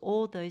things, because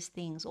all those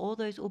things, all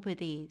those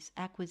upadis,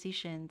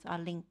 acquisitions, are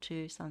linked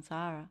to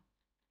samsara.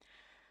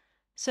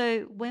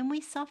 So when we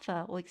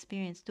suffer or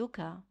experience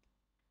dukkha,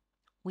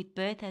 with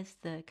birth as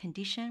the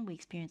condition, we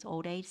experience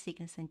old age,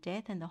 sickness and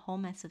death, and the whole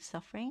mass of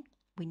suffering.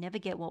 We never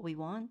get what we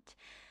want.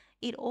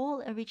 It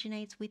all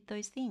originates with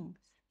those things.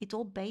 It's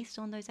all based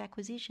on those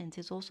acquisitions.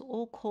 It's also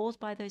all caused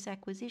by those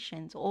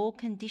acquisitions, all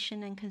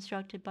conditioned and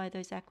constructed by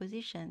those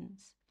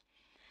acquisitions.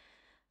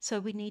 So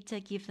we need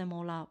to give them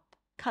all up,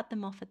 cut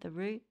them off at the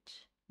root,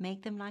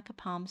 make them like a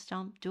palm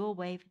stump, do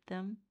away with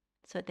them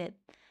so that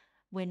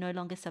we're no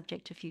longer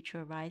subject to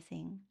future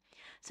arising.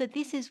 So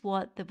this is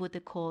what the Buddha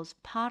calls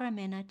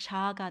paramena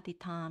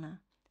chagaditana,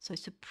 so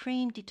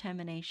supreme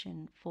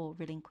determination for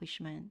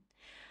relinquishment.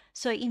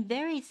 So in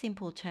very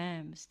simple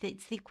terms,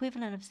 it's the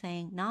equivalent of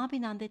saying, nabi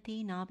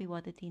nandati, nabi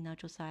wadati,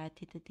 najosaya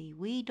titati.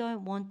 We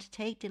don't want to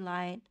take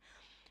delight,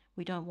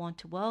 we don't want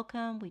to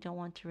welcome, we don't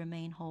want to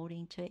remain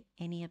holding to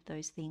any of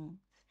those things.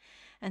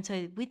 And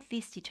so with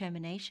this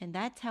determination,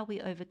 that's how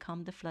we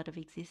overcome the flood of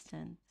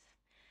existence.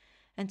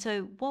 And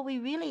so what we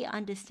really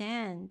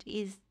understand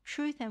is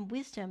truth and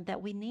wisdom,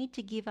 that we need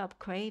to give up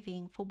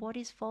craving for what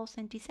is false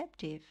and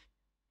deceptive.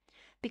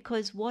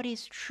 Because what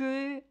is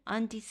true,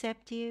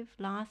 undeceptive,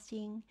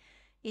 lasting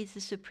is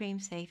the supreme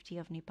safety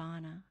of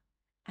Nibbana.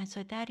 And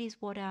so that is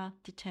what our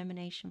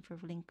determination for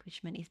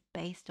relinquishment is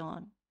based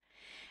on.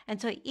 And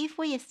so if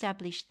we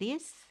establish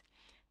this,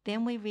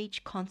 then we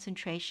reach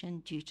concentration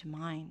due to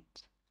mind.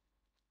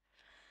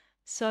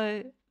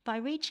 So by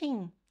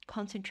reaching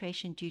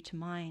concentration due to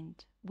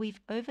mind,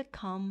 we've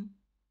overcome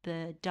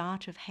the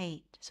dart of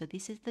hate. So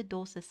this is the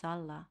dosa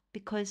salla,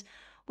 because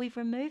we've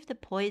removed the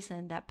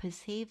poison that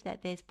perceived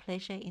that there's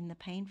pleasure in the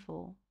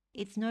painful.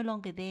 It's no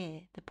longer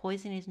there. The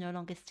poison is no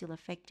longer still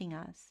affecting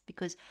us,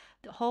 because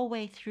the whole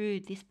way through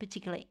this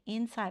particular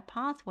insight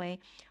pathway,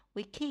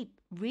 we keep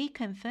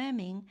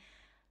reconfirming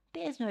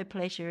there's no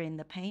pleasure in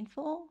the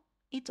painful.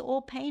 It's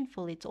all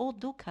painful. It's all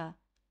dukkha.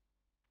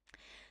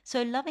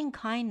 So loving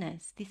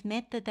kindness, this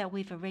method that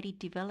we've already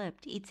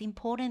developed, it's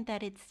important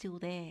that it's still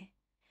there.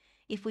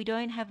 If we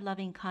don't have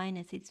loving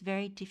kindness, it's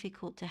very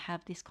difficult to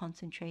have this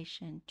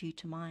concentration due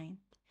to mind.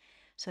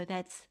 So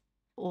that's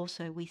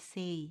also we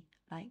see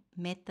like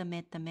metta,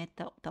 metta,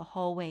 metta the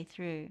whole way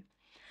through.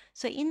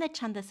 So in the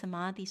Chanda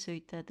Samadhi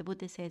Sutta, the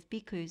Buddha says,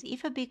 bhikkhus,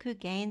 if a bhikkhu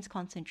gains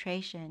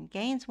concentration,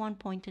 gains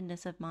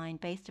one-pointedness of mind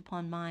based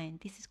upon mind,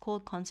 this is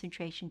called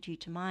concentration due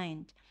to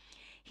mind.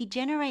 He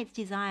generates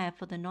desire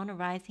for the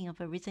non-arising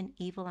of arisen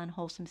evil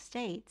unwholesome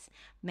states,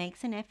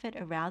 makes an effort,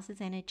 arouses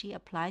energy,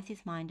 applies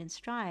his mind and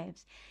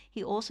strives.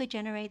 He also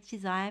generates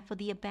desire for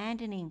the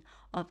abandoning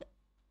of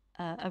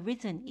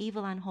arisen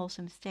evil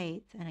unwholesome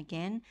states, and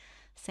again,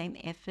 same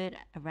effort,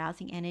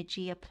 arousing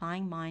energy,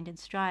 applying mind and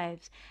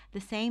strives.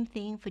 The same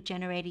thing for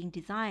generating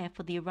desire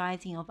for the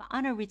arising of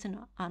unarisen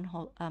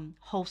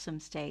wholesome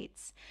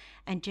states,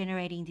 and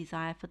generating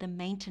desire for the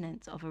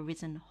maintenance of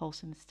arisen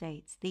wholesome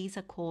states. These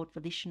are called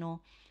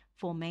volitional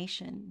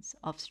formations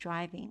of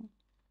striving.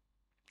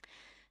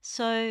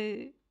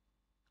 So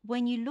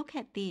when you look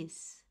at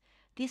this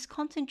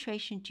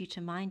concentration due to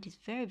mind is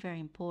very, very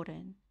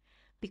important,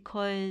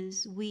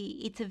 because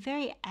it's a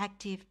very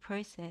active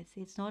process.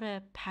 It's not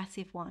a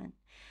passive one.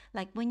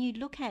 Like when you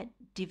look at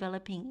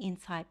developing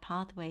insight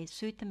pathways,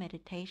 sutta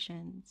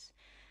meditations,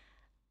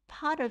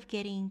 part of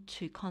getting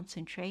to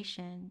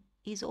concentration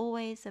is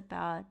always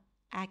about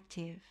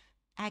active,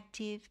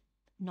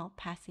 not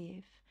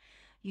passive.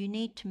 You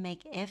need to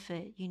make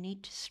effort, you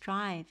need to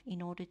strive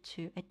in order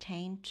to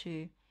attain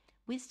to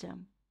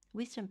wisdom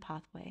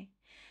pathway.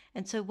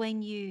 And so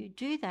when you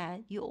do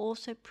that, you're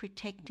also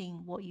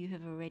protecting what you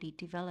have already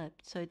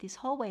developed. So this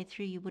whole way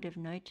through, you would have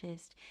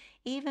noticed,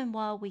 even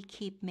while we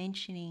keep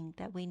mentioning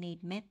that we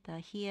need metta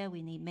here,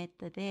 we need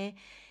metta there,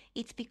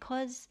 it's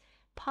because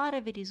part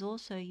of it is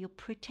also you're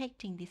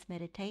protecting this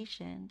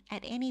meditation.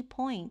 At any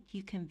point,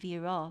 you can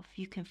veer off,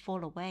 you can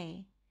fall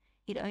away.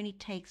 It only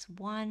takes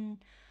one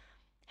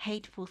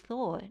hateful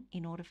thought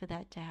in order for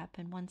that to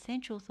happen, one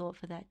sensual thought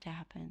for that to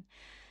happen.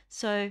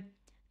 So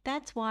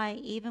that's why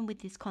even with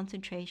this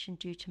concentration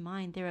due to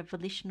mind, there are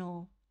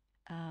volitional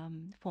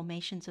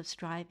formations of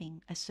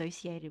striving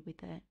associated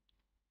with it.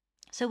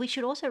 So we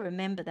should also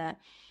remember that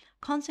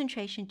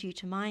concentration due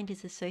to mind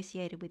is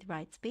associated with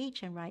right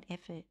speech and right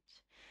effort,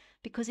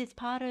 because it's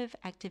part of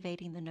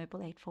activating the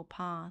Noble Eightfold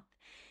Path.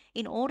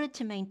 In order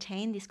to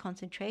maintain this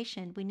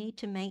concentration, we need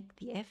to make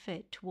the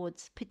effort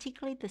towards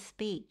particularly the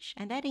speech,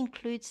 and that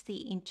includes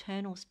the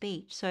internal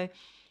speech. So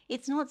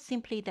it's not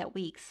simply that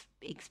we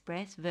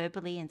express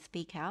verbally and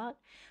speak out,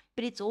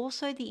 but it's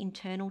also the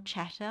internal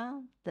chatter,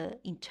 the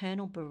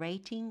internal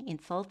berating,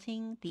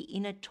 insulting, the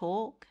inner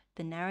talk,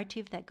 the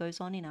narrative that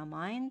goes on in our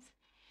minds.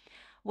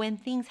 When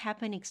things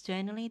happen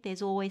externally,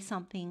 there's always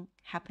something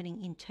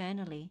happening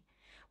internally.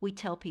 We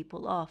tell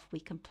people off, we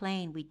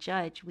complain, we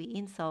judge, we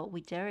insult,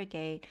 we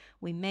derogate,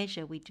 we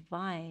measure, we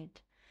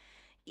divide.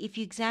 If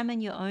you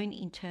examine your own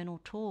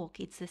internal talk,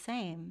 it's the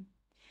same.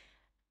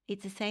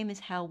 It's the same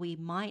as how we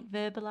might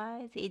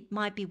verbalize. It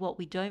might be what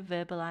we don't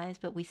verbalize,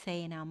 but we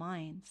say in our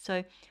minds.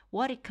 So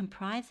what it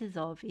comprises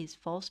of is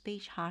false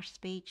speech, harsh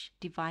speech,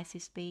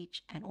 divisive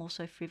speech, and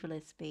also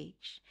frivolous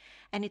speech.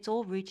 And it's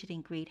all rooted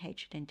in greed,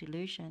 hatred, and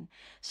delusion.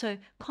 So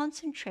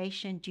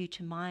concentration due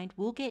to mind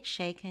will get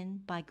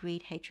shaken by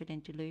greed, hatred,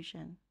 and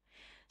delusion.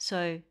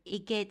 So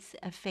it gets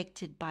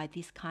affected by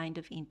this kind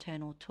of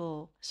internal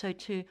talk. So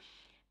to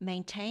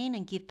maintain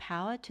and give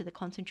power to the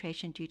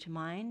concentration due to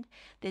mind,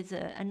 there's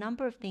a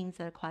number of things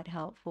that are quite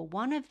helpful.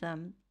 One of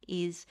them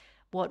is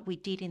what we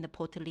did in the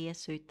Potaliya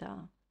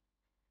Sutta.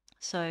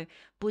 So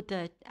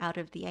Buddha, out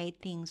of the 8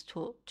 things,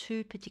 taught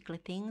 2 particular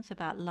things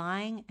about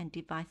lying and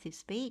divisive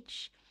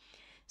speech.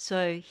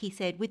 So he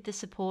said, with the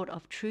support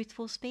of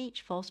truthful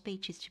speech, false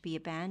speech is to be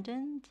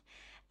abandoned.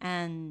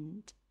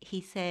 And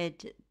he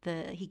said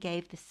he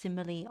gave the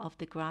simile of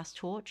the grass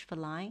torch for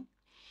lying.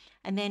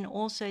 And then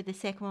also the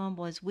second one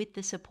was, with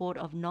the support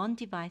of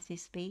non-divisive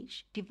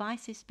speech,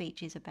 divisive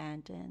speech is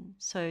abandoned.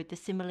 So the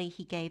simile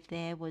he gave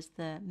there was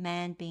the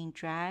man being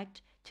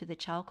dragged to the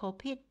charcoal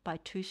pit by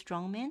 2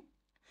 strong men.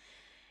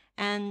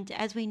 And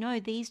as we know,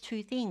 these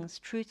 2 things,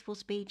 truthful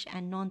speech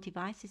and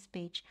non-divisive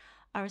speech,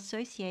 are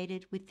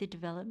associated with the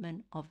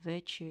development of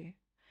virtue.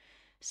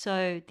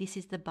 So this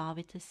is the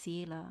Bhavita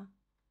Sila,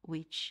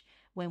 which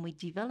when we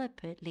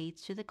develop it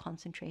leads to the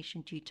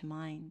concentration due to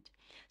mind.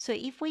 So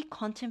if we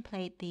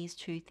contemplate these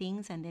 2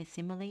 things and their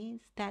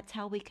similes, that's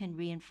how we can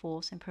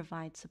reinforce and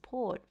provide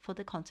support for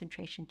the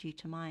concentration due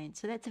to mind.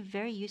 So that's a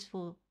very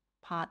useful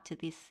part to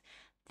this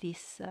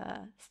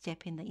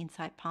step in the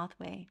insight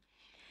pathway.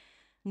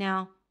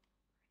 Now,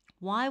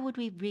 why would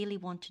we really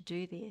want to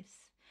do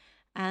this?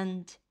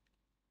 And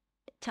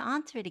to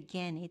answer it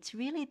again, it's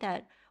really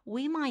that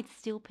we might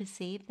still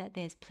perceive that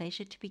there's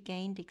pleasure to be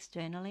gained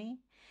externally,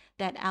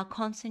 that our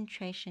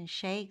concentration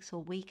shakes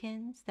or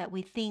weakens, that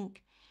we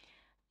think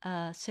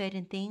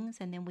certain things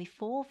and then we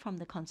fall from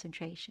the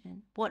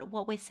concentration.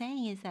 What we're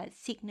saying is that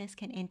sickness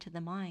can enter the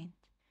mind.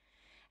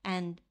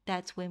 And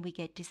that's when we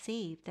get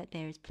deceived, that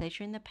there is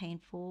pleasure in the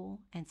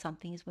painful and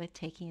something is worth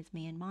taking as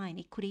me and mine.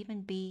 It could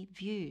even be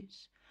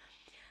views.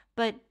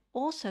 But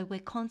also we're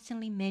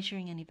constantly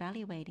measuring and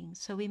evaluating.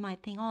 So we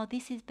might think, oh,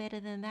 this is better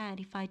than that.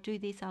 If I do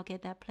this, I'll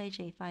get that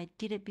pleasure. If I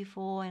did it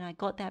before and I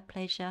got that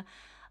pleasure,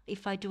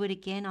 if I do it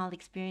again, I'll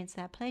experience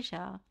that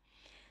pleasure.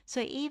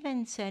 So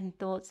even certain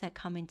thoughts that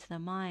come into the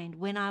mind,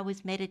 when I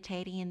was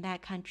meditating in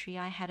that country,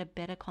 I had a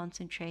better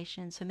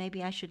concentration. So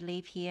maybe I should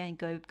leave here and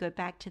go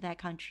back to that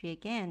country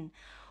again.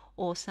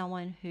 Or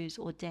someone who's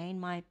ordained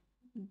might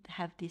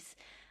have this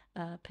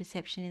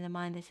perception in the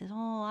mind that says,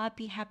 oh, I'd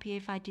be happier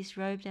if I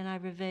disrobed and I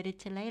reverted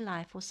to lay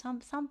life, or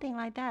something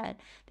like that.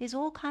 There's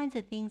all kinds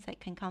of things that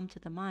can come to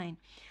the mind.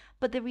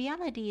 But the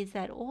reality is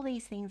that all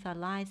these things are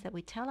lies that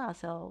we tell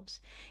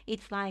ourselves.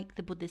 It's like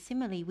the Buddha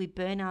simile, we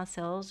burn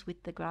ourselves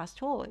with the grass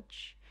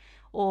torch.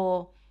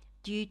 Or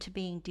due to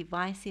being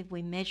divisive,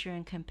 we measure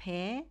and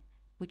compare,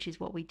 which is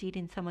what we did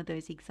in some of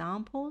those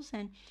examples,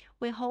 and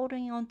we're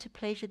holding on to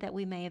pleasure that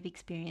we may have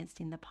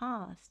experienced in the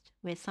past.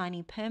 We're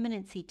assigning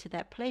permanency to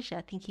that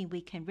pleasure, thinking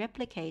we can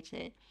replicate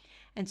it.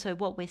 And so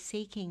what we're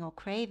seeking or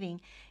craving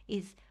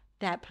is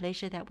that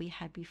pleasure that we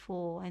had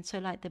before. And so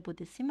like the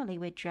Buddha simile,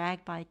 we're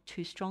dragged by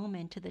 2 strong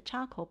men to the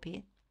charcoal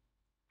pit.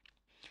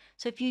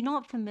 So if you're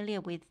not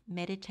familiar with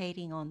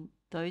meditating on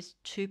those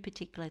 2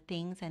 particular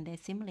things and their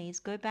similes,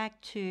 go back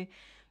to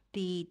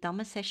the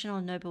Dhamma session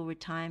on noble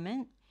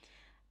retirement,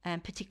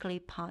 and particularly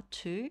part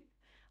 2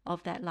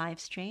 of that live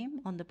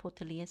stream on the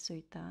Potaliya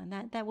Sutta,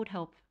 and that would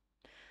help.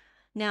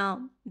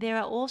 Now, there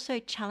are also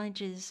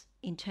challenges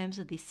in terms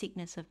of this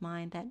sickness of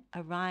mind that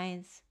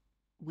arise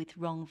with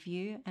wrong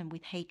view and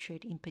with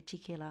hatred in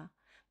particular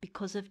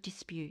because of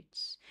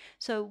disputes.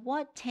 So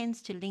what tends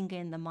to linger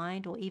in the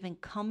mind or even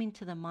come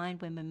into the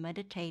mind when we're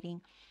meditating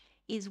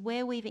is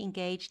where we've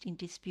engaged in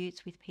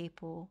disputes with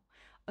people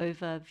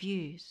over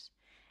views.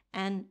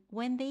 And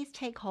when these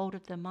take hold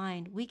of the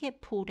mind, we get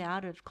pulled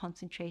out of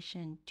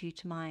concentration due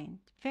to mind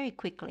very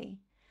quickly.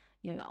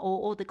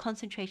 Or the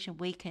concentration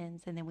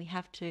weakens and then we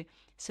have to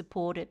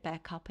support it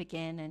back up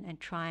again and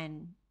try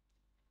and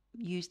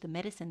use the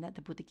medicine that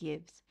the Buddha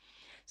gives.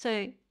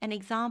 So an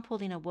example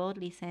in a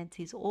worldly sense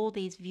is all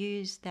these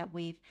views that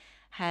we've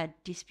had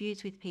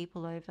disputes with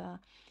people over,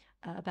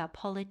 about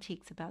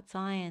politics, about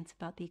science,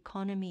 about the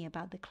economy,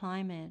 about the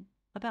climate,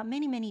 about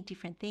many, many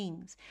different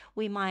things.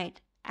 We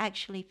might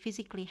actually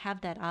physically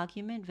have that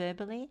argument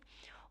verbally,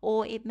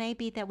 or it may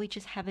be that we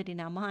just have it in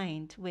our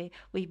mind where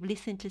we've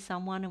listened to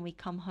someone and we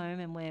come home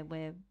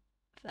and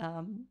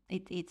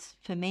it's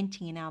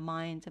fermenting in our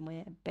minds and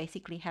we're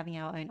basically having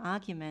our own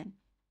argument.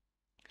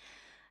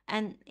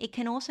 And it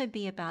can also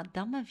be about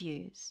Dhamma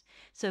views.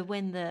 So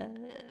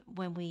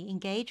when we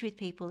engage with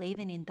people,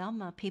 even in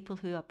Dhamma, people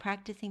who are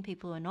practicing,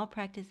 people who are not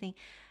practicing,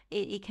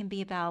 it can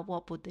be about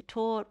what Buddha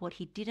taught, what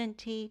he didn't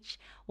teach,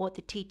 what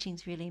the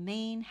teachings really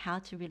mean, how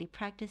to really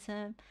practice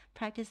them,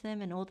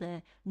 and all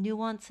the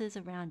nuances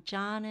around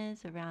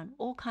jhanas, around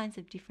all kinds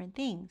of different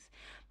things.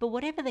 But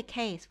whatever the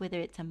case, whether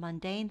it's a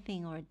mundane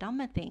thing or a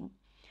Dhamma thing,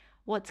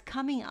 what's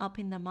coming up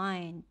in the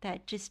mind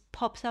that just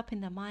pops up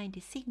in the mind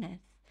is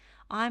sickness.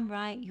 I'm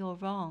right, you're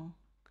wrong,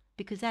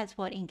 because that's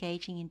what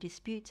engaging in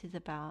disputes is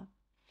about.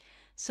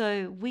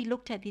 So we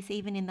looked at this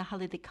even in the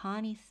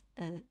Halidikani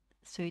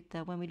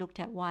Sutta when we looked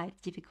at why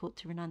it's difficult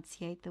to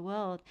renunciate the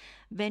world.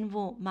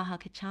 Venerable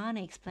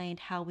Mahakachana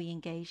explained how we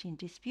engage in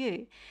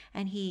dispute,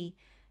 and he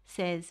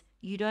says,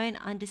 you don't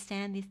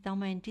understand this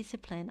Dhamma and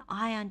discipline.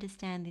 I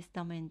understand this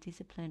Dhamma and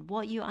discipline.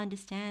 What you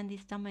understand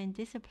this Dhamma and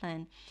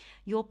discipline,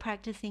 you're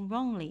practicing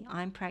wrongly.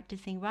 I'm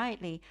practicing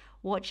rightly.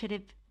 What should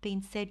have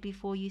been said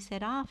before you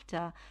said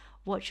after?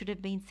 What should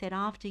have been said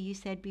after you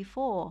said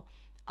before?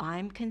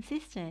 I'm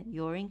consistent.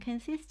 You're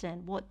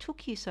inconsistent. What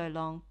took you so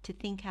long to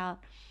think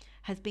out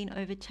has been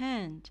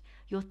overturned.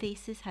 Your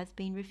thesis has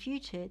been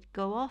refuted.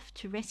 Go off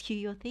to rescue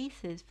your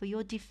thesis, for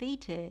you're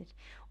defeated,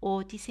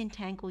 or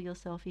disentangle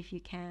yourself if you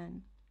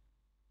can.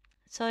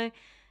 So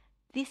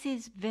this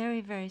is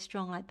very, very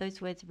strong. Like those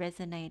words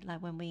resonate,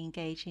 like when we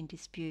engage in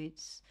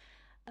disputes,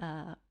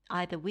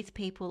 either with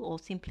people or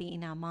simply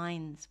in our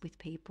minds with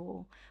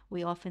people.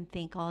 We often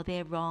think, oh,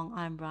 they're wrong,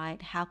 I'm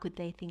right. How could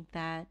they think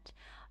that?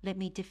 Let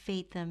me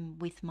defeat them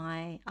with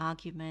my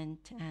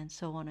argument, and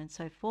so on and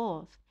so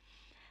forth.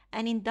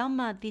 And in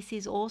Dhamma, this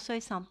is also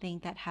something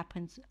that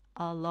happens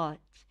a lot,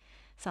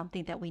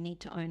 something that we need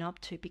to own up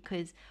to,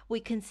 because we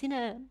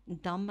consider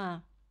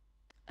Dhamma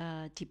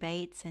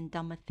debates and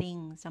Dhamma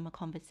things, Dhamma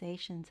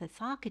conversations as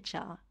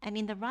sakacha, and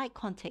in the right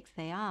context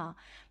they are.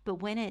 But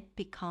when it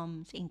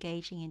becomes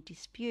engaging in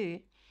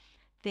dispute,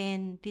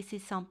 then this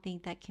is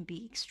something that can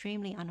be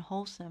extremely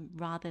unwholesome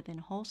rather than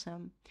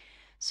wholesome.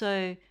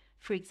 So,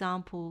 for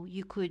example,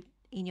 you could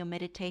in your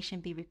meditation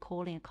be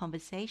recalling a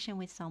conversation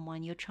with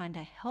someone, you're trying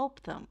to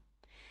help them,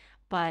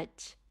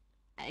 but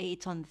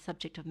it's on the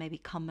subject of maybe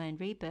karma and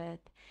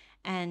rebirth,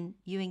 and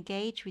you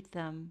engage with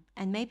them,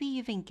 and maybe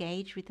you've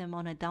engaged with them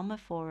on a Dhamma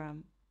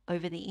forum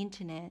over the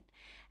internet,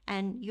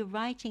 and you're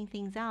writing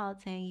things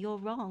out saying, you're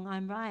wrong,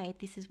 I'm right,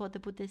 this is what the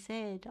Buddha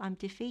said, I'm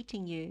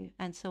defeating you,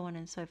 and so on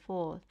and so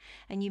forth.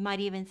 And you might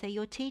even say,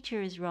 your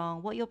teacher is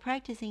wrong, what you're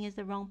practicing is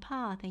the wrong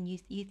path, and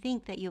you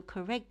think that you're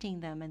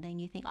correcting them, and then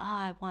you think,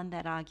 I won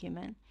that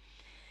argument.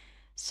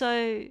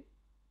 So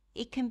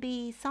it can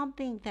be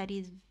something that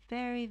is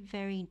very,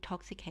 very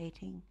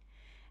intoxicating.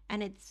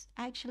 And it's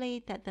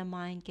actually that the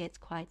mind gets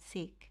quite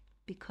sick,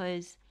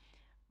 because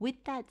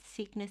with that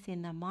sickness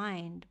in the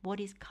mind, what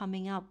is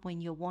coming up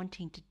when you're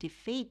wanting to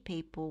defeat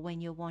people,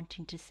 when you're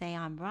wanting to say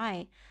I'm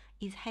right,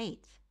 is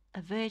hate,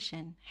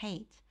 aversion,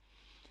 hate.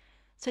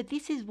 So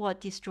this is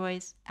what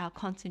destroys our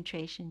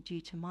concentration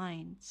due to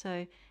mind.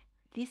 So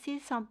this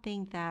is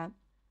something that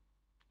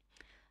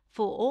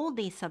for all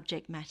these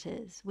subject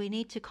matters, we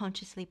need to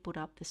consciously put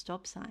up the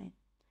stop sign.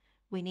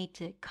 We need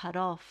to cut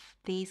off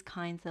these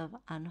kinds of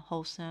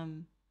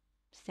unwholesome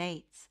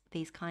states,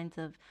 these kinds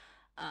of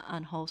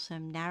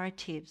unwholesome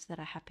narratives that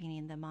are happening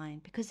in the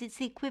mind, because it's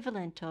the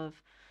equivalent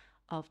of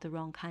the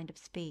wrong kind of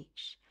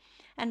speech.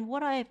 And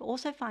what I've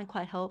also find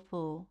quite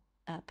helpful,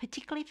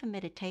 particularly for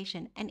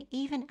meditation and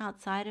even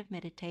outside of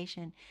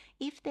meditation,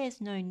 if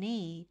there's no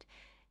need,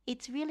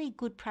 it's really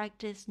good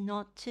practice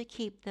not to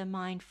keep the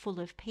mind full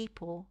of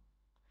people.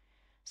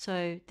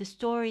 So the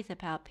stories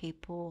about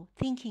people,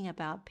 thinking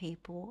about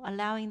people,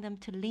 allowing them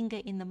to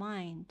linger in the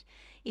mind.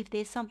 If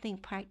there's something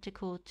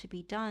practical to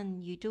be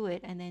done, you do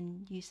it, and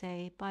then you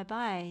say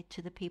bye-bye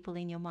to the people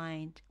in your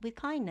mind with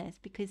kindness,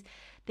 because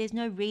there's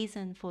no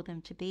reason for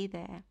them to be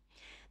there.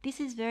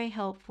 This is very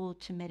helpful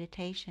to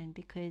meditation,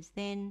 because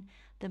then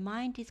the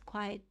mind is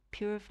quite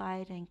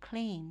purified and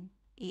clean.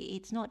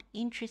 It's not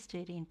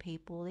interested in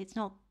people. It's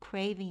not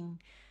craving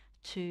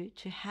to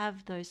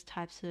have those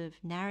types of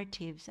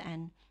narratives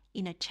and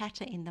inner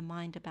chatter in the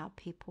mind about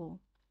people.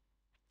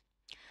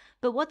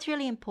 But what's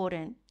really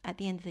important at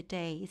the end of the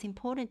day is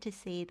important to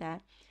see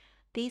that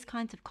these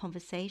kinds of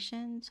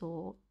conversations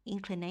or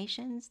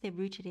inclinations, they're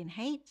rooted in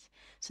hate.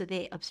 So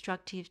they're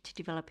obstructive to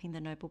developing the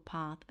noble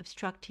path,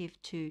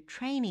 obstructive to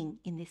training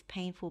in this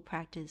painful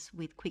practice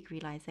with quick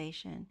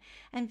realization,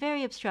 and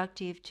very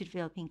obstructive to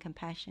developing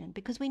compassion,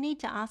 because we need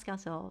to ask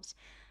ourselves,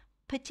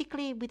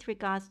 particularly with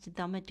regards to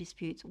Dhamma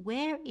disputes,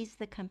 where is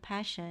the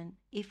compassion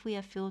if we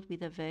are filled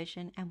with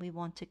aversion and we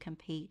want to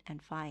compete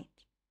and fight?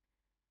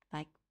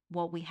 Like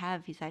what we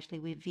have is actually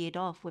we've veered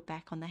off, we're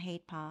back on the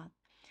hate path.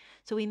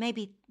 So we may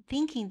be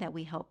thinking that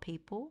we help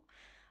people,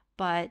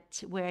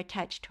 but we're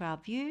attached to our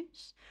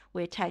views.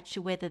 We're attached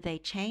to whether they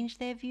change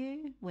their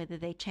view, whether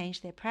they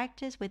change their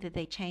practice, whether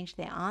they change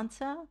their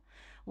answer.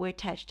 We're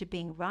attached to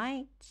being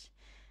right.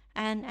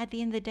 And at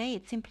the end of the day,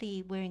 it's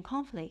simply we're in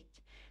conflict.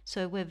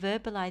 So we're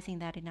verbalizing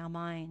that in our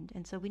mind.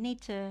 And so we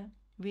need to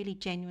really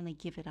genuinely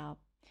give it up.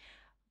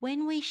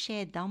 When we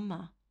share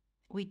Dhamma,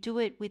 we do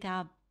it with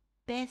our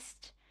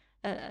best,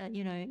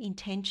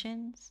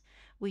 intentions.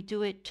 We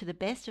do it to the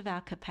best of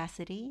our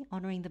capacity,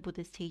 honoring the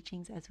Buddha's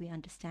teachings as we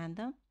understand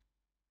them.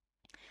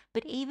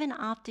 But even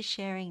after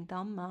sharing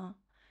Dhamma,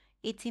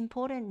 it's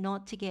important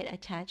not to get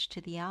attached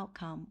to the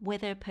outcome,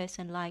 whether a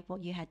person liked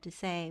what you had to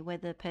say,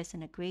 whether a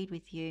person agreed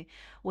with you,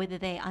 whether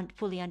they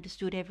fully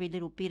understood every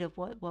little bit of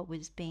what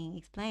was being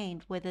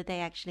explained, whether they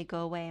actually go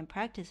away and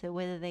practice it,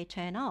 whether they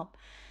turn up,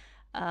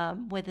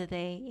 whether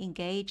they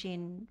engage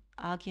in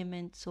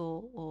arguments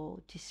or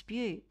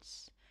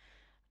disputes.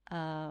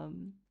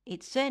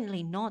 It's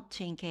certainly not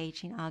to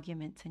engage in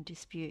arguments and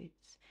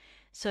disputes.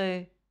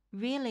 So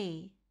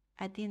really,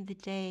 at the end of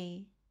the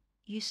day,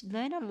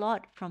 learn a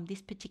lot from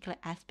this particular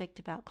aspect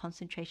about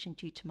concentration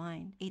due to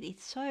mind. It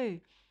is so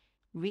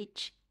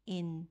rich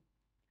in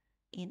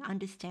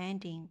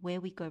understanding where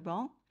we go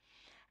wrong.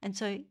 And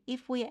so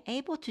if we are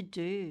able to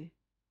do,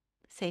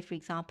 say, for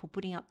example,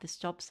 putting up the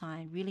stop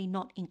sign, really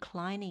not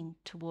inclining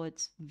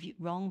towards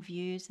wrong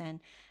views and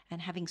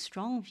having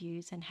strong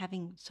views and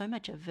having so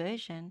much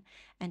aversion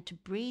and to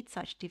breed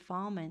such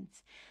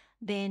defilements,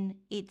 then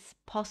it's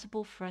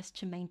possible for us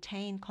to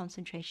maintain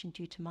concentration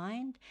due to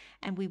mind,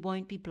 and we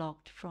won't be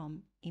blocked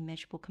from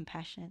immeasurable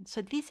compassion.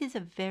 So this is a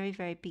very,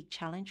 very big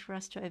challenge for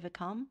us to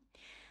overcome,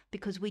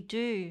 because we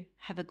do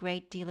have a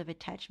great deal of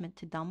attachment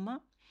to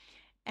Dhamma.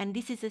 And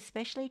this is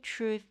especially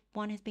true if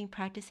one has been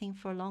practicing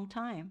for a long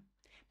time,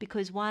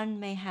 because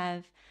one may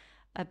have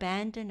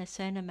abandoned a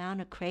certain amount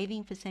of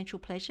craving for sensual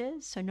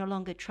pleasures, so no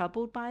longer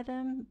troubled by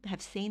them,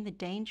 have seen the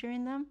danger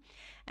in them,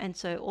 and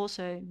so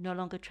also no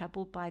longer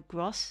troubled by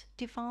gross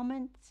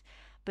defilements.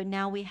 But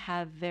now we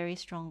have very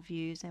strong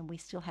views, and we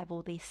still have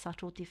all these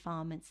subtle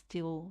defilements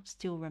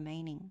still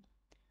remaining.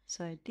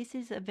 So this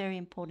is a very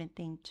important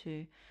thing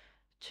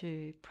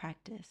to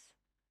practice.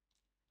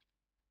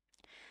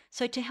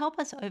 So to help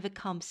us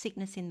overcome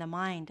sickness in the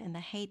mind and the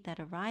hate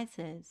that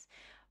arises,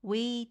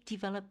 we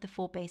develop the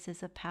 4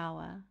 bases of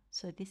power.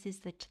 So this is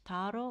the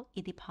Chattaro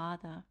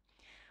Iddhipada.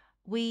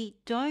 We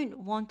don't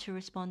want to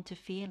respond to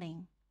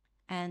feeling,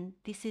 and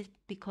this is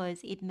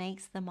because it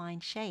makes the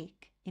mind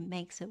shake, it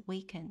makes it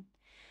weaken.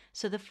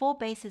 So the 4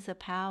 bases of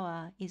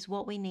power is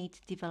what we need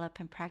to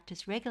develop and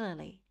practice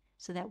regularly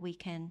so that we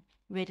can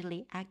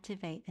readily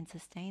activate and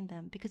sustain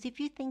them. Because if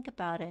you think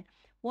about it,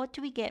 what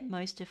do we get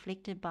most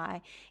afflicted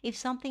by? If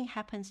something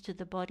happens to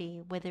the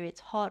body, whether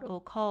it's hot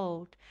or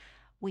cold,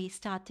 we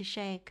start to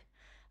shake.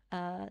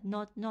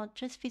 Not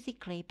just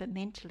physically, but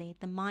mentally,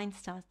 the mind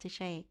starts to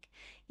shake.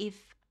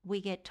 If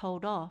we get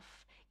told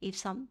off, if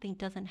something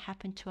doesn't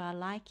happen to our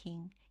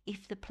liking,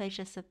 if the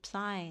pleasure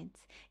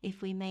subsides,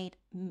 if we meet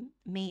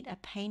a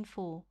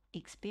painful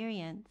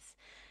experience,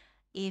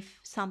 if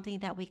something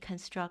that we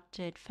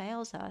constructed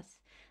fails us,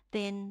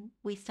 then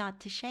we start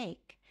to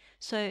shake.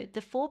 So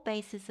the 4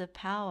 bases of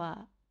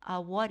power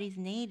are what is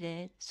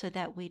needed so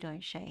that we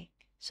don't shake,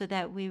 so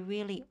that we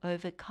really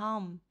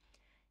overcome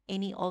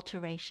any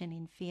alteration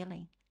in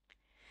feeling.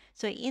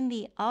 So in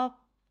the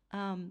Apara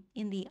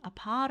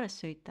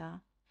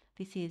Sutta,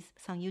 this is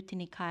Samyutta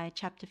Nikaya,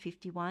 chapter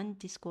 51,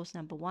 discourse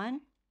number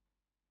 1.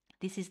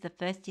 This is the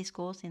first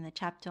discourse in the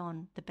chapter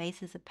on the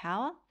bases of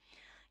power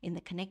in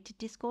the connected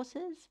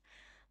discourses.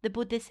 The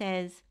Buddha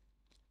says,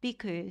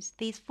 "Bhikkhus,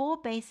 these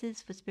 4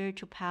 bases for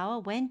spiritual power,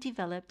 when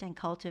developed and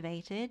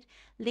cultivated,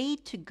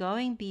 lead to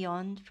going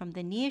beyond from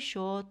the near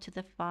shore to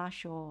the far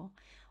shore.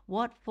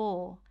 What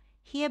for?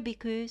 Here,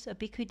 bhikkhus, a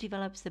bhikkhu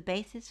develops the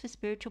basis for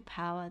spiritual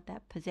power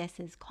that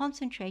possesses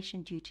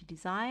concentration due to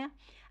desire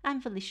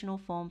and volitional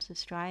forms of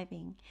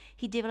striving.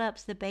 He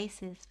develops the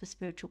basis for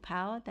spiritual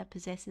power that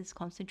possesses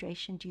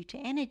concentration due to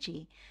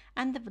energy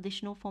and the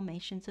volitional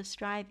formations of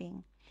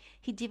striving.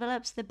 He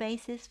develops the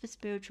basis for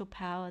spiritual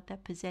power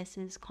that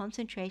possesses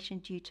concentration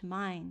due to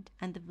mind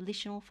and the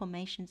volitional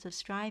formations of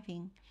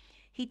striving.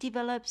 He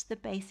develops the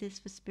basis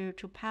for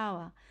spiritual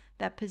power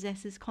that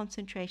possesses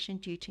concentration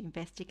due to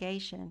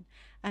investigation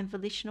and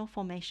volitional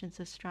formations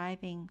of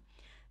striving.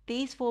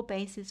 These 4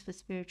 bases for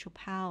spiritual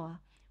power,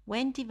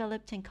 when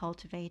developed and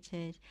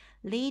cultivated,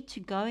 lead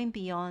to going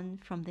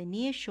beyond from the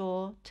near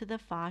shore to the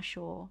far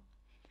shore."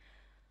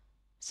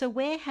 So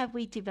where have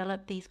we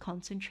developed these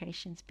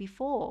concentrations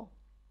before?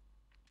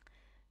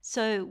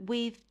 So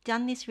we've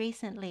done this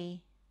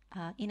recently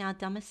in our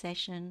Dhamma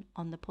session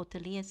on the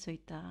Potaliya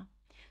Sutta.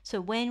 So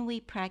when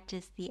we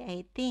practice the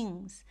 8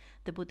 things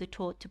the Buddha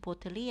taught to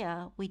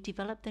Potaliya, we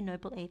develop the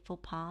Noble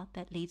Eightfold Path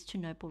that leads to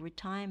noble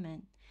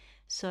retirement.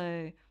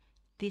 So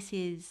this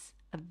is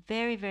a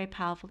very, very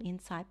powerful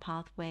insight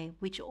pathway,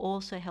 which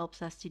also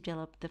helps us to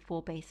develop the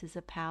 4 bases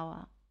of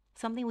power.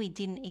 Something we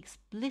didn't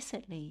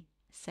explicitly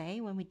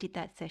say when we did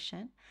that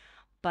session,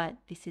 but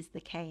this is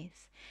the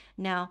case.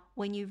 Now,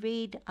 when you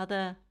read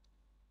other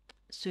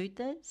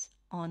suttas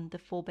on the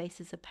 4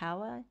 bases of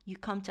power, you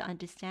come to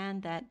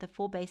understand that the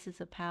 4 bases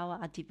of power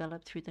are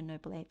developed through the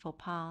Noble Eightfold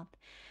Path.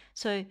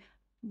 So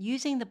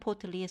using the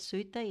Potaliya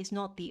Sutta is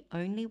not the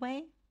only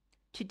way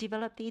to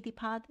develop the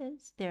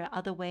Iddhipadas. There are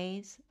other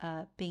ways,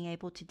 being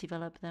able to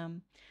develop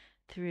them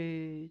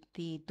through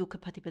the Dukkha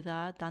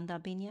Patipada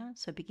Dandabhinya,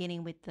 so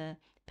beginning with the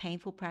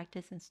painful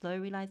practice and slow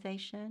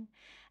realization,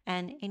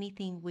 and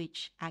anything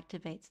which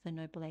activates the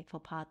Noble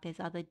Eightfold Path. There's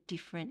other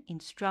different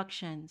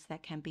instructions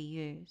that can be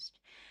used.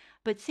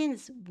 But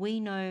since we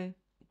know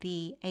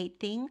the 8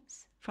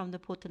 things from the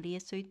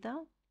Potaliya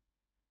Sutta,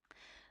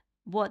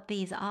 what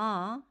these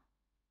are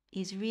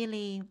is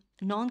really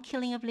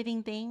non-killing of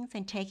living beings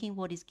and taking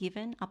what is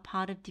given are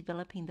part of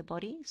developing the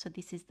body. So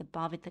this is the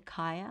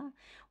Bhavitakaya,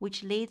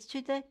 which leads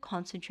to the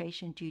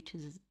concentration due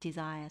to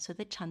desire, so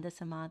the Chanda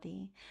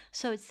Samadhi.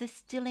 So it's the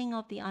stilling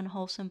of the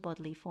unwholesome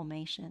bodily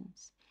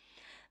formations.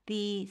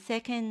 The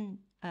second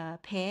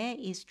pair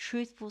is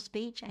truthful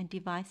speech and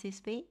divisive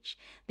speech.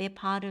 They're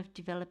part of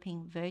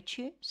developing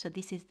virtue. So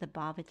this is the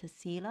Bhavata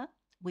Sila.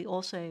 We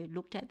also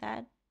looked at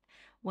that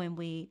when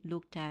we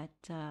looked at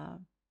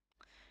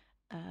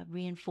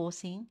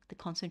reinforcing the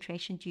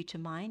concentration due to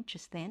mind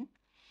just then,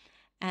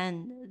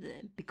 and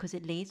because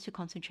it leads to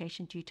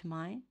concentration due to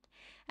mind.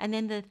 And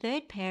then the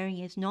third pairing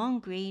is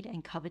non-greed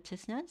and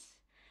covetousness,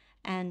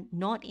 and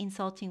not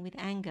insulting with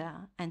anger.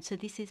 And so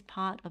this is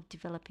part of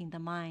developing the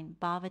mind,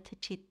 bhavata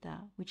chitta,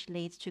 which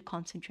leads to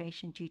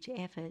concentration due to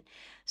effort.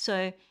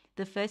 So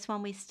the first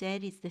one we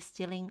said is the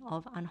stilling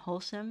of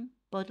unwholesome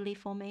bodily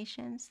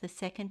formations. The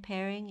second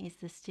pairing is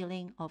the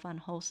stilling of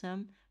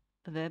unwholesome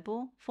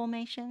verbal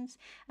formations.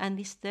 And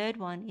this third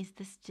one is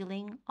the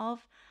stilling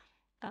of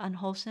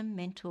unwholesome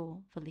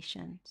mental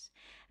volitions.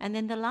 And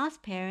then the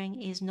last pairing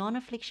is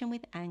non-affliction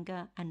with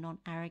anger and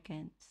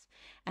non-arrogance.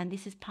 And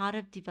this is part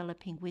of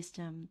developing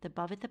wisdom, the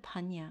bhavata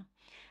panya.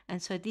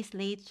 And so this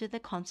leads to the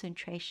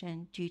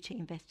concentration due to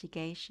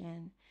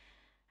investigation.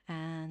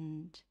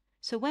 And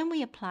so when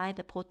we apply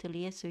the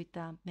Potaliya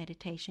Sutta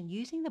meditation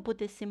using the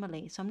Buddha's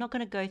simile, so I'm not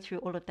going to go through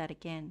all of that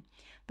again,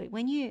 but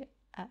when you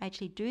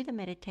actually do the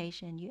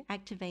meditation, you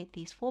activate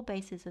these 4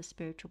 bases of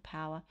spiritual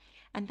power.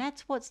 And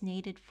that's what's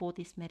needed for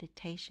this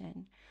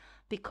meditation.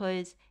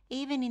 Because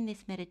even in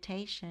this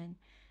meditation,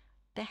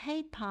 the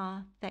hate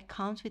path that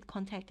comes with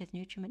contact as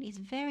nutriment is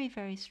very,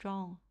 very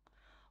strong.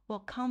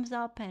 What comes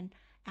up and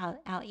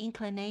our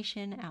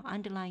inclination, our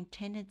underlying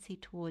tendency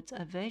towards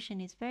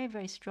aversion is very,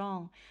 very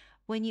strong.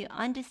 When you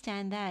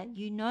understand that,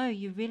 you know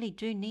you really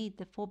do need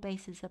the 4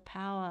 bases of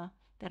power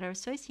that are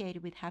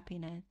associated with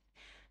happiness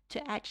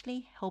to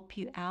actually help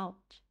you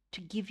out,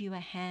 to give you a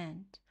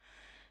hand.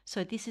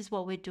 So this is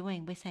what we're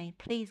doing. We're saying,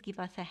 please give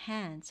us a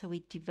hand. So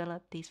we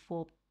develop these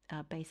 4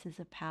 bases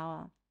of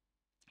power.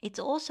 It's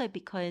also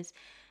because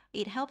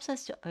it helps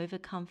us to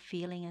overcome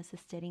feeling as a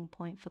setting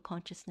point for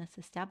consciousness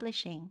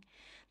establishing.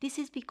 This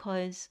is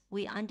because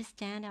we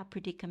understand our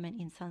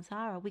predicament in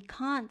samsara. We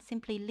can't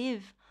simply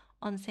live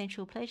on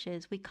sensual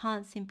pleasures. We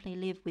can't simply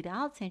live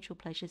without sensual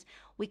pleasures.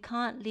 We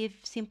can't live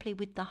simply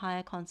with the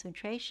higher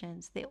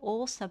concentrations. They're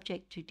all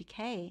subject to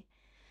decay.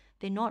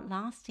 They're not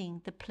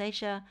lasting. The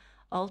pleasure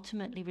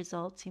ultimately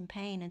results in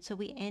pain, and so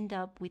we end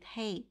up with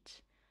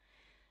hate.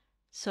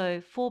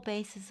 So 4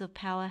 bases of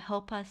power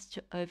help us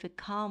to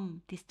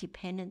overcome this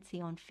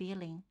dependency on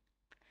feeling.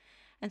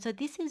 And so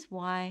this is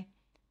why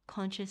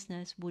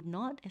consciousness would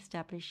not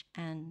establish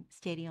and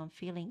steady on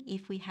feeling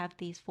if we have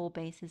these 4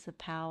 bases of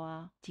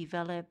power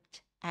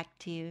developed,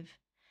 active,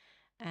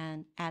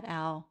 and at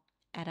our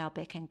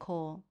beck and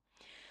call.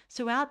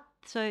 So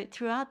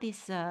throughout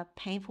this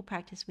painful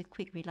practice with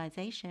quick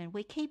realization,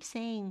 we keep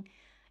saying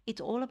it's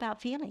all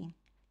about feeling.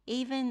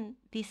 Even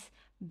this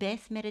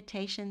best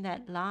meditation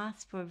that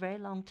lasts for a very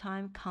long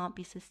time can't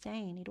be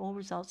sustained. It all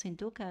results in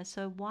dukkha.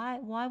 So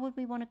why would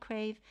we want to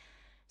crave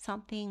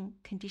something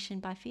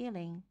conditioned by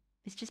feeling?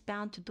 It's just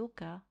bound to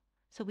dukkha.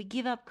 So we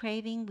give up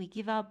craving. We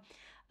give up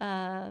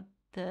the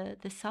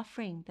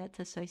suffering that's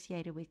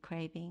associated with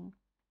craving.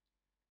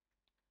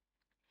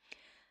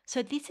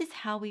 So this is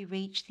how we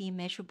reach the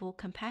immeasurable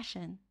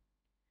compassion.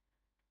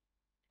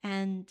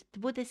 And the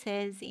Buddha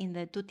says in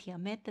the Duttiya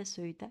Metta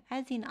Sutta,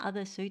 as in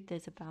other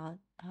suttas about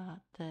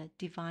the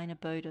divine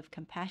abode of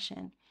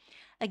compassion,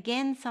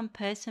 again some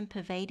person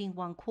pervading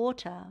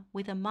 1/4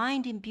 with a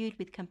mind imbued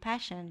with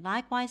compassion,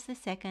 likewise the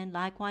second,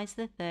 likewise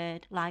the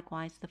third,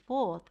 likewise the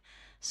fourth,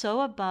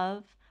 so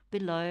above,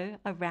 below,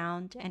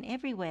 around, and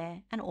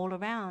everywhere, and all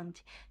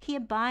around. He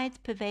abides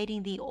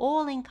pervading the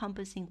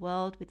all-encompassing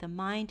world with a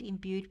mind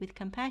imbued with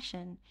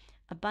compassion,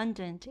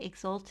 abundant,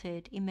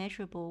 exalted,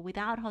 immeasurable,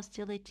 without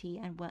hostility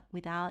and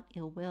without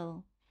ill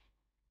will.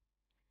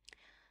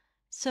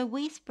 So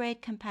we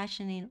spread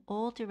compassion in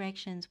all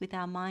directions with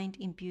our mind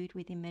imbued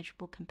with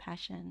immeasurable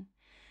compassion.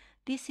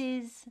 This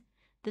is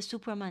the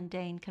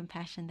supramundane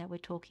compassion that we're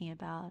talking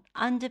about,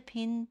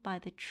 underpinned by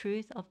the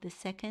truth of the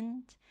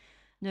second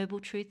noble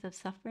truth of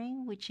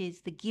suffering, which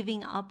is the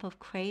giving up of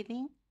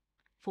craving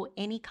for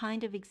any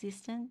kind of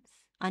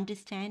existence,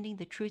 understanding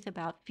the truth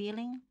about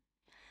feeling.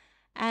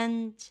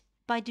 And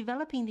by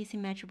developing this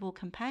immeasurable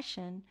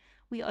compassion,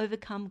 we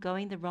overcome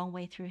going the wrong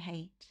way through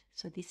hate.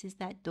 So this is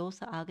that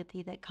dosa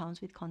agati that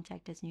comes with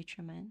contact as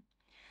nutriment.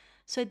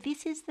 So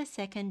this is the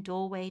second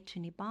doorway to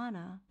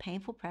Nibbana,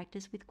 painful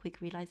practice with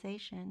quick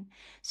realization.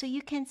 So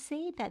you can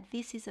see that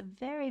this is a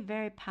very,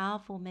 very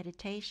powerful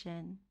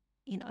meditation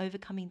in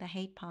overcoming the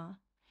hate path.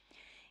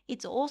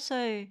 It's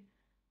also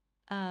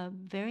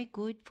very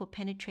good for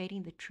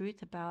penetrating the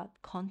truth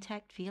about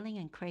contact, feeling,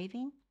 and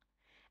craving,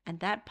 and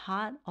that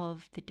part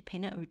of the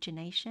dependent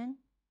origination,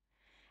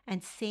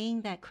 and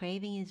seeing that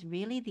craving is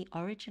really the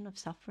origin of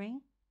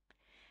suffering.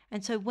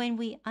 And so when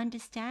we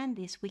understand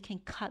this, we can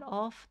cut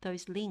off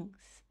those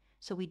links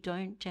so we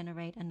don't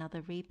generate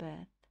another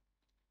rebirth.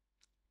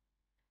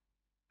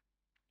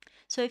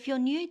 So if you're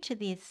new to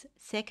this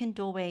second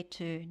doorway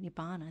to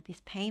Nibbana,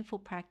 this painful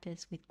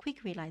practice with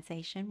quick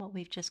realization, what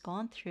we've just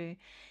gone through,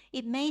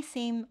 it may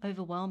seem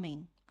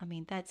overwhelming. I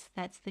mean, that's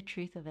the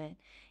truth of it.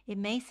 It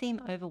may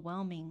seem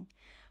overwhelming,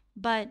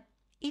 but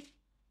if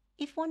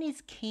if one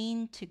is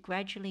keen to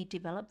gradually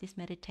develop this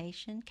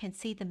meditation, can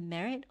see the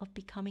merit of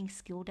becoming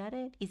skilled at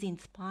it, is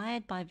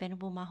inspired by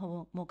Venerable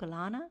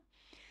Moggallana,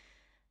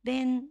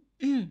 then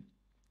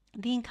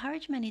the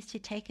encouragement is to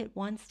take it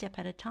one step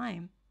at a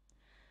time.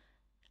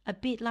 A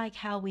bit like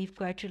how we've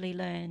gradually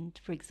learned,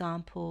 for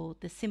example,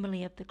 the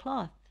simile of the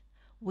cloth.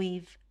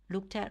 We've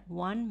looked at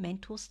one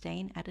mental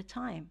stain at a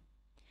time.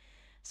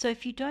 So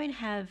if you don't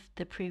have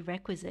the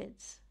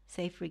prerequisites,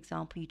 say for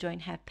example, you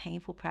don't have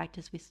painful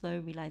practice with slow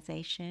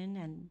realization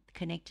and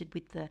connected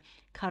with the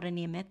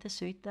Karaniyamettha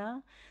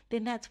Sutta,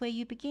 then that's where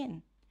you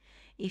begin.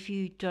 If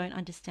you don't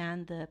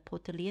understand the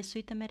Potaliya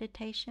Sutta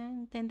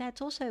meditation, then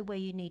that's also where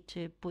you need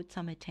to put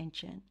some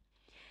attention.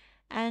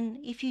 And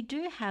if you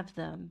do have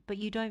them, but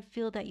you don't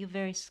feel that you're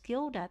very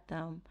skilled at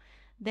them,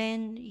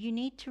 then you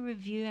need to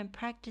review and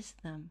practice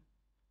them.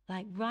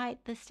 Like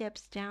write the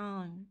steps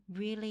down,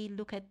 really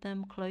look at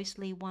them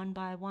closely one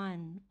by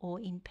one or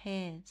in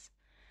pairs.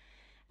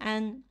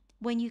 And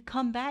when you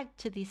come back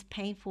to this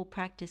painful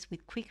practice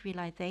with quick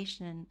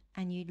realization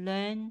and you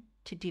learn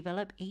to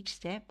develop each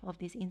step of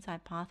this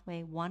insight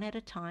pathway one at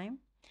a time,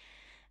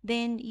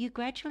 then you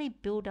gradually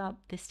build up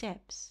the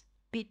steps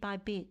bit by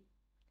bit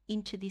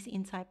into this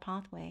insight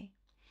pathway.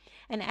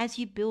 And as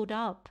you build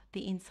up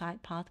the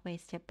insight pathway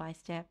step by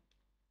step,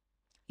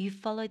 you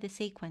follow the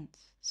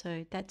sequence.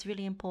 So that's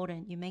really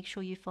important. You make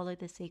sure you follow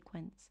the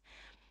sequence.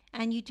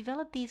 And you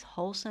develop these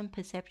wholesome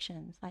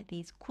perceptions, like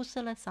these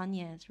kusala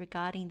sanyas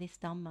regarding this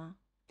Dhamma.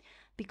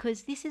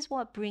 Because this is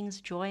what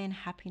brings joy and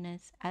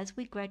happiness as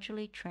we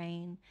gradually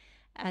train,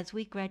 as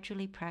we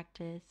gradually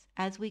practice,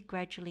 as we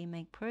gradually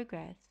make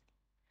progress.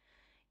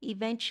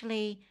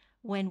 Eventually,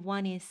 when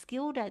one is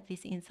skilled at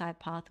this insight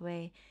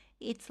pathway,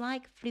 it's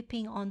like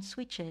flipping on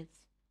switches,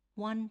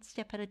 one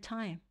step at a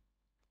time.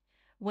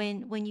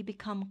 When you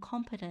become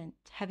competent,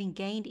 having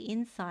gained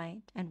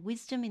insight and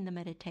wisdom in the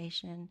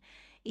meditation,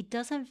 it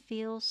doesn't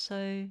feel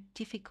so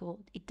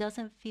difficult. It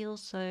doesn't feel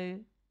so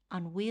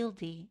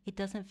unwieldy. It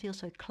doesn't feel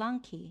so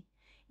clunky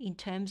in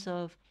terms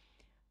of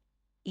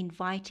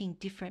inviting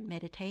different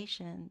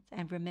meditations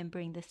and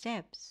remembering the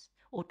steps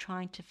or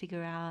trying to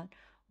figure out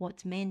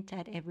what's meant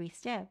at every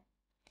step.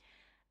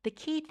 The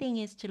key thing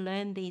is to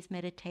learn these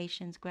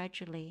meditations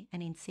gradually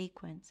and in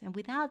sequence and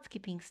without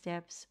skipping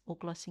steps or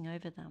glossing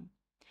over them.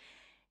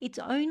 It's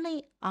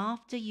only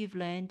after you've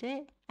learned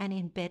it and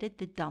embedded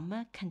the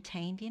Dhamma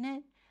contained in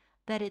it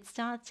that it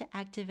starts to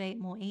activate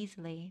more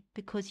easily,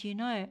 because you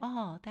know,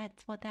 oh,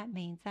 that's what that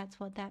means, that's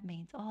what that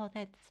means. Oh,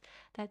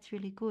 that's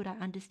really good. I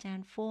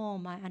understand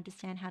form. I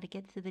understand how to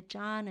get to the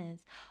jhanas.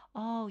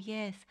 Oh,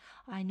 yes,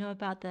 I know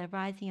about the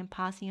rising and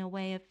passing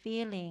away of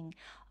feeling.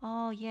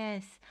 Oh,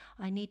 yes,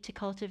 I need to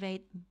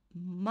cultivate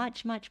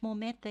much more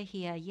metta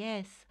here.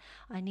 Yes,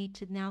 I need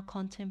to now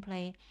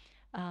contemplate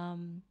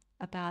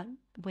about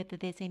whether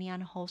there's any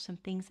unwholesome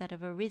things that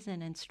have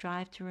arisen and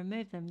strive to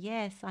remove them.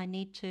 Yes, I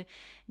need to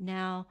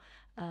now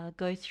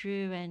go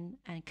through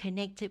and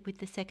connect it with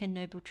the second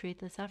noble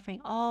truth of suffering.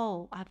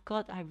 Oh,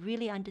 I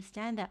really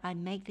understand that. I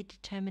make the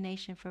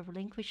determination for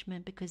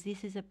relinquishment because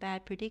this is a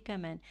bad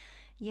predicament.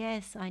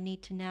 Yes, I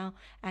need to now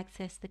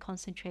access the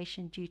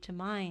concentration due to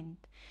mind.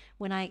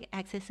 When I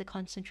access the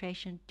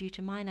concentration due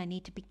to mind, I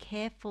need to be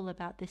careful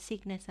about the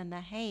sickness and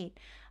the hate.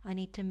 I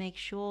need to make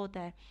sure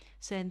that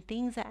certain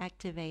things are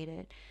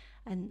activated.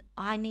 And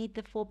I need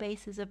the four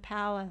bases of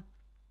power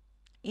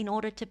in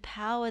order to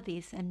power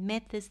this, and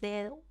metta's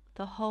there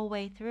the whole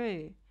way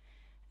through.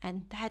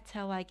 And that's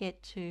how I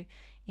get to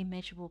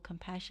immeasurable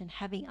compassion,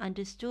 having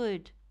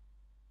understood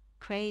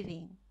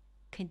craving,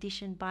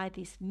 conditioned by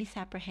this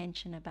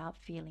misapprehension about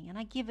feeling. And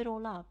I give it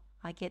all up.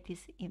 I get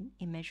this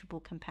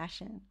immeasurable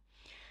compassion.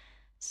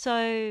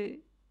 So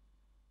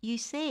you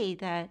see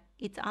that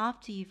it's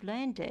after you've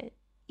learned it,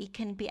 it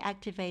can be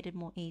activated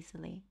more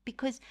easily.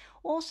 Because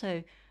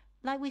also,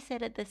 like we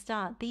said at the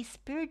start, these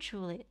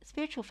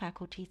spiritual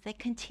faculties, they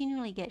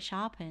continually get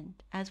sharpened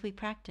as we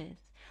practice.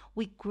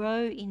 We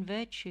grow in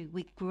virtue.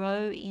 We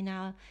grow in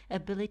our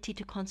ability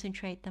to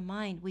concentrate the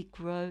mind. We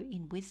grow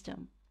in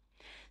wisdom.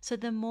 So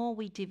the more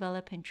we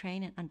develop and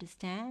train and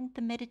understand,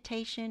 the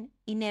meditation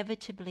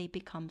inevitably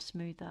becomes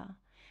smoother,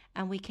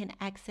 and we can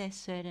access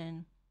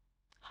certain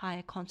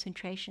higher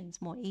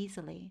concentrations more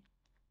easily.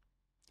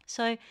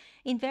 So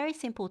in very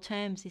simple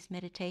terms, this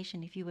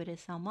meditation, if you were to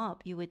sum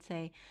up, you would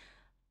say,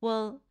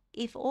 well,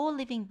 if all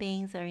living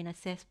beings are in a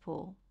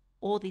cesspool,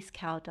 all this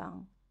cow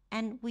dung,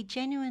 and we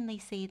genuinely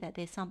see that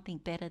there's something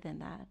better than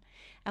that,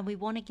 and we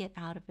want to get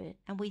out of it,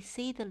 and we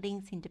see the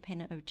link's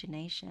independent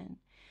origination.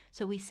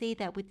 So we see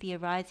that with the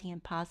arising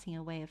and passing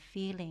away of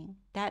feeling,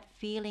 that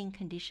feeling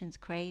conditions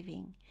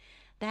craving.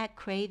 That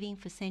craving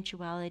for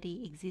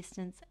sensuality,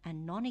 existence,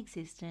 and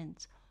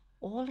non-existence,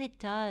 all it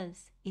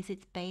does is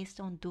it's based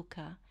on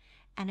dukkha,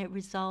 and it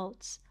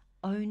results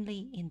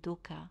only in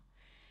dukkha.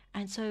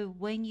 And so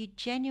when you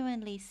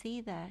genuinely see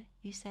that,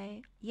 you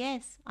say,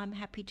 yes, I'm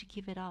happy to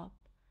give it up.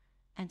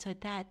 And so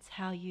that's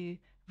how you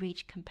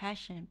reach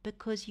compassion,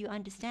 because you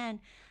understand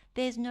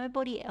There's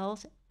nobody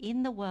else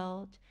in the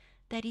world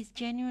that is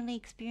genuinely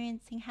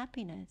experiencing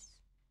happiness.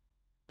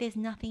 There's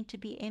nothing to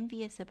be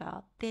envious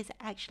about. There's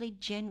actually,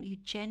 you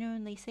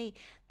genuinely see,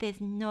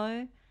 there's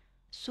no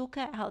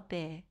sukha out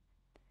there.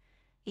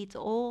 It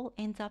all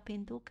ends up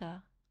in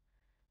dukkha.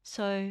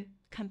 So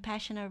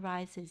compassion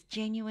arises,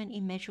 genuine,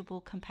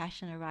 immeasurable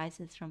compassion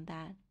arises from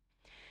that.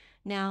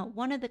 Now,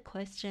 one of the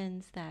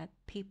questions that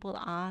people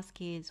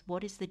ask is,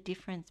 what is the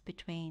difference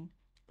between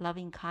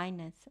loving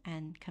kindness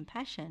and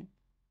compassion?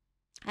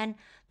 And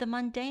the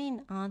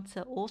mundane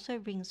answer also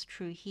rings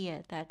true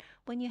here, that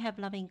when you have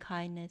loving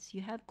kindness,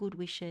 you have good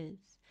wishes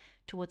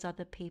towards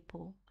other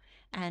people.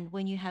 And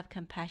when you have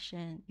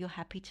compassion, you're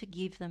happy to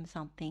give them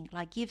something,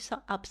 like give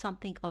up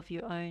something of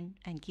your own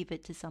and give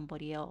it to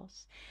somebody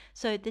else.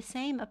 So the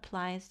same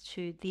applies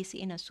to this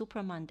in a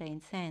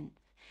supramundane sense.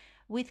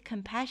 With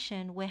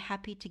compassion, we're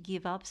happy to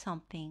give up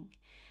something.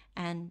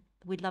 And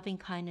with loving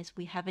kindness,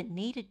 we haven't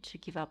needed to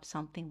give up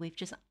something. We've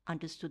just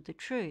understood the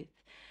truth.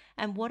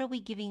 And what are we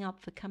giving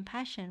up for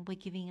compassion? We're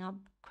giving up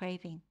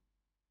craving.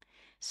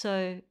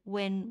 So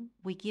when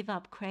we give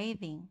up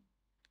craving,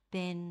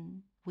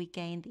 then we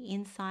gain the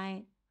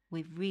insight.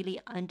 We've really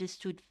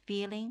understood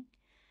feeling.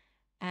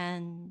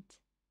 And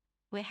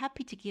we're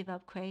happy to give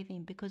up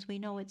craving because we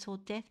know it's all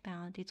death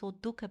bound, it's all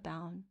dukkha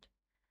bound.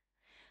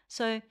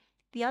 So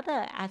the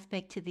other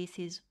aspect to this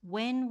is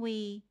when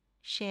we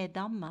share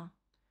Dhamma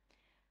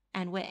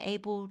and we're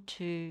able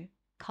to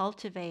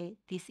cultivate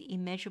this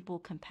immeasurable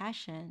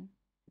compassion,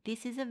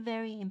 this is a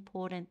very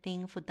important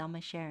thing for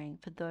Dhamma sharing,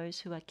 for those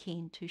who are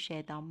keen to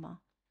share Dhamma.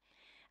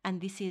 And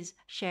this is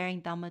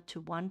sharing Dhamma to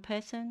one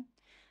person,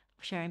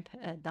 sharing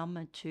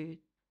Dhamma to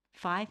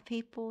 5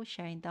 people,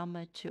 sharing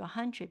Dhamma to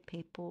 100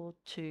 people,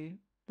 to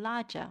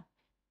larger.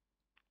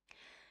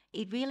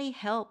 It really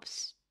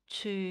helps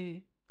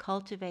to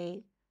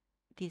cultivate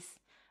this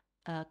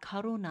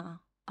karuna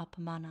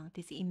apamana,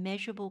 this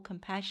immeasurable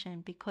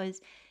compassion,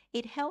 because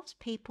it helps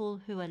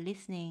people who are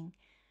listening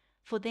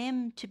for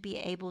them to be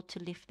able to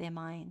lift their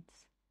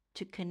minds,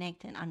 to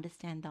connect and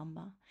understand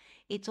Dhamma.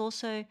 It's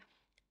also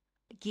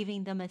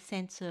giving them a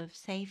sense of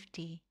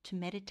safety to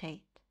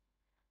meditate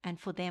and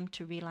for them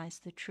to realize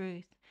the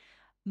truth.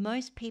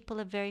 Most people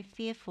are very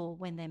fearful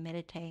when they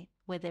meditate,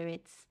 whether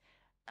it's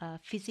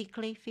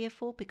physically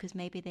fearful because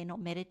maybe they're not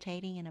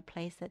meditating in a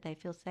place that they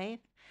feel safe,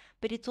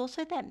 but it's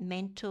also that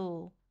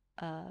mental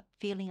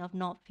feeling of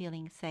not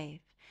feeling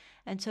safe.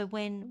 And so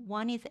when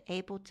one is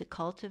able to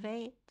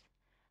cultivate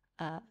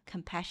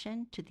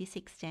compassion to this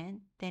extent,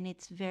 then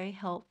it's very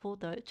helpful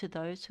to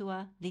those who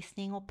are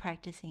listening or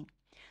practicing.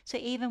 So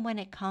even when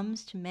it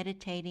comes to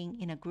meditating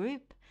in a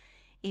group,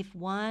 if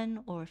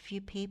one or a few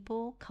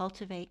people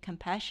cultivate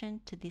compassion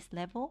to this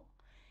level,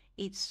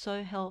 it's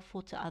so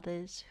helpful to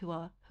others who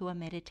are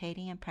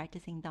meditating and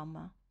practicing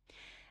Dhamma.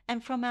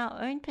 And from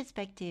our own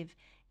perspective,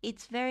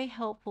 it's very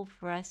helpful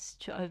for us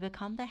to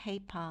overcome the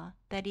hate path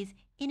that is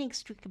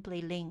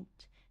inextricably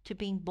linked to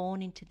being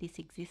born into this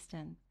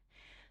existence.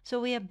 So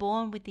we are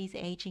born with these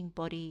aging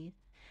bodies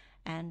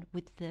and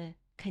with the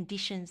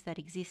conditions that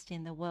exist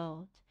in the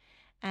world.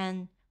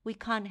 And we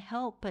can't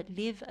help but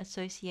live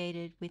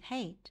associated with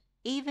hate,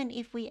 even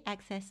if we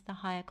access the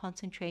higher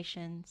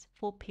concentrations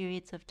for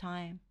periods of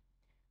time.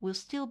 We'll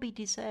still be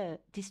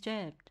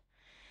disturbed.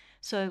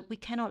 So we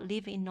cannot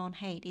live in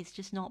non-hate. It's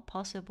just not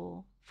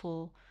possible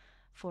for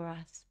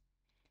us.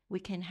 We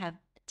can have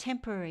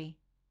temporary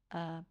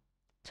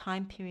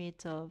time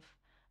periods of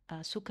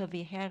sukha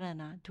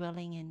viharana,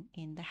 dwelling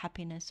in the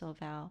happiness of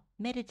our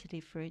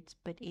meditative fruits,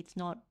 but it's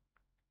not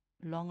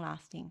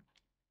long-lasting,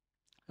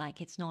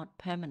 like it's not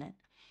permanent.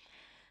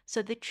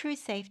 So the true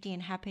safety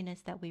and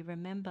happiness that we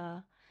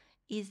remember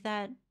is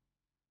that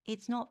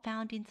it's not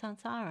found in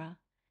samsara.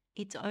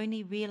 It's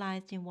only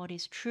realized in what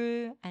is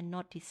true and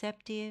not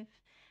deceptive,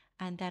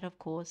 and that, of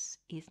course,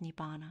 is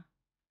nibbana.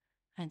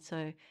 And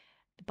so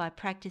by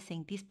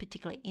practicing this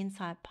particular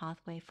insight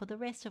pathway for the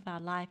rest of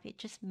our life, it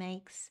just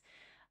makes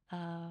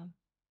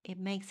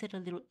it a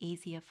little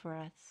easier for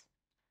us.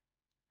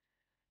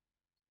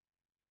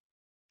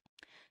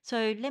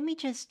 So let me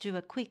just do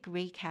a quick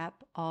recap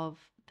of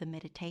the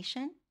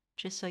meditation,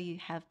 just so you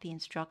have the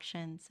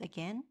instructions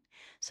again.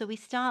 So we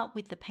start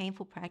with the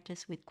painful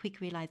practice with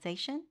quick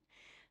realization.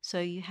 So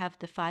you have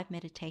the 5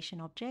 meditation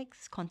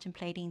objects: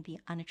 contemplating the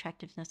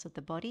unattractiveness of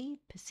the body,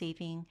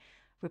 perceiving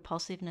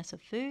repulsiveness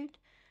of food,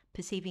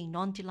 perceiving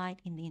non-delight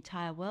in the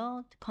entire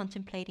world,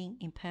 contemplating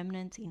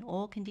impermanence in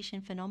all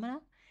conditioned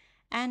phenomena,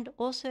 and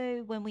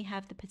also when we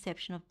have the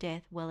perception of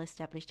death well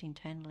established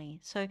internally.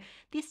 So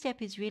this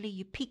step is really,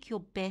 you pick your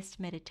best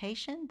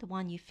meditation, the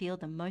one you feel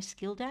the most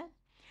skilled at.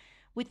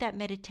 With that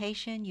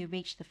meditation, you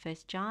reach the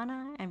first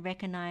jhana and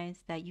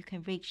recognize that you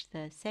can reach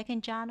the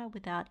second jhana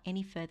without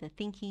any further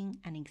thinking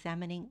and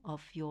examining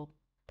of your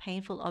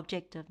painful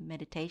object of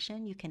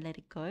meditation. You can let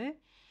it go.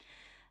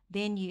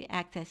 Then you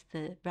access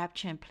the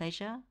rapture and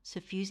pleasure,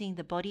 suffusing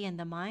the body and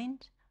the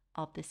mind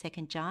of the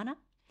second jhana.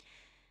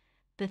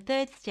 The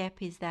third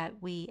step is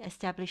that we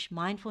establish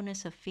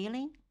mindfulness of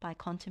feeling by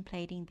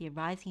contemplating the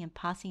arising and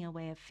passing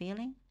away of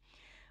feeling.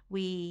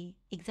 We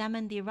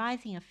examine the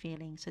arising of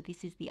feeling. So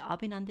this is the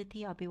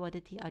abhinandati,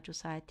 abhiwadati,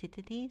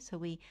 ajosayatitati. So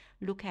we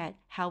look at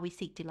how we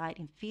seek delight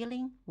in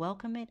feeling,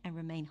 welcome it, and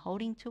remain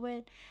holding to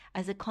it.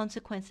 As a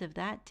consequence of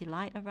that,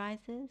 delight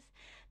arises.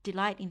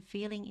 Delight in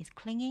feeling is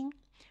clinging.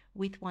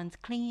 With one's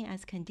clinging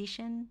as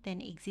condition,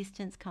 then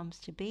existence comes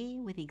to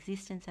be. With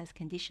existence as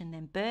condition,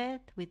 then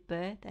birth. With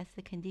birth as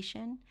the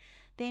condition,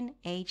 then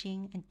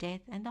aging and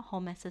death and the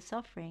whole mass of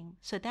suffering.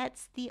 So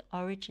that's the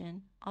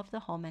origin of the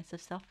whole mass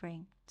of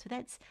suffering. So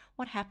that's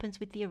what happens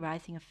with the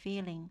arising of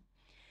feeling.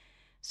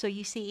 So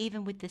you see,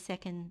 even with the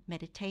second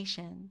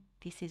meditation,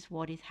 this is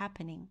what is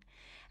happening.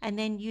 And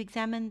then you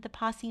examine the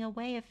passing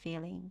away of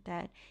feeling,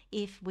 that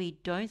if we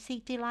don't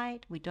seek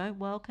delight, we don't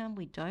welcome,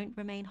 we don't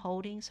remain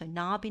holding, so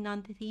na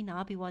binandati,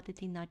 na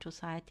biwadati, na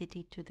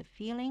josayatiti to the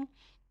feeling.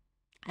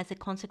 As a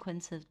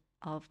consequence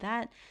of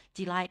that,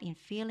 delight in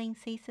feeling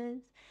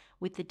ceases.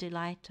 With the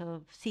delight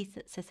of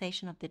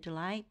cessation of the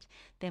delight,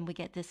 then we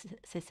get this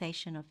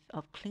cessation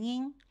of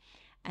clinging.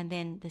 And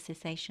then the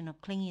cessation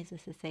of clinging is a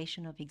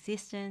cessation of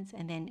existence.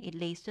 And then it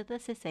leads to the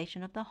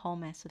cessation of the whole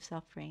mass of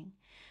suffering.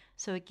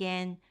 So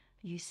again,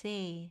 you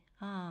see,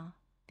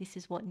 this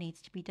is what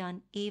needs to be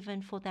done,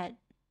 even for that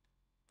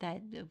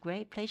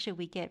great pleasure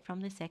we get from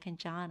the second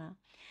jhana.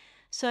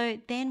 So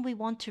then we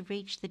want to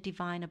reach the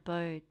divine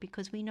abode,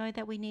 because we know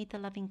that we need the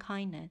loving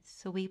kindness.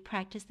 So we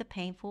practice the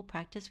painful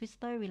practice with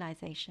slow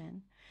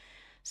realization.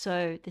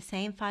 So the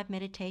same 5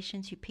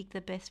 meditations, you pick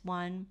the best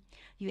one,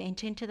 you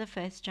enter into the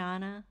first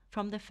jhana.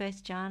 From the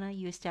first jhana,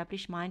 you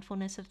establish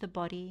mindfulness of the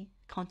body,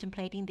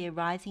 contemplating the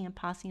arising and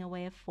passing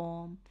away of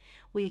form.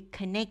 We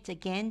connect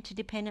again to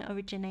dependent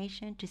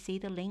origination to see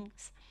the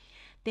links.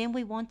 Then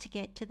we want to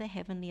get to the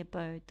heavenly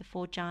abode, the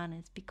 4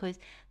 jhanas, because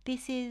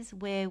this is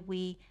where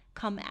we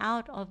come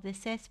out of the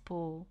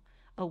cesspool,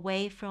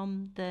 away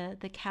from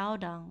the cow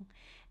dung,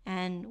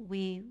 and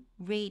we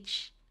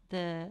reach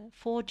the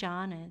 4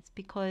 jhanas,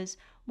 because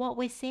what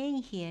we're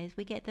seeing here is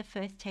we get the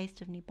first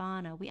taste of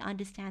Nibbana. We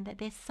understand that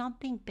there's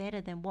something better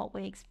than what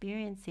we're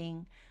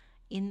experiencing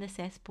in the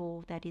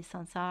cesspool that is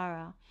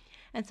samsara.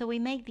 And so we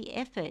make the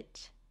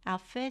effort, our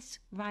first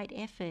right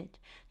effort,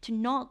 to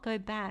not go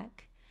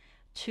back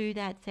to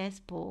that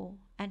cesspool.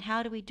 And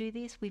how do we do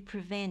this? We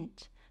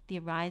prevent the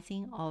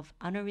arising of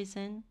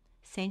unarisen,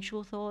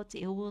 sensual thoughts,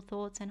 ill will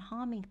thoughts, and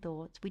harming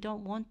thoughts. We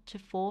don't want to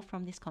fall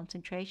from this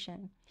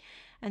concentration.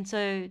 And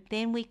so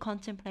then we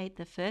contemplate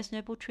the first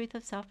noble truth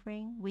of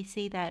suffering. We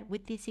see that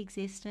with this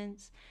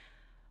existence,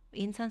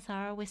 in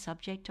samsara, we're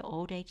subject to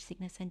old age,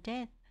 sickness, and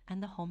death,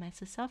 and the whole mass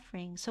of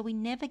suffering. So we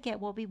never get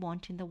what we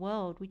want in the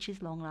world, which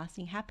is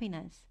long-lasting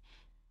happiness.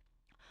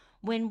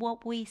 When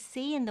what we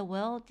see in the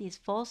world is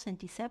false and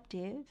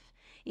deceptive,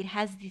 it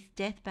has this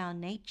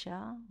death-bound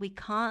nature, we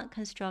can't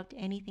construct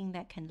anything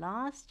that can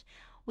last,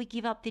 we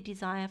give up the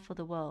desire for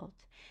the world.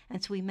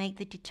 And so we make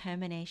the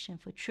determination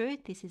for truth.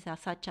 This is our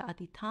Satya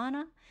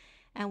Adhitthana.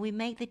 And we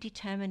make the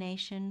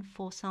determination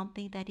for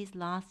something that is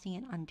lasting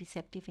and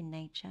undeceptive in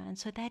nature. And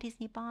so that is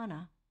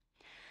Nibbana.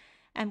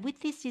 And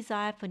with this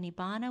desire for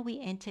Nibbana, we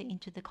enter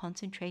into the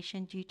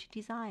concentration due to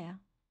desire.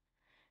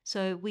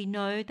 So we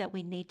know that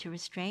we need to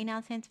restrain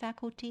our sense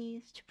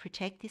faculties to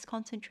protect this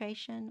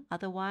concentration.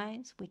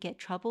 Otherwise, we get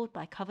troubled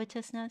by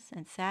covetousness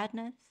and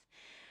sadness.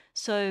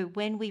 So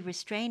when we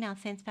restrain our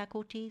sense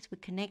faculties, we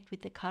connect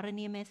with the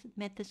Karaniya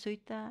Metta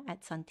Sutta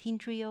at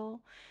Santindriyo.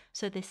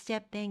 So the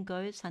step then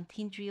goes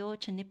Santindriyo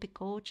cha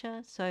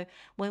Nippikocha. So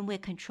when we're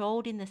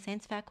controlled in the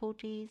sense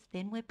faculties,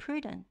 then we're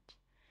prudent,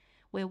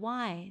 we're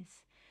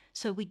wise.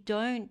 So we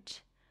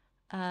don't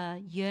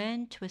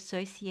yearn to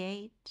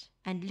associate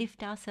and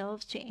lift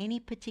ourselves to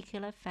any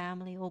particular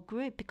family or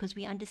group, because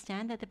we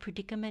understand that the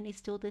predicament is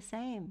still the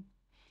same.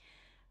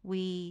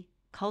 We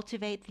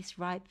cultivate this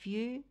right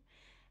view,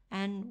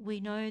 and we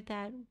know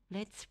that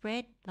let's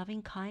spread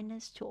loving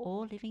kindness to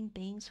all living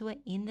beings who are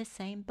in the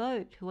same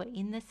boat, who are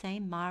in the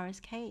same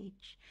Mara's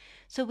cage.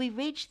 So we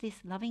reach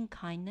this loving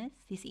kindness,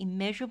 this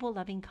immeasurable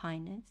loving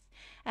kindness,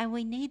 and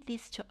we need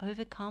this to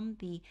overcome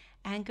the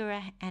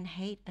anger and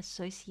hate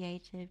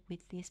associated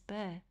with this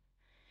birth.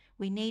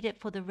 We need it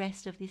for the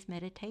rest of this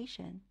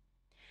meditation.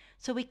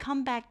 So we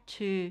come back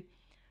to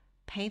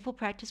painful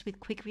practice with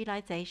quick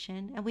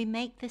realization, and we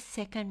make the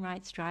second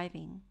right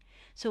striving.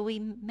 So we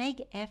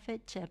make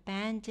effort to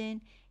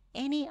abandon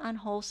any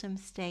unwholesome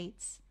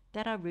states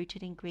that are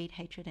rooted in greed,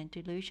 hatred, and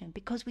delusion,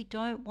 because we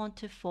don't want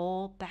to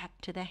fall back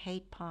to the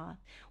hate path.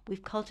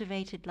 We've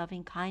cultivated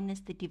loving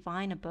kindness, the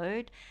divine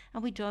abode,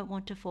 and we don't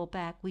want to fall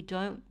back. We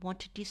don't want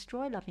to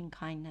destroy loving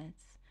kindness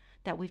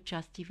that we've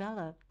just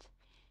developed.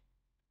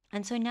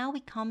 And so now we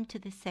come to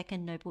the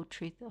second noble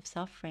truth of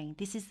suffering.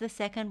 This is the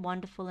second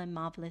wonderful and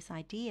marvelous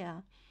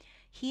idea.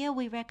 Here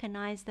we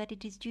recognize that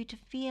it is due to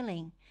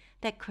feeling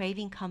that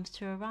craving comes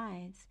to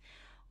arise.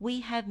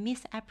 We have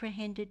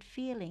misapprehended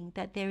feeling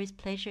that there is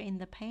pleasure in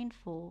the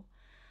painful,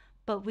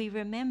 but we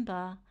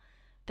remember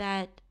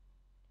that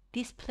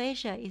this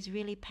pleasure is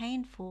really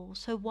painful.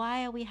 So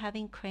why are we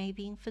having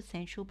craving for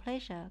sensual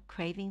pleasure,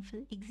 craving for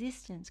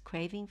existence,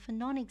 craving for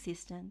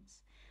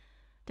non-existence?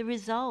 The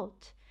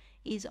result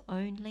is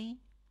only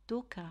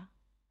dukkha.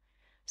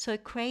 So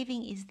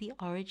craving is the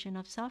origin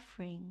of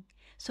suffering.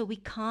 So we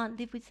can't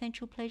live with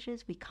sensual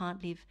pleasures. We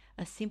can't live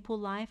a simple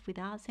life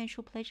without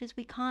sensual pleasures.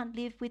 We can't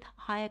live with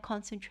higher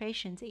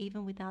concentrations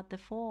even without the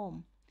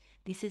form.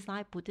 This is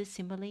like Buddha's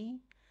simile,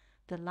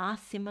 the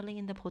last simile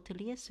in the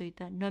Potaliya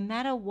Sutta. No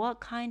matter what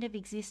kind of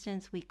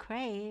existence we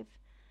crave,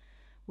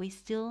 we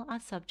still are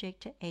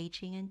subject to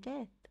aging and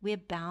death. We're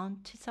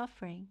bound to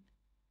suffering.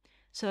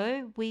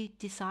 So we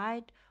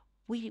decide,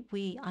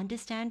 we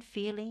understand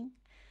feeling,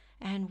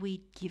 and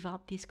we give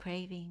up this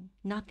craving.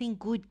 Nothing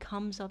good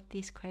comes of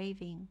this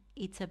craving.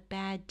 It's a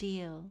bad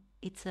deal.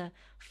 It's a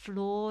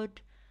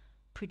flawed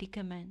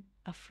predicament,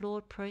 a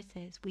flawed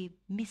process. We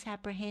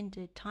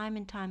misapprehended time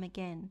and time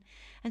again.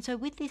 And so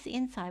with this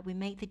insight, we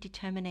make the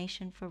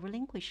determination for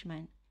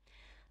relinquishment.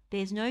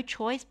 There's no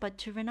choice but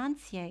to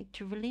renunciate,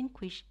 to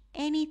relinquish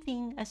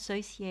anything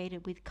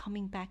associated with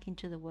coming back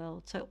into the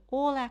world. So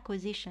all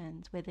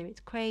acquisitions, whether it's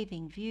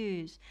craving,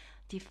 views,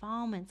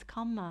 defilements,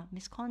 karma,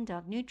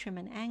 misconduct,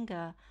 nutriment,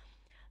 anger,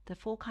 the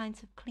four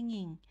kinds of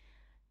clinging,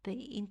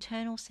 the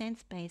internal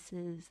sense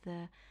bases,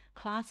 the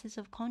classes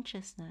of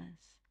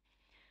consciousness.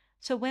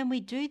 So when we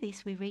do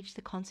this, we reach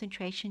the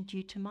concentration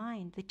due to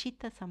mind, the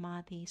citta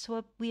samadhi.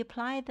 So we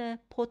apply the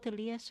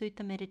Potaliya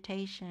Sutta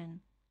meditation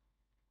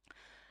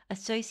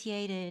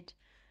associated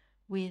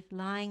with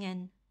lying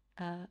and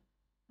uh,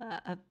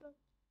 uh,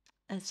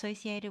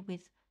 associated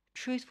with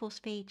truthful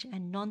speech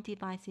and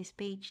non-divisive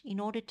speech in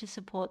order to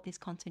support this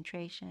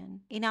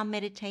concentration. In our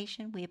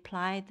meditation, we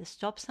apply the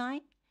stop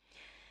sign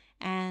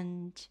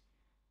and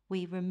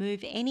we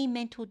remove any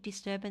mental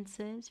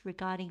disturbances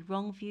regarding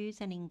wrong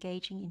views and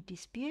engaging in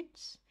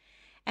disputes.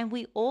 And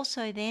we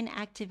also then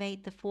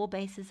activate the four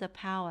bases of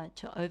power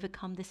to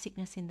overcome the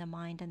sickness in the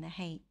mind and the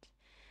hate.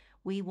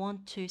 We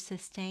want to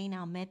sustain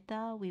our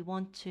metta. We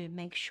want to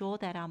make sure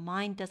that our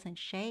mind doesn't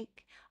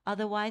shake.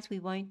 Otherwise, we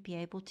won't be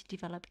able to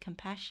develop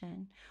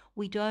compassion.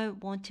 We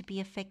don't want to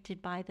be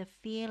affected by the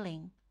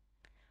feeling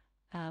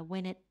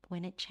when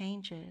it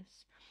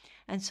changes.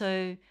 And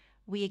so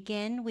we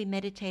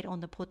meditate on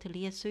the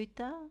Potaliya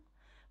Sutta.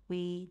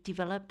 We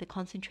develop the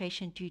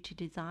concentration due to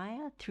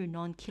desire through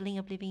non-killing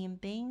of living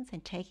beings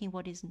and taking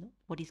what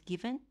is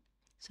given.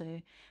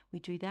 So we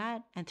do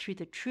that, and through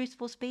the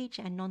truthful speech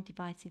and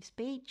non-divisive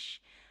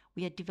speech,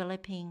 we are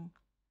developing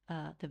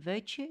the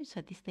virtue. So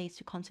this leads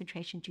to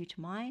concentration due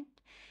to mind,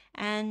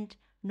 and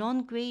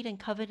non-greed and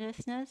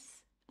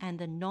covetousness, and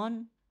the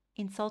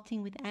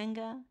non-insulting with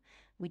anger.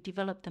 We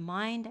develop the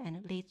mind, and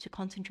it leads to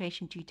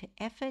concentration due to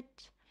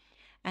effort.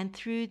 And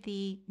through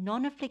the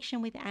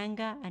non-affliction with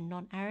anger and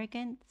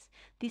non-arrogance,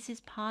 this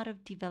is part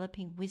of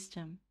developing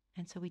wisdom.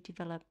 And so we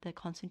develop the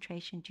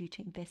concentration due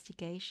to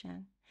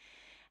investigation.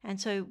 And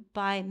so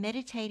by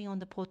meditating on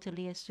the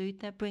Potaliya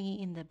Sutta, bringing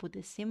in the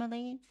Buddha's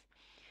similes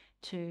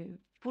to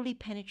fully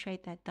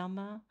penetrate that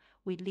Dhamma,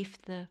 we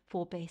lift the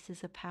four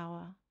bases of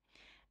power.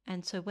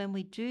 And so when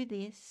we do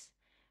this,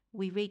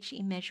 we reach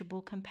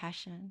immeasurable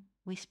compassion.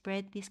 We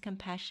spread this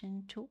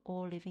compassion to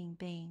all living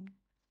beings.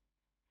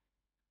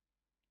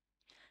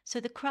 So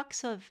the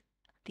crux of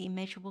the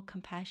immeasurable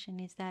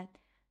compassion is that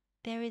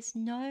there is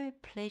no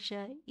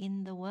pleasure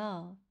in the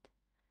world.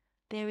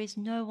 There is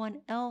no one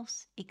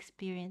else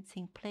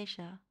experiencing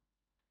pleasure.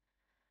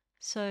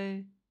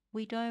 So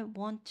we don't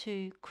want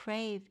to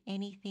crave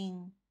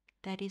anything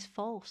that is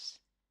false.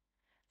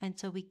 And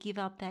so we give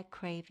up that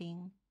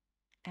craving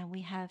and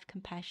we have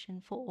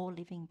compassion for all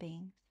living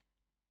beings.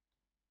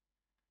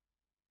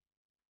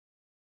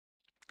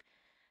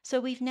 So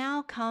we've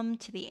now come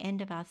to the end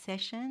of our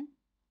session.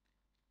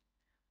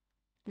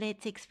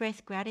 Let's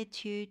express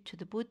gratitude to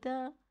the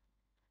Buddha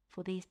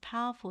for these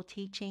powerful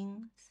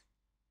teachings.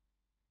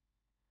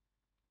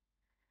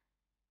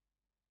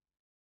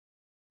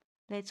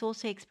 Let's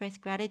also express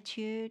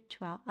gratitude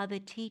to our other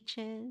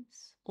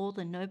teachers, all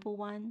the noble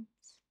ones,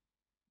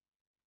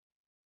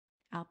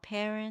 our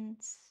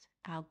parents,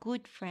 our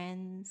good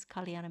friends,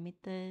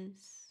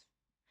 Kalyanamitas,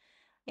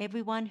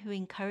 everyone who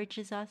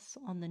encourages us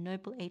on the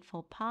Noble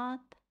Eightfold Path.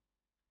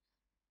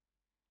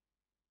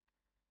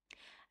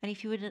 And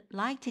if you would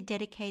like to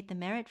dedicate the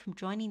merit from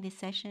joining this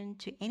session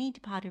to any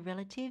departed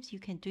relatives, you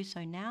can do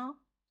so now.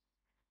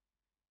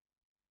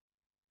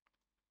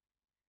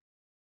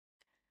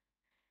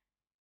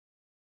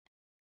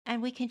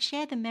 And we can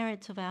share the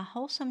merits of our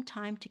wholesome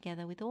time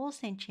together with all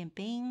sentient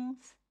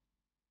beings.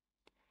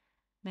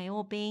 May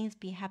all beings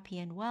be happy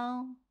and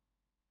well.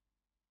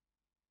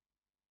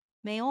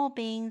 May all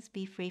beings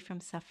be free from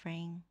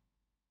suffering.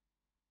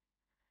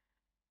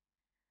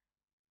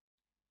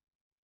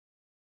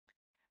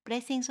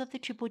 Blessings of the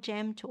Triple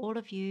Gem to all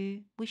of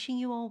you, wishing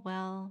you all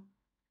well.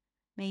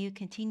 May you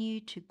continue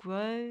to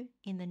grow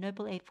in the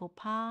Noble Eightfold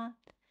Path,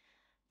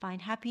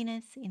 find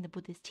happiness in the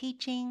Buddha's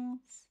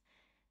teachings,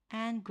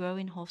 and grow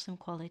in wholesome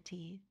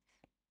qualities.